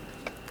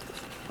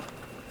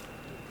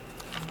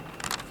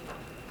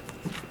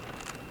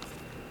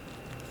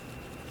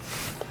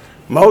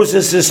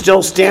 Moses is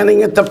still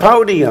standing at the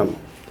podium.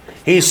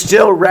 He's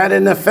still red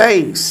in the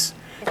face.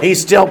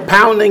 He's still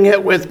pounding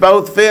it with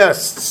both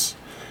fists.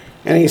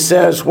 And he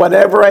says,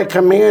 whatever I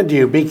command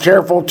you, be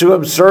careful to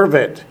observe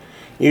it.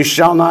 You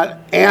shall not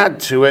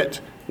add to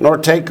it, nor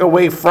take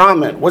away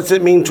from it. What's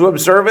it mean to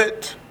observe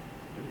it?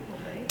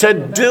 To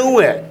do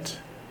it,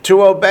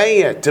 to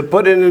obey it, to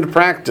put it into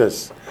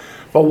practice.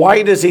 But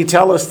why does he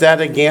tell us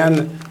that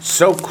again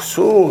so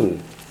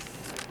soon?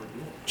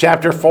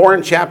 Chapter 4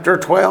 and chapter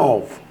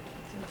 12.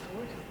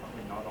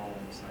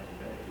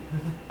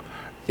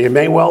 It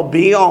may well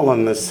be all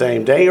on the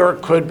same day, or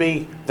it could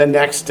be the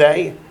next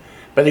day.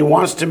 But he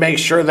wants to make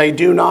sure they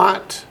do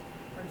not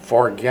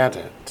forget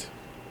it.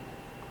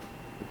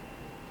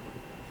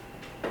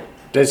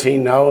 Does he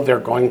know they're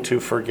going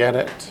to forget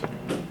it?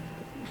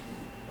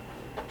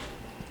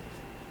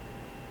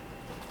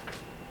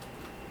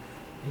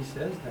 He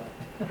says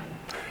that.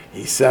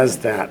 He says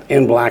that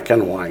in black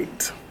and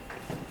white.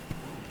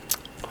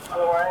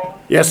 Lorraine,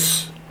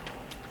 Yes.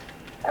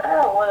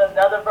 with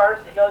another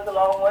verse that goes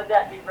along with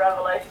that, be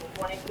Revelation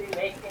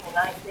 22:18 and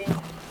 19.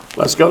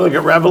 Let's go look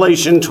at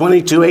Revelation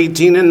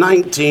 22:18 and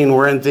 19,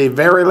 where in the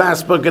very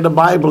last book of the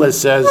Bible it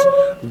says,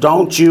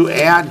 don't you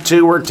add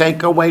to or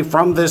take away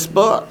from this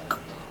book.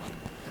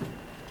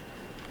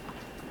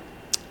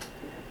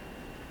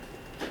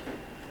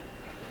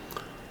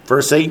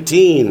 Verse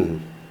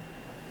 18,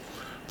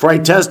 for I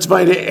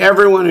testify to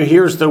everyone who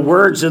hears the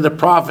words of the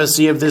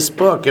prophecy of this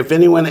book. If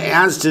anyone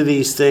adds to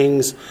these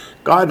things,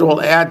 God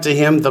will add to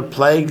him the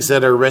plagues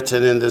that are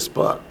written in this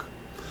book.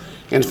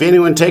 And if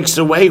anyone takes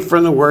away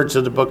from the words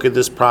of the book of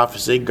this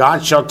prophecy,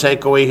 God shall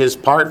take away his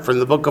part from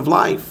the book of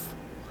life,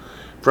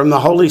 from the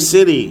holy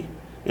city,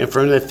 and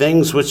from the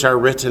things which are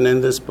written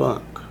in this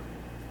book.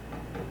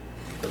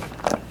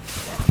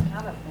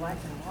 Kind of black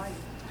and white.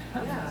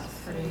 Yeah.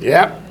 Pretty.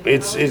 Yep,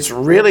 it's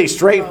really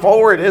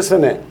straightforward,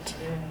 isn't it?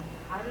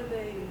 How do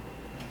they,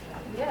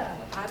 yeah,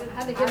 how do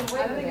they get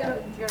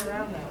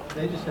around that?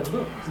 They just said,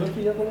 look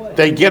the other way.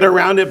 They get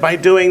around it by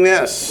doing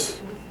this.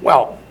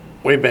 Well,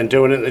 we've been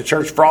doing it in the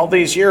church for all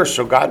these years,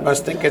 so God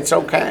must think it's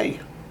okay.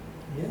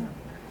 Yeah.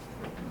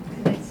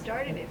 They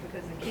started it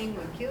because the king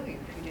would kill you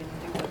if you didn't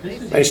do what they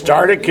said. They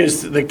started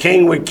because the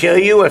king would kill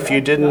you if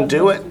you didn't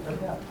do it.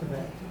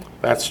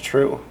 That's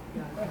true.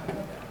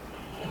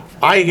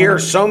 I hear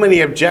so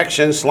many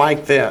objections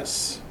like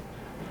this.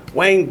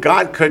 Wayne,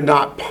 God could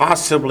not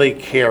possibly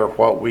care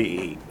what we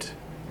eat.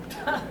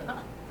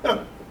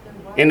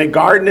 In the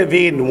Garden of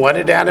Eden, what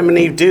did Adam and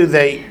Eve do?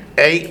 They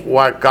ate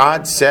what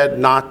God said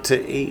not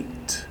to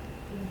eat.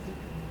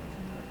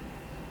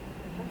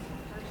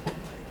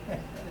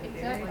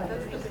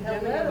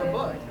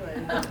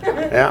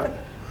 Yeah.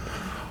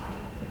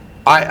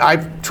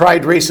 I've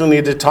tried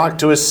recently to talk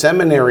to a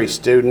seminary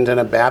student in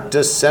a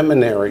Baptist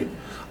seminary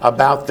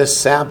about the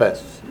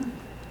Sabbath.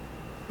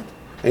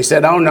 He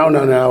said, oh,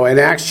 no. In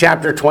Acts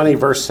chapter 20,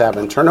 verse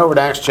 7. Turn over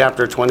to Acts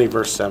chapter 20,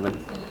 verse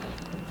 7.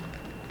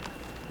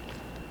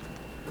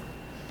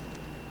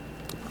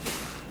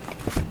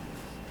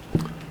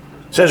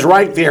 It says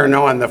right there,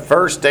 no, on the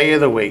first day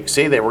of the week.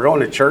 See, they were going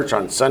to church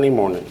on Sunday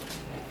morning.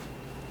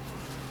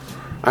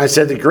 I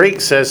said, the Greek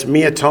says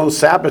miaton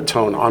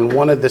sabbaton, on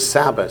one of the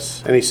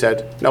Sabbaths. And he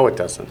said, no, it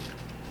doesn't.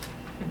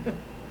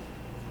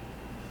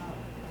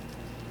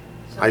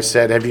 I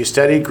said, have you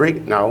studied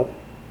Greek? No.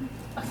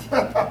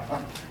 How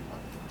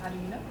do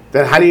you know?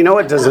 Then how do you know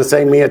it doesn't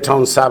say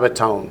miaton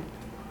sabbaton?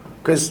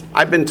 Because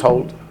I've been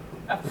told.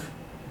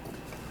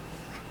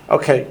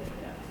 Okay.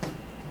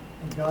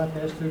 And God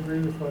has to agree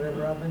with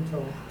whatever I've been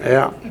told.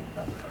 Yeah.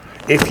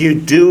 If you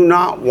do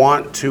not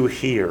want to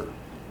hear,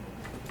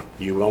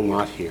 you will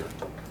not hear.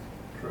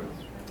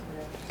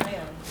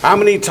 How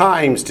many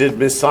times did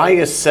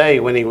Messiah say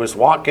when he was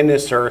walking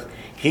this earth,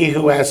 he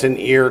who has an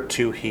ear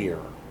to hear?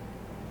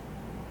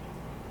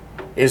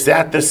 Is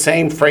that the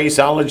same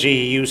phraseology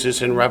he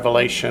uses in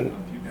Revelation?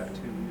 If you've got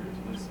 2 ears,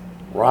 listen.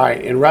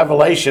 Right. In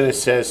Revelation it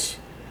says,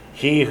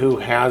 he who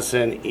has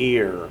an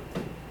ear,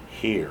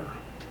 hear.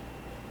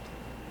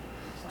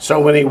 So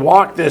when he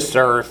walked this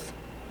earth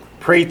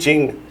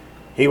preaching,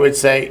 he would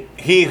say,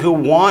 he who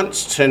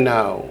wants to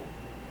know,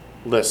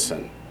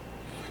 listen.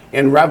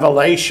 In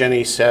Revelation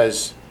he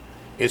says,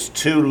 it's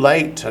too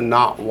late to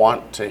not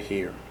want to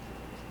hear.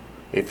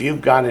 If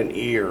you've got an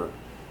ear,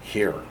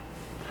 hear.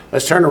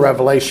 Let's turn to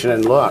Revelation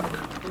and look.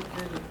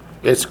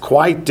 It's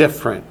quite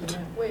different.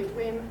 Wait.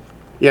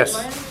 Yes.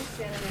 My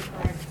understanding is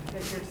correct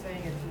that you're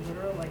saying it's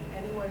literal, like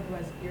anyone who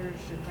has ears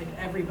should, like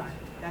everybody.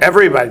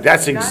 Everybody,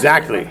 that's not just,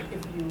 exactly. like,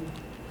 if you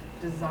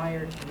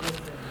desire to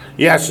listen.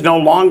 Yes, no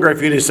longer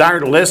if you desire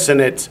to listen,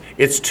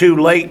 it's too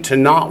late to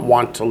not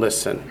want to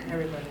listen.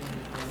 Everybody needs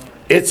to know.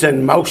 It's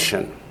in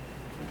motion.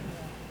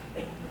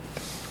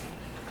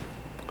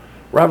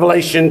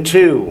 Revelation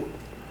 2.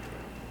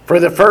 For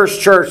the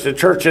first church, the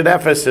church at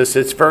Ephesus,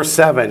 it's verse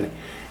 7.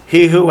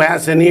 He who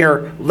has an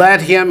ear,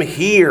 let him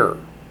hear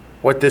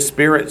what the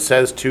Spirit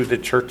says to the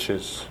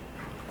churches.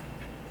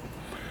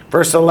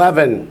 Verse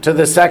 11, to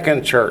the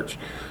second church.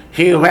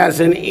 He who has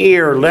an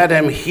ear, let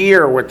him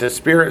hear what the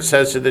Spirit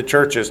says to the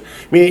churches.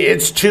 I mean,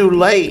 it's too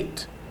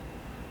late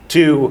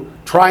to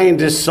try and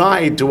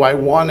decide, do I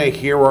want to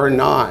hear or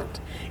not?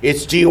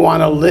 It's, do you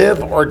want to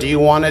live or do you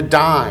want to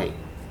die?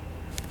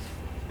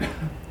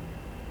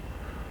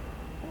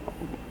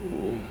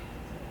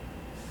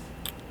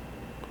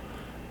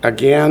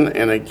 Again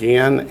and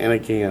again and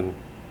again.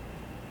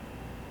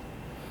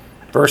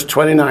 Verse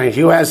 29,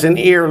 he who has an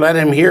ear, let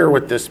him hear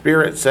what the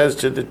Spirit says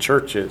to the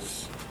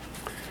churches.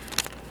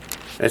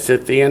 It's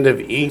at the end of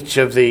each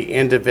of the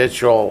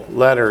individual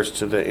letters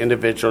to the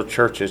individual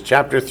churches.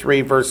 Chapter 3,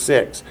 verse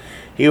 6,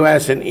 he who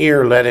has an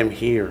ear, let him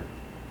hear.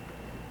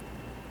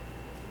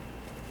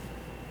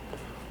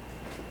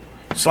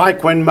 It's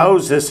like when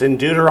Moses in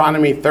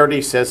Deuteronomy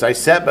 30 says, I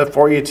set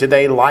before you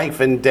today life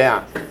and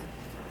death.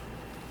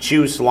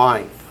 Choose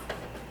life.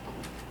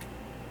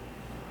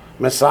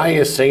 Messiah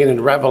is saying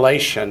in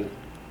Revelation,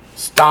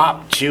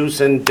 stop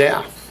choosing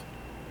death.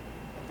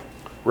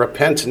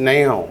 Repent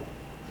now.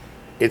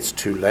 It's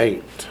too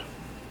late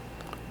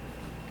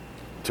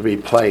to be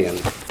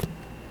playing.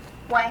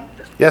 Wayne,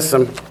 Yes,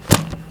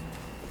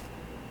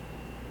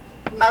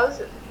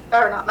 Moses,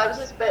 or not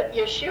Moses, but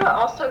Yeshua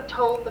also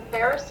told the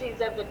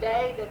Pharisees of the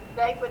day that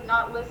they would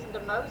not listen to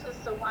Moses,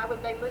 so why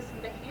would they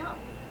listen to him?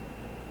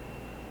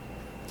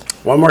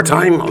 One more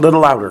time, a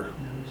little louder.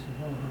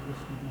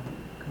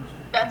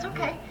 That's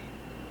okay.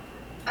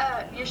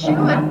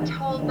 Yeshua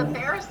told the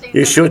Pharisees.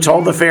 Yeshua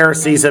told the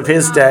Pharisees of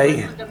his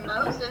day to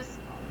Moses,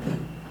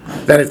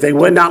 that if they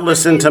would not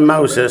listen to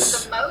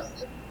Moses,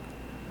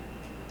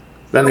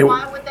 then they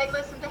why would they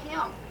listen to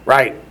him?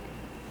 Right.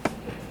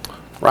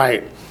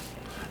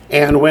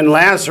 And when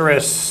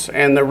Lazarus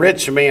and the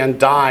rich man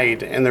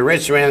died, and the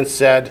rich man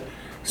said,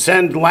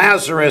 send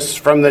Lazarus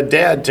from the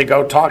dead to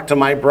go talk to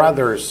my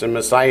brothers. And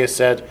Messiah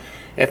said,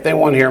 if they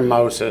want to hear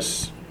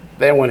Moses,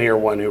 they won't hear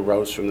one who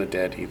rose from the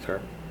dead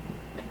either.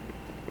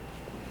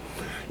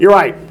 You're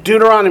right.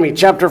 Deuteronomy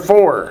chapter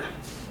 4,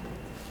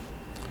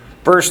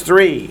 verse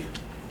 3.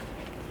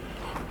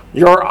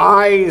 Your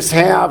eyes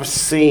have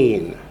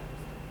seen.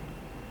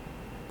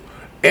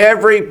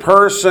 Every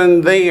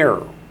person there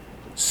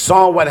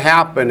saw what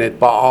happened at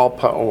Baal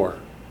Peor.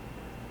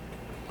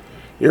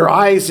 Your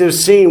eyes have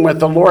seen what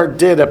the Lord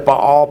did at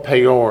Baal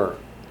Peor.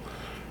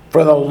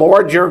 For the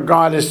Lord your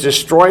God has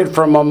destroyed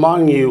from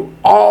among you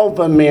all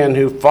the men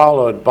who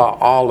followed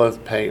Baal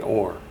of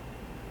Peor.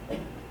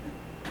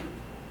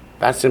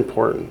 That's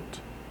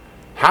important.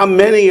 How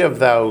many of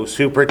those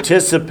who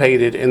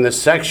participated in the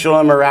sexual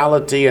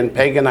immorality and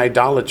pagan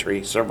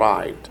idolatry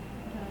survived?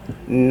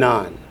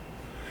 None.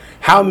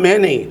 How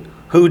many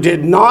who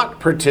did not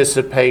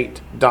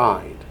participate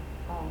died?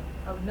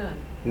 Oh, none.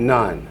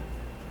 None.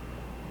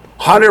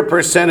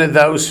 100% of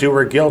those who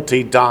were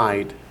guilty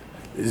died.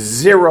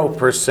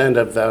 0%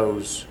 of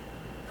those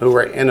who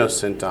were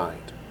innocent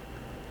died.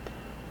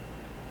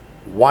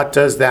 What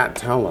does that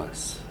tell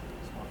us?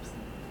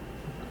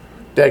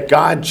 That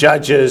God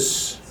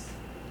judges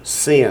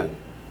sin.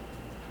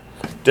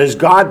 Does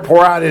God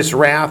pour out his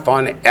wrath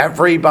on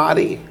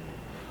everybody?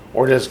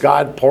 Or does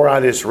God pour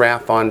out his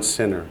wrath on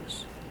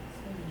sinners?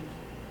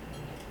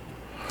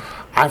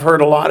 I've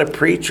heard a lot of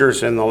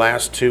preachers in the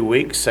last 2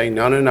 weeks say,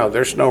 no,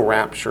 there's no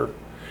rapture.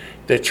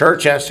 The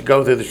church has to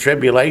go through the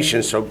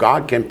tribulation so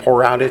God can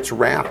pour out its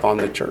wrath on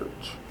the church.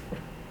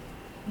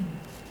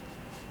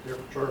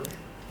 Different church.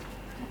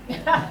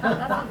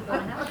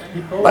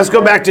 Let's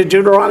go back to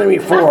Deuteronomy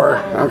 4,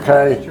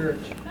 okay?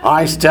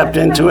 I stepped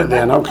into it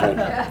then, okay.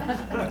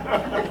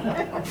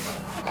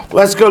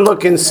 Let's go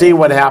look and see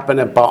what happened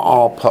at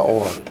Baal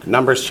Peor.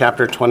 Numbers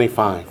chapter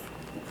 25.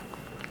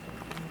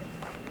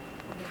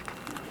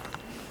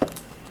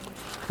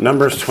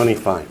 Numbers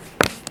 25.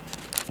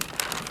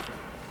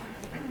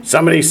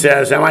 Somebody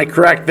says, am I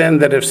correct then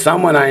that if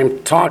someone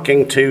I'm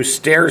talking to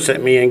stares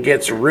at me and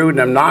gets rude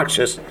and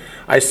obnoxious,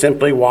 I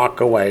simply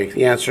walk away?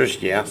 The answer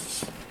is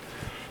yes.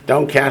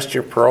 Don't cast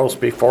your pearls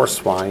before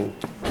swine.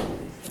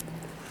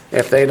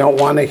 If they don't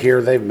want to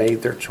hear, they've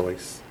made their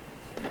choice.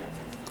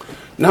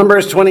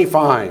 Numbers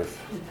 25.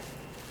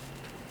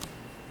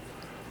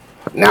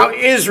 Now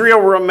Israel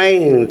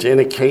remained in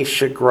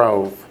Acacia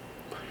Grove,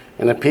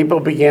 and the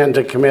people began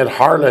to commit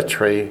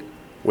harlotry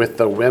with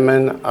the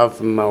women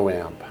of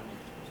Moab.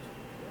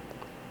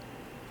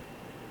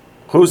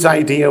 Whose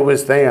idea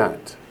was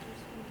that?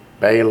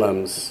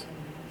 Balaam's.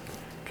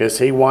 Because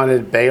he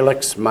wanted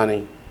Balak's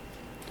money.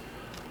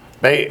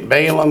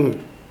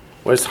 Balaam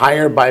was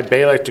hired by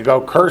Balak to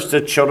go curse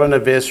the children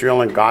of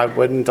Israel, and God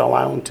wouldn't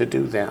allow him to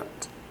do that.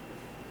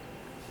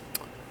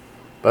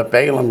 But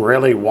Balaam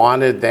really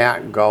wanted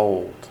that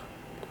gold.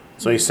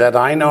 So he said,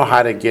 I know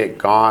how to get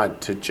God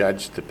to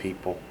judge the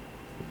people.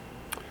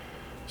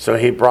 So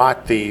he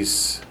brought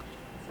these,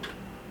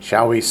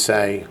 shall we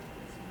say,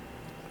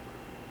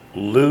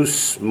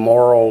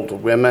 loose-moraled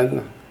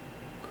women.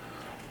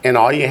 And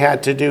all you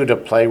had to do to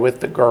play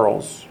with the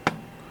girls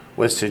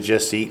was to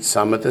just eat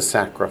some of the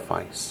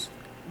sacrifice.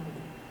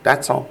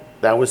 That's all.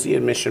 That was the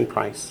admission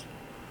price.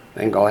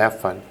 And go have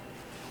fun.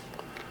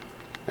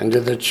 And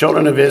did the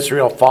children of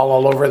Israel fall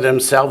all over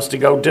themselves to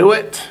go do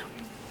it?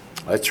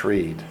 Let's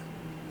read.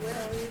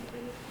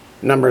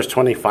 Numbers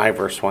 25,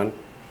 verse 1.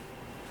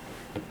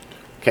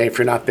 Okay, if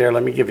you're not there,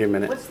 let me give you a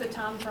minute. What's the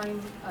time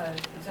frame?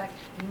 Exact?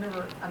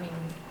 Remember? I mean,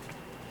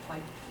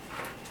 like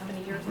how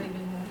many years they've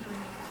been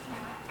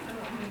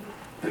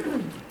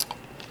wandering?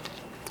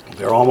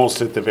 They're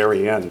almost at the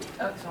very end.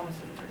 Oh, it's almost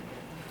at the very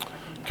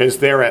end. Because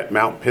they're at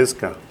Mount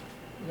Pisgah.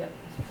 Yep.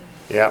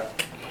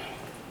 Yep.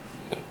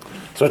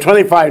 So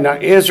 25, now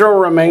Israel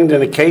remained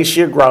in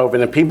Acacia Grove,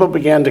 and the people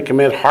began to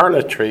commit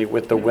harlotry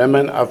with the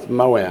women of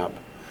Moab.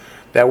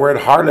 That word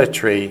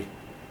harlotry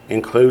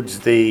includes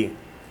the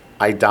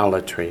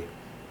idolatry.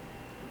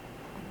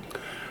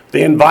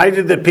 They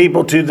invited the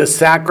people to the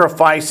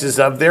sacrifices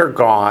of their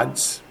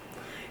gods,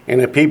 and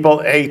the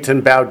people ate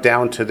and bowed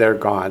down to their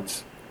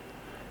gods.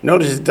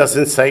 Notice it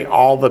doesn't say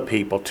all the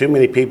people. Too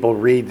many people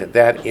read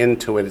that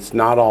into it. It's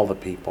not all the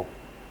people.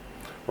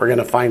 We're going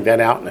to find that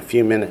out in a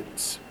few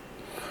minutes.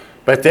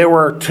 But there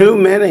were too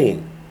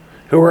many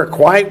who were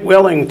quite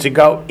willing to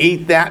go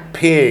eat that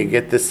pig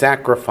at the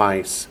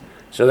sacrifice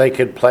so they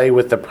could play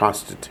with the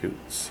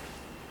prostitutes.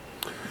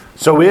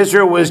 So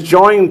Israel was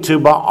joined to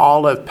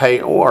Baal of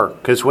Peor,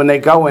 because when they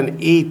go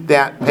and eat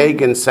that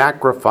pagan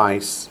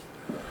sacrifice,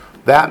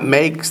 that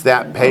makes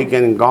that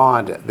pagan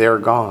god their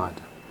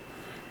god.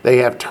 They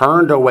have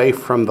turned away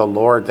from the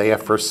Lord. They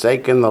have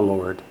forsaken the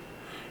Lord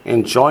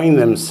and joined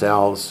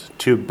themselves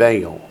to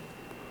Baal.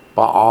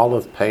 Baal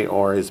of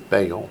Peor is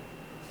Baal.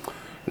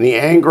 And the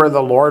anger of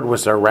the Lord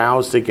was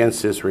aroused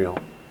against Israel.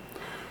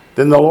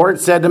 Then the Lord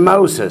said to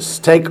Moses,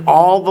 take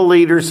all the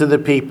leaders of the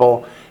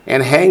people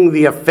and hang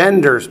the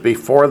offenders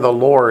before the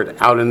Lord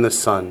out in the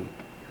sun.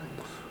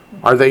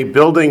 Are they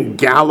building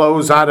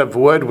gallows out of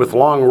wood with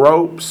long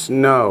ropes?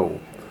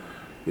 No.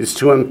 It's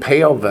to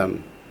impale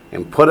them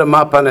and put them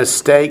up on a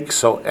stake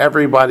so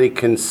everybody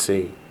can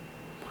see.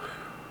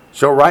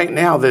 So right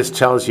now this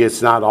tells you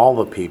it's not all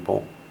the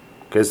people,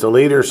 because the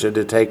leaders are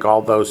to take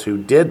all those who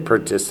did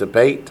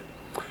participate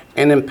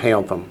and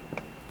impale them.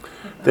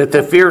 That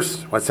the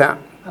fierce, what's that?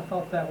 I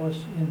thought that was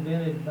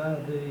invented by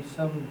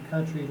some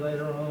country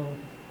later on,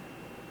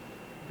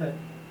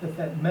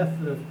 that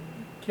method of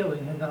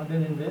killing had not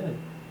been invented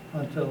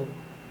until...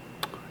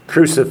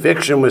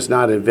 Crucifixion was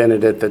not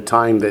invented at the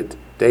time that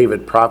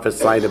David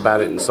prophesied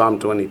about it in Psalm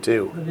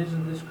 22. But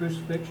isn't this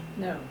crucifixion?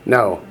 No.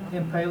 No.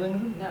 Impaling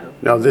them? No.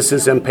 No, this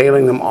is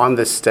impaling them on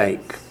the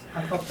stake.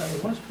 I thought that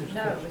was crucifixion.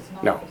 No, it's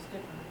not. No. It's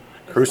different.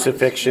 It's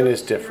Crucifixion like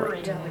is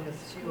different.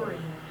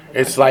 skewering.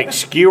 It's like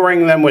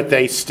skewering them with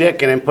a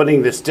stick and then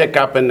putting the stick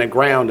up in the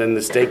ground and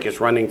the stake is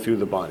running through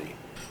the body.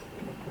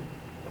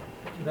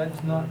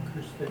 That's not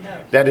crucifixion.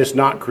 No. That is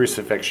not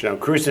crucifixion. No,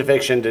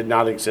 crucifixion did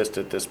not exist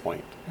at this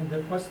point.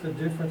 And what's the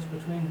difference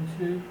between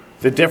the two?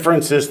 The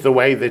difference is the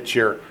way that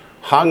you're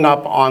hung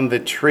up on the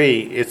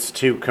tree. It's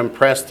to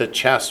compress the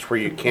chest where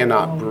you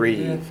cannot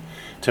breathe,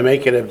 to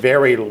make it a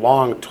very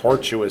long,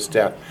 tortuous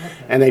death.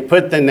 And they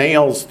put the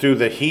nails through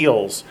the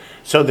heels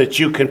so that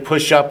you can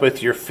push up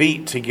with your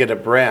feet to get a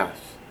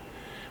breath,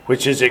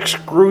 which is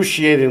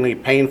excruciatingly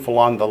painful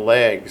on the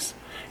legs.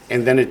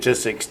 And then it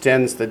just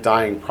extends the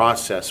dying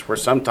process, where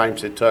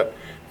sometimes it took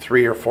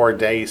 3 or 4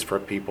 days for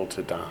people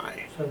to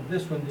die. So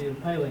this one, the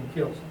impaling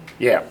kills them.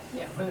 Yeah.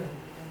 Yeah.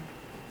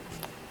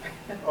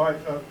 All right,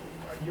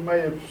 you may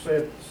have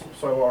said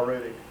so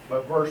already,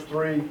 but verse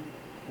 3,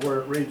 where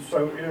it reads,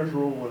 so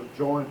Israel was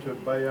joined to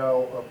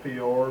Baal of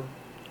Peor.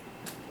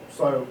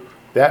 So,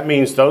 That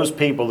means those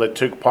people that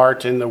took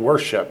part in the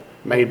worship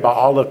made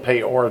Baal of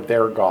Peor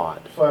their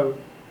god. so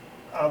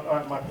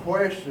my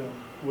question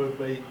would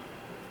be,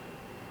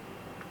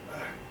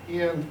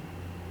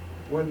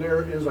 when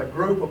there is a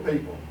group of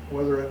people,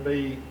 whether it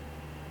be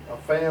a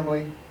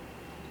family,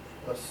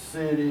 a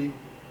city,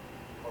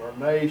 or a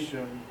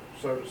nation,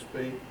 so to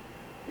speak,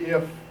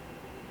 if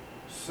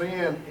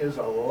sin is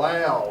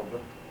allowed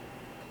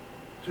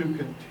to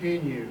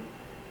continue,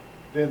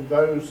 then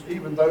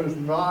even those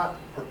not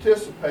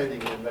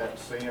participating in that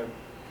sin,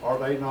 are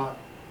they not?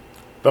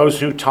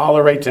 Those who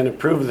tolerate and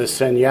approve of the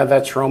sin, yeah,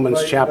 that's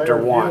Romans chapter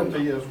They're 1.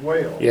 guilty as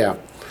well. Yeah.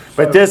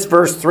 But this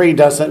verse 3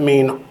 doesn't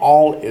mean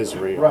all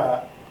Israel.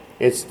 Right.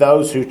 It's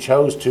those who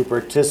chose to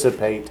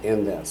participate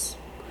in this.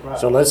 Right.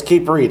 So let's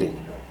keep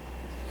reading.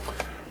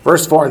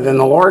 Verse 4, then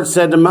the Lord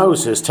said to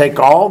Moses, take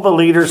all the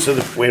leaders of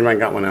the... Wait a minute, I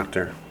got one out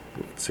there.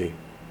 Let's see.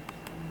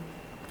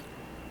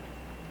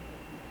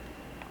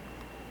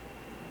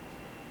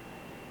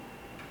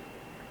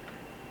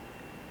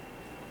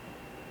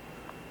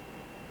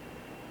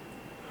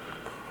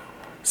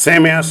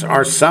 Sam asks,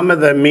 are some of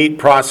the meat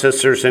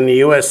processors in the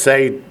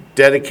USA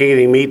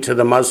dedicating meat to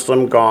the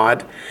Muslim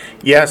god?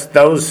 Yes,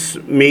 those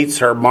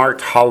meats are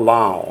marked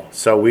halal,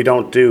 so we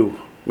don't do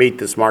meat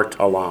that's marked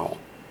halal.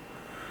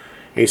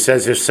 He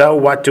says, if so,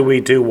 what do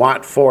we do?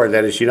 What for?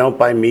 That is, you don't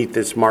buy meat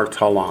that's marked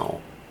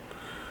halal.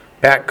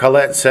 Pat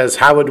Collette says,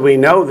 how would we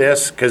know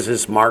this? Because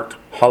it's marked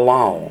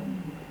halal.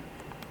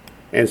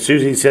 And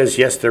Susie says,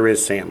 yes, there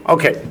is, Sam.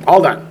 Okay,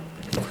 all done.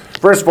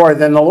 Verse 4,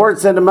 then the Lord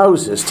said to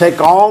Moses,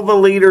 take all the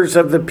leaders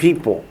of the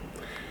people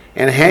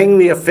and hang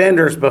the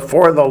offenders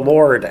before the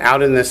Lord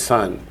out in the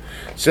sun.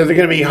 So they're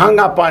going to be hung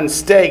up on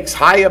stakes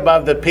high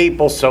above the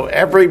people so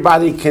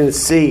everybody can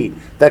see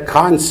the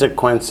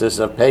consequences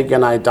of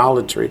pagan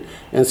idolatry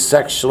and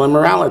sexual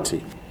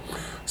immorality. It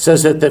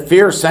says that the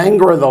fierce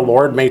anger of the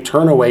Lord may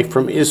turn away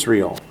from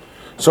Israel.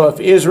 So if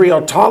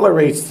Israel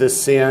tolerates the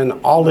sin,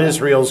 all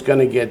Israel's going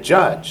to get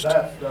judged.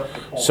 That's the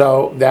point.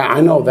 So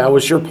I know that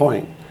was your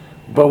point.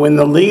 But when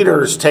the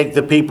leaders take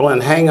the people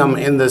and hang them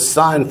in the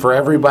sun for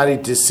everybody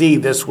to see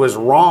this was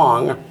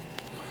wrong,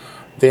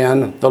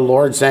 then the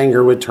Lord's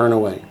anger would turn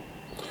away.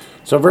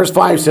 So verse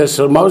 5 says,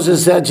 so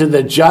Moses said to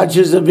the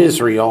judges of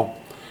Israel,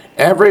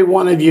 every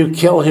one of you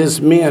kill his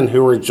men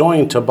who are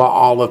joined to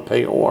Baal of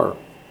Peor.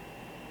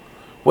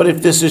 What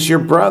if this is your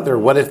brother?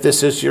 What if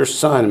this is your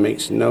son? It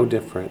makes no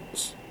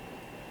difference.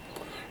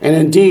 And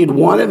indeed,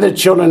 one of the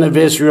children of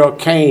Israel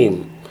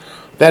came.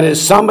 That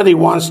is, somebody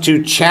wants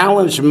to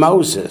challenge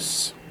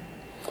Moses.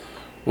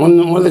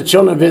 One of the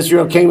children of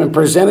Israel came and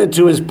presented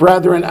to his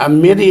brethren a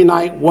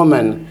Midianite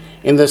woman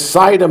in the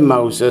sight of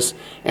Moses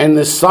and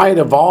the sight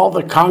of all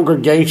the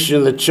congregation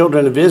of the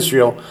children of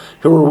Israel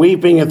who were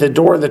weeping at the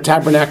door of the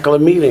tabernacle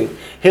of meeting.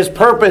 His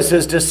purpose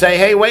is to say,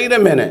 hey, wait a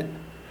minute.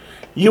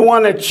 You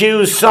want to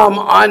choose some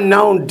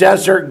unknown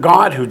desert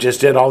god who just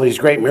did all these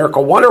great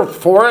miracle wonders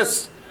for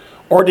us?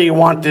 Or do you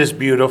want this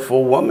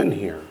beautiful woman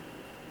here?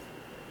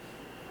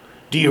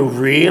 Do you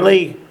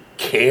really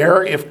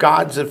care if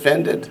God's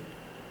offended?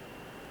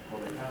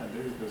 Well, they kind of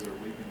do because they're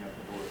weeping at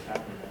the door of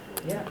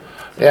the tabernacle.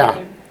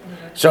 Yeah.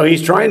 So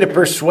he's trying to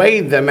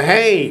persuade them,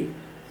 hey,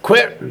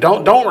 quit,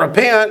 don't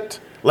repent.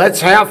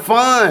 Let's have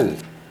fun.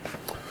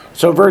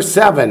 So verse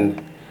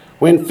 7,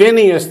 when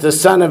Phinehas, the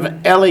son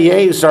of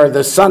Eleazar,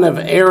 the son of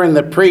Aaron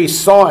the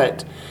priest, saw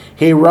it,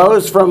 he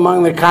rose from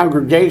among the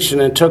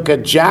congregation and took a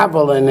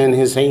javelin in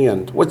his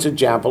hand. What's a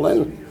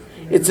javelin?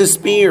 It's a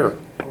spear.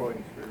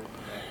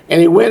 And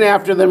he went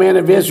after the men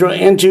of Israel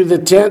into the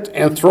tent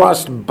and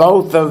thrust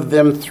both of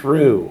them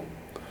through.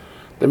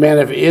 The man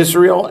of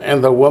Israel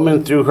and the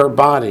woman through her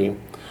body.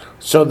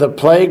 So the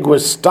plague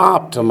was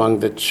stopped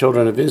among the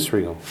children of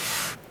Israel.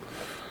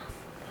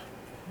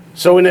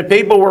 So when the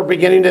people were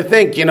beginning to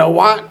think, you know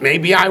what,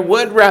 maybe I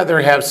would rather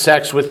have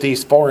sex with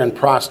these foreign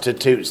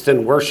prostitutes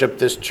than worship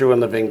this true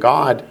and living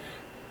God,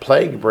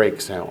 plague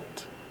breaks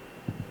out.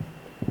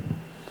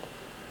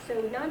 So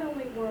not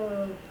only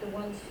were the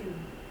ones who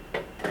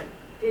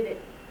did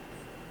it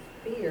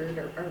speared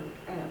or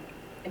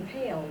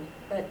impaled,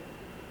 but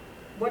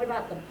what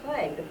about the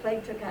plague? The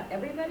plague took out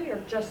everybody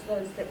or just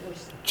those that were...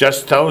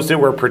 Just those that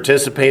were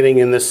participating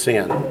in the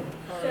sin.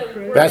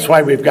 So That's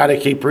why we've got to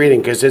keep reading,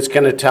 because it's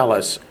going to tell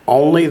us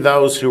only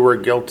those who were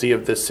guilty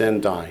of the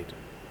sin died.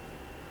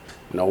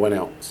 No one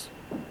else.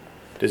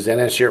 Does that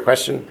answer your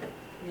question?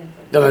 Yes.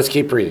 Then let's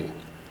keep reading.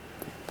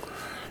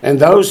 And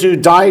those who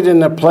died in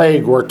the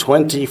plague were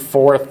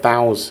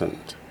 24,000.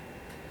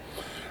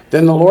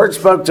 Then the Lord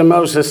spoke to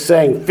Moses,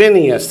 saying,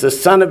 Phinehas, the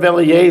son of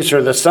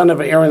Eleazar, the son of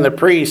Aaron the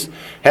priest,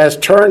 has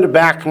turned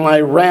back my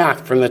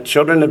wrath from the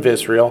children of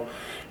Israel,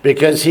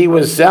 because he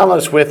was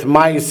zealous with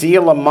my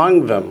zeal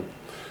among them,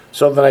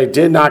 so that I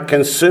did not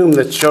consume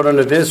the children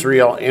of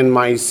Israel in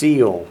my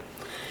zeal.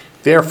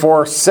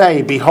 Therefore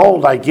say,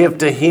 Behold, I give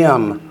to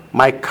him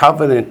my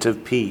covenant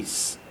of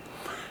peace,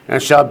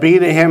 and shall be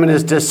to him and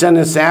his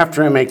descendants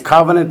after him a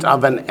covenant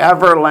of an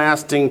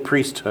everlasting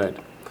priesthood,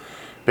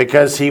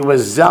 because he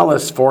was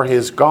zealous for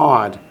his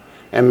God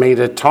and made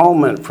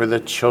atonement for the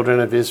children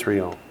of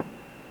Israel.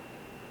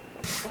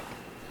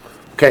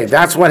 Okay,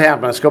 that's what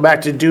happened. Let's go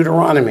back to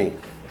Deuteronomy.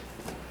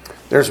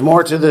 There's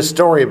more to this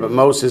story, but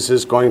Moses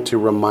is going to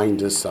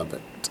remind us of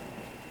it.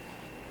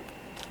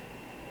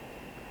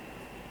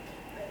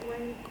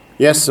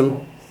 Yes,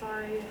 Sam?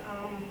 Sorry,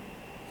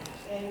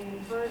 in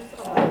verse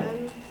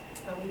 11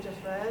 that we just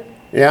read,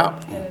 Yeah.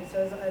 and it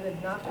says, I did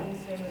not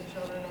consume the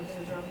children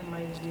of Israel in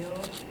my zeal.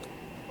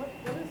 What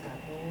does that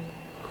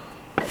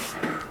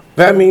mean?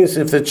 That means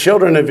if the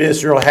children of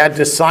Israel had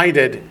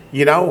decided,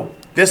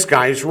 this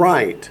guy's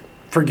right,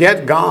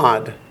 forget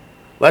God,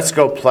 let's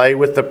go play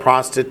with the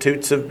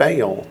prostitutes of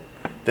Baal,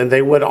 then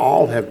they would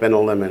all have been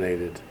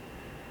eliminated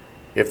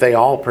if they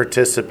all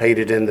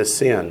participated in the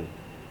sin.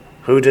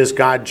 Who does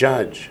God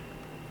judge?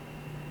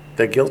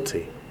 The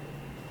guilty.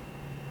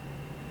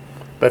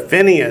 But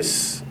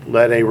Phinehas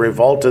led a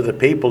revolt of the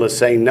people to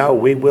say, no,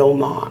 we will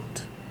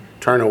not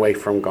turn away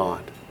from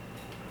God.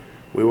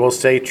 We will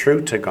stay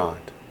true to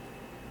God.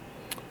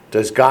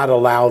 Does God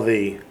allow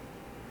the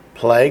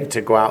plague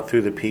to go out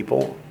through the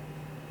people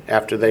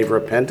after they've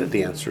repented?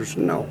 The answer is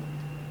no.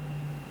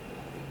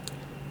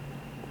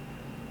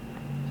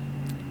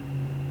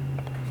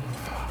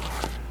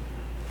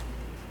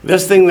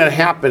 This thing that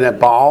happened at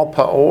Baal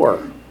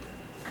Peor,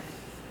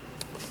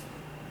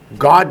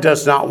 God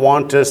does not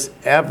want us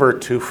ever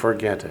to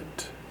forget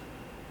it.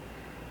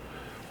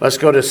 Let's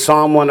go to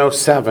Psalm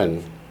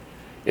 107.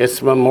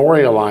 It's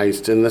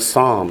memorialized in the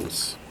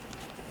Psalms.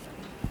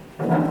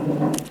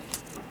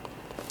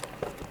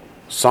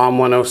 Psalm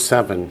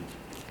 107.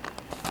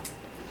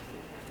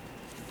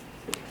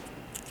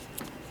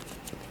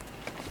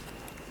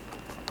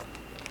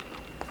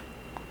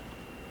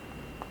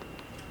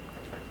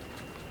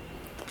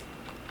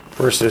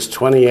 Verses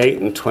 28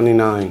 and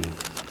 29.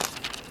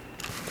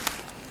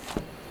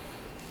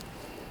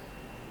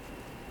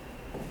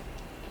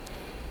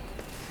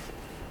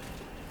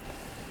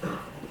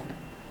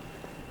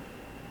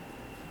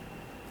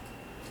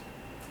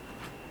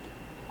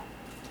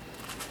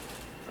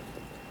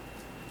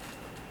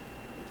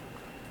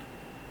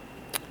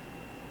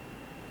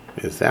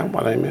 Is that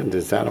what I meant?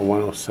 Is that a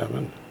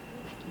 107?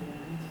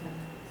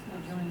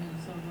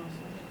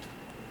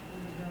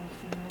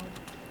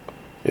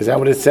 Is that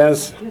what it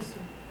says? Yes, sir.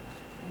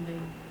 And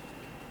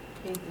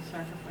they ate the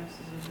sacrifices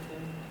of the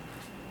day.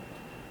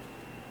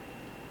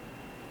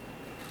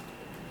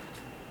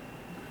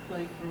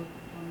 Plague broke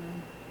on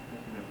them.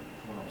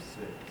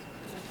 106.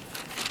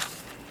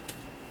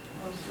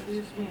 Oh, so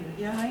there's me.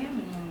 Yeah, I am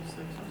in 106,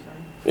 I'm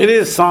sorry. It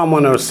is Psalm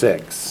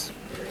 106.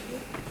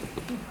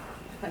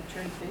 I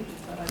turned pages,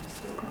 thought I was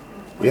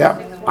still.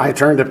 Yep, I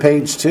turned to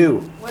page 2.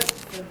 What's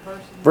the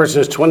verse?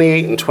 Verses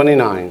 28 and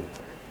 29.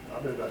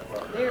 I'll do that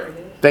right. There it is.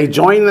 They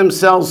joined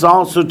themselves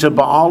also to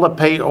Baal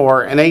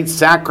Peor and ate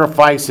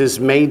sacrifices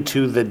made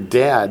to the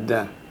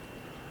dead.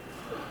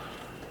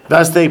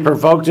 Thus they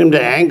provoked him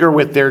to anger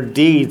with their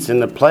deeds,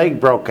 and the plague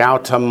broke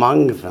out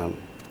among them.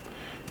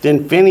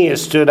 Then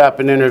Phinehas stood up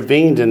and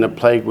intervened, and the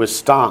plague was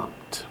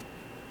stopped.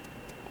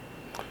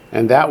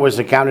 And that was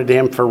accounted to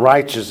him for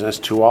righteousness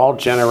to all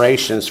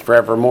generations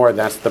forevermore.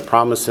 That's the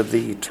promise of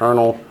the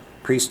eternal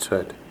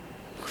priesthood.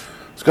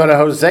 Let's go to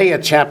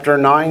Hosea chapter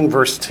 9,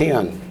 verse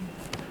 10.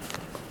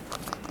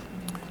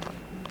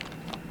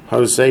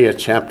 Hosea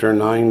chapter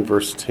 9,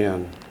 verse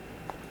 10.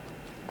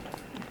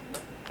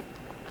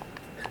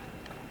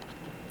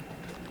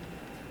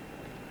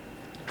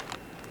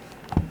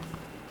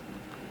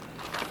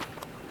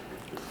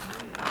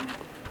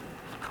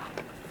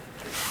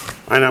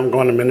 And I'm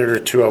going a minute or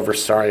two over,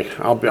 sorry.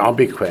 I'll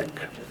be quick.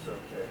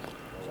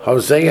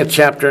 Hosea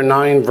chapter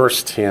 9,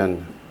 verse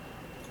 10.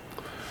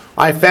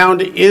 I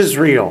found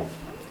Israel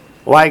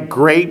like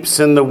grapes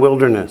in the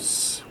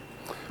wilderness.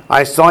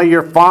 I saw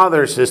your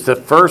fathers as the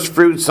first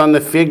fruits on the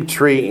fig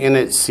tree in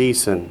its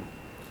season.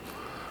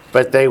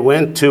 But they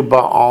went to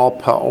Baal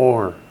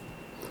Peor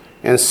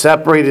and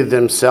separated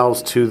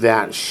themselves to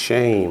that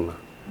shame.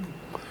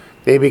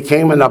 They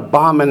became an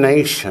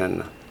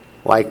abomination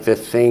like the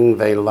thing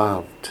they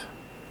loved.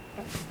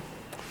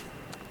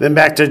 Then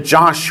back to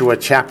Joshua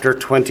chapter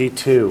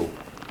 22.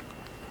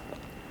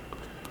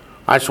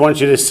 I just want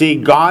you to see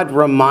God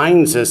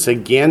reminds us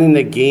again and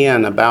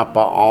again about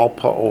Baal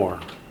Peor.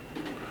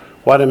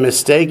 What a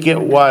mistake it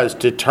was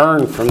to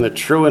turn from the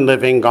true and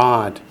living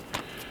God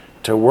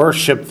to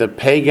worship the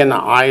pagan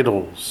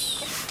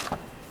idols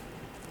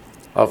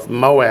of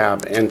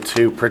Moab and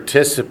to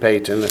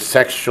participate in the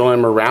sexual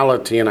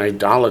immorality and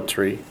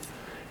idolatry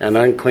and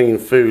unclean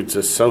foods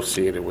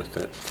associated with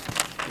it.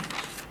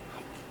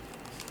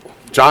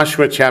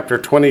 Joshua chapter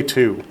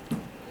 22,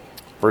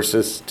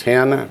 verses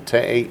 10 to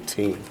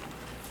 18.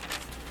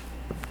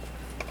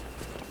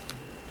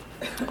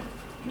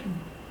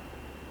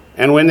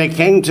 And when they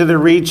came to the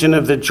region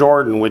of the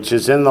Jordan, which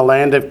is in the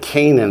land of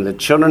Canaan, the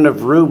children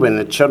of Reuben,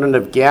 the children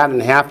of Gad,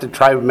 and half the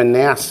tribe of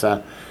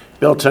Manasseh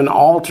built an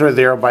altar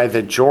there by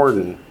the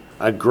Jordan,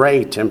 a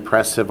great,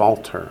 impressive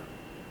altar.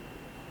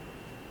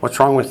 What's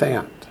wrong with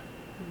that?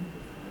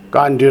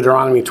 God in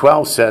Deuteronomy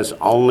 12 says,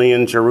 only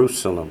in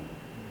Jerusalem.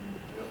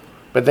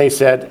 But they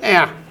said,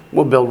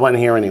 we'll build one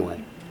here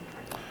anyway.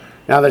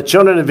 Now the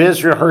children of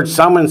Israel heard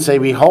someone say,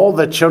 behold,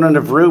 the children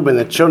of Reuben,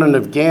 the children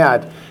of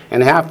Gad,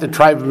 and half the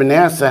tribe of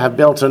Manasseh have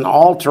built an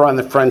altar on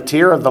the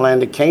frontier of the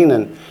land of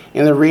Canaan,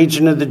 in the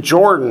region of the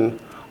Jordan,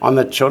 on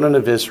the children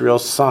of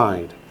Israel's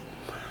side.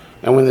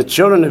 And when the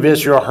children of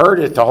Israel heard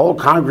it, the whole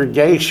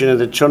congregation of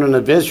the children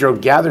of Israel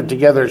gathered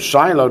together at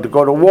Shiloh to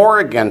go to war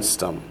against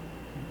them,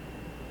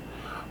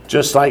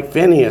 just like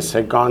Phinehas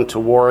had gone to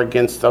war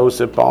against those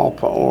at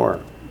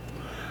Baal-peor.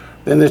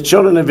 Then the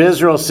children of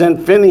Israel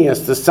sent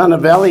Phinehas, the son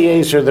of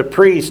Eleazar the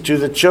priest, to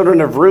the children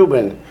of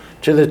Reuben,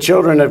 to the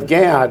children of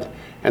Gad,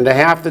 and to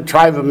half the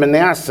tribe of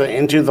Manasseh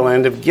into the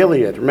land of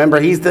Gilead. Remember,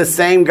 he's the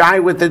same guy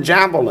with the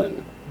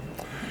javelin.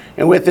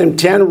 And with him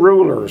 10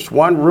 rulers,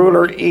 1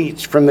 ruler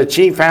each, from the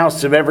chief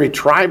house of every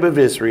tribe of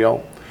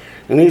Israel.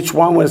 And each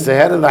one was the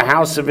head of the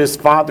house of his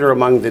father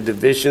among the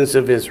divisions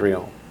of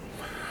Israel.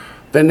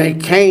 Then they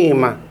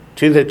came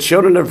to the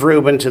children of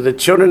Reuben, to the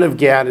children of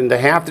Gad, and to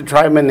half the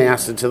tribe of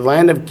Manasseh, to the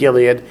land of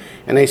Gilead,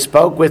 and they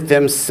spoke with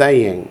them,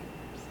 saying,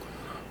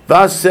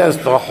 thus says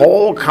the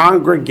whole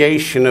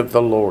congregation of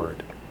the Lord,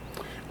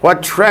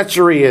 what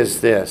treachery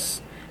is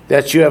this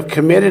that you have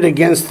committed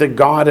against the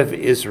God of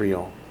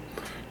Israel,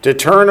 to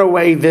turn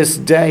away this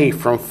day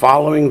from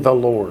following the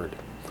Lord,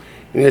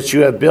 and that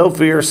you have built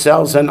for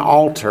yourselves an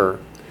altar,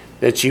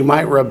 that you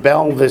might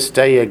rebel this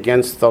day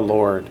against the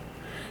Lord?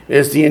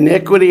 Is the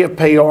iniquity of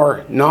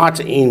Peor not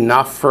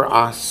enough for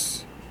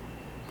us,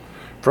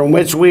 from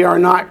which we are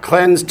not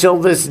cleansed till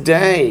this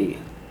day,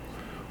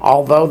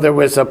 although there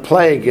was a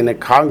plague in the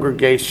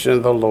congregation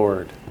of the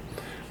Lord?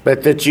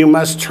 But that you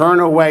must turn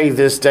away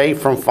this day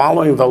from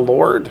following the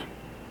Lord?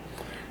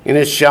 And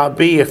it shall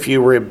be, if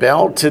you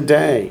rebel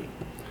today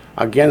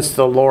against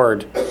the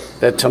Lord,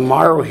 that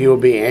tomorrow he will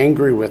be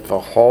angry with the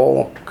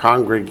whole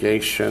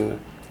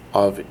congregation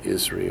of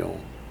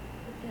Israel.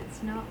 But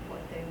that's not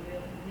what they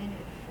really meant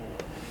it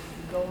for. If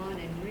you go on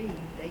and read,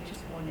 they just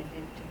wanted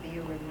it to be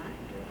a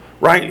reminder.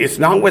 Right, it's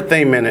not what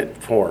they meant it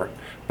for.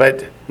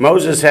 But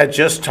Moses had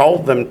just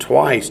told them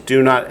twice,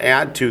 do not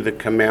add to the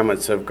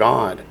commandments of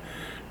God.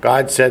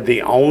 God said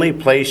the only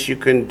place you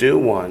can do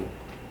one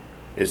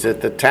is at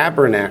the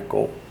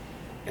tabernacle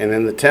and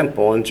in the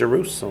temple in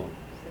Jerusalem.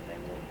 So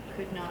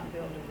they could not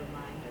build a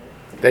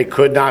reminder. They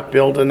could not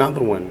build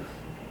another one.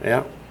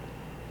 Yeah.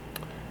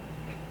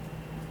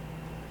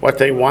 What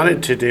they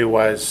wanted to do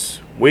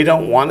was, we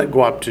don't want to go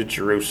up to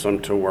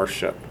Jerusalem to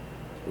worship.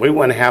 We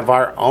want to have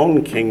our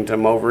own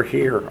kingdom over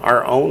here,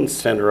 our own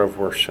center of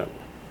worship.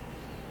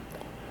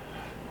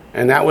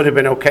 And that would have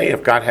been okay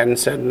if God hadn't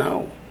said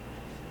no.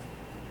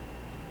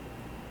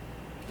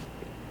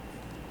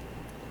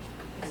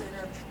 Is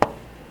there a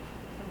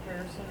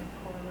comparison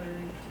or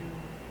corollary to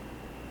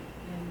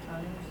the end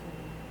times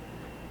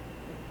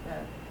and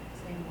that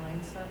same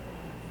mindset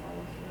that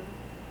follows through?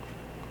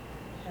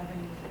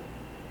 Having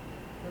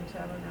the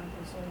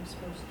tabernacle is always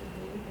supposed to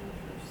be in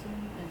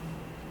Jerusalem and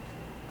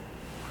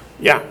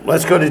Yeah,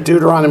 let's go to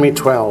Deuteronomy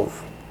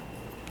 12.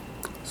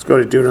 Let's go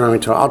to Deuteronomy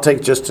 12. I'll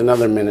take just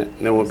another minute,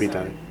 and then we'll be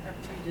done.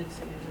 after you did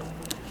say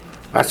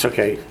that. That's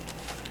okay.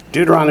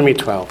 Deuteronomy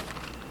 12.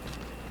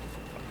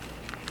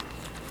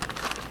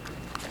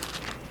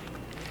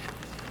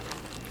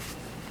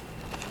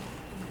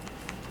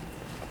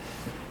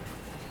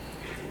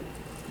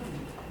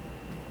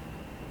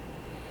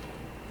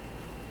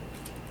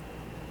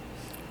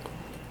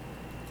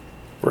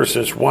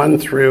 Verses 1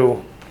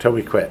 through till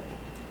we quit.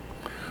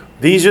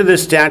 These are the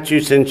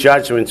statutes and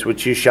judgments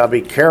which you shall be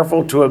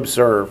careful to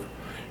observe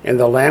in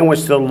the land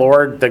which the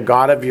Lord, the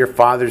God of your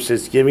fathers,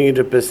 is giving you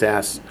to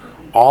possess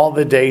all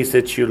the days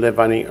that you live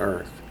on the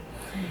earth.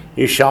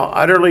 You shall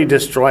utterly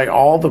destroy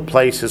all the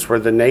places where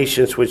the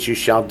nations which you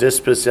shall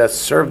dispossess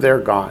serve their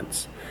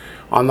gods,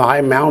 on the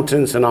high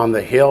mountains and on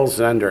the hills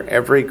and under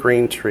every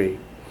green tree.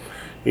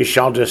 You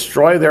shall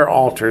destroy their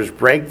altars,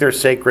 break their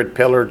sacred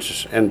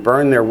pillars, and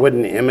burn their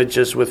wooden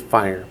images with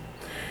fire.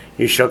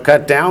 You shall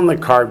cut down the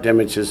carved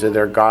images of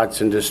their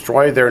gods and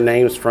destroy their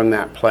names from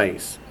that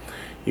place.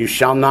 You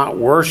shall not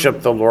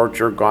worship the Lord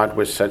your God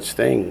with such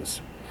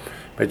things.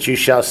 But you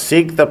shall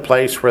seek the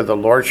place where the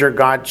Lord your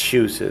God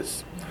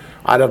chooses,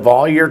 out of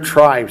all your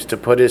tribes, to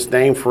put his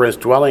name for his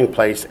dwelling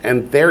place,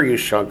 and there you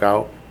shall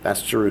go.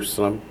 That's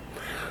Jerusalem.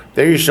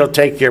 There you shall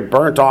take your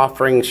burnt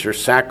offerings, your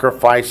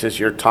sacrifices,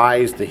 your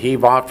tithes, the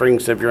heave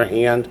offerings of your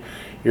hand,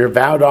 your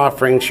vowed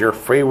offerings, your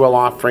freewill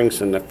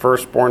offerings, and the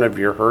firstborn of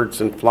your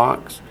herds and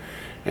flocks.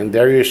 And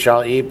there you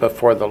shall eat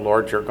before the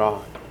Lord your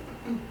God.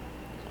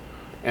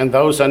 And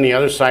those on the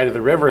other side of the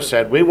river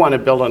said, we want to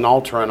build an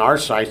altar on our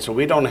side so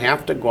we don't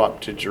have to go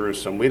up to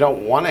Jerusalem. We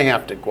don't want to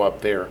have to go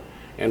up there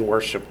and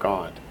worship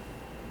God.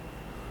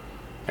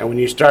 And when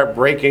you start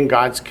breaking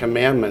God's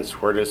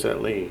commandments, where does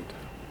it lead?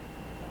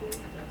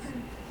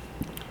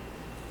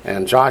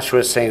 And Joshua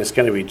is saying it's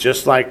going to be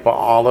just like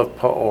Baal of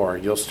Peor.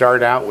 You'll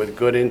start out with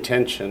good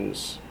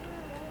intentions,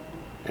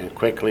 and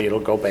quickly it'll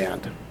go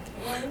bad.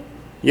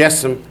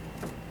 Yes, ma'am.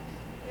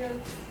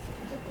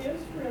 If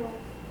Israel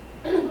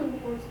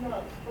was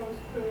not supposed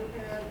to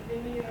have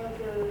any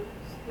other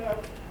stuff,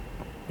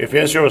 If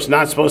Israel was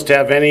not supposed to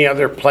have any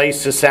other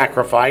place to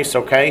sacrifice,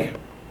 okay?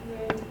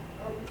 then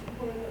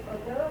When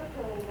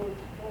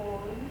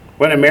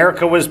when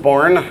America was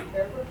born,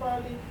 America was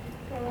born, everybody could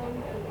come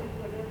and do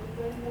whatever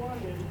they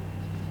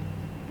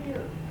wanted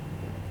here.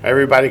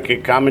 everybody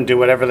could come and do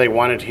whatever they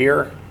wanted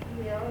here.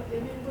 Yeah,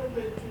 any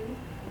religion,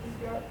 you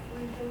got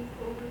freedom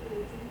for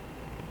religion,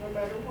 no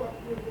matter what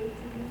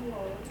religion you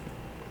are.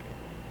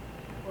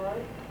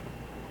 Right?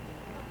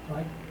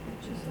 Right?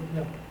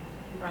 Yeah.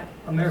 Right.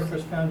 America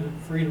was founded on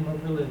freedom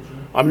of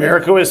religion.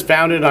 America was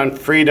founded on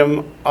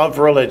freedom of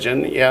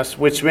religion, yes,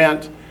 which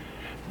meant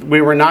we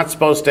were not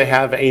supposed to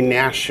have a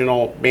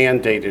national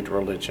mandated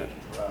religion.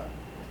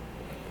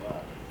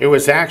 It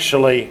was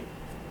actually,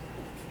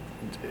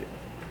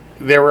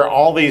 there were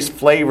all these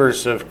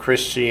flavors of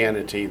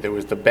Christianity. There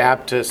was the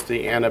Baptist,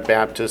 the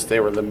Anabaptist, they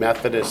were the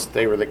Methodists,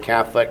 they were the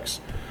Catholics,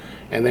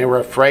 and they were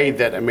afraid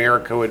that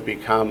America would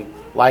become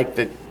like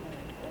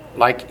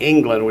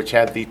England, which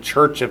had the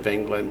Church of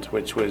England,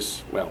 which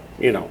was, well,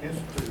 you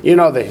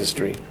know the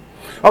history.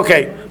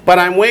 Okay, but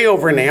I'm way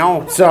over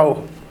now,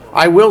 so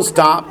I will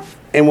stop,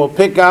 and we'll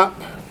pick up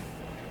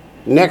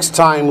next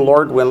time,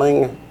 Lord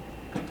willing,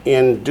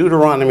 in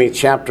Deuteronomy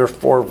chapter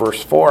 4,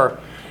 verse 4,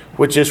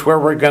 which is where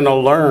we're going to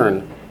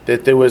learn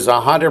that there was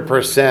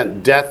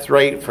 100% death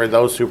rate for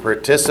those who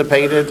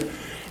participated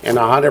and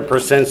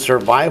 100%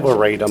 survival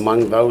rate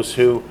among those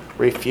who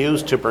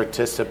refused to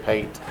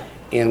participate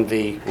in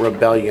the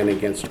rebellion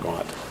against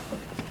God.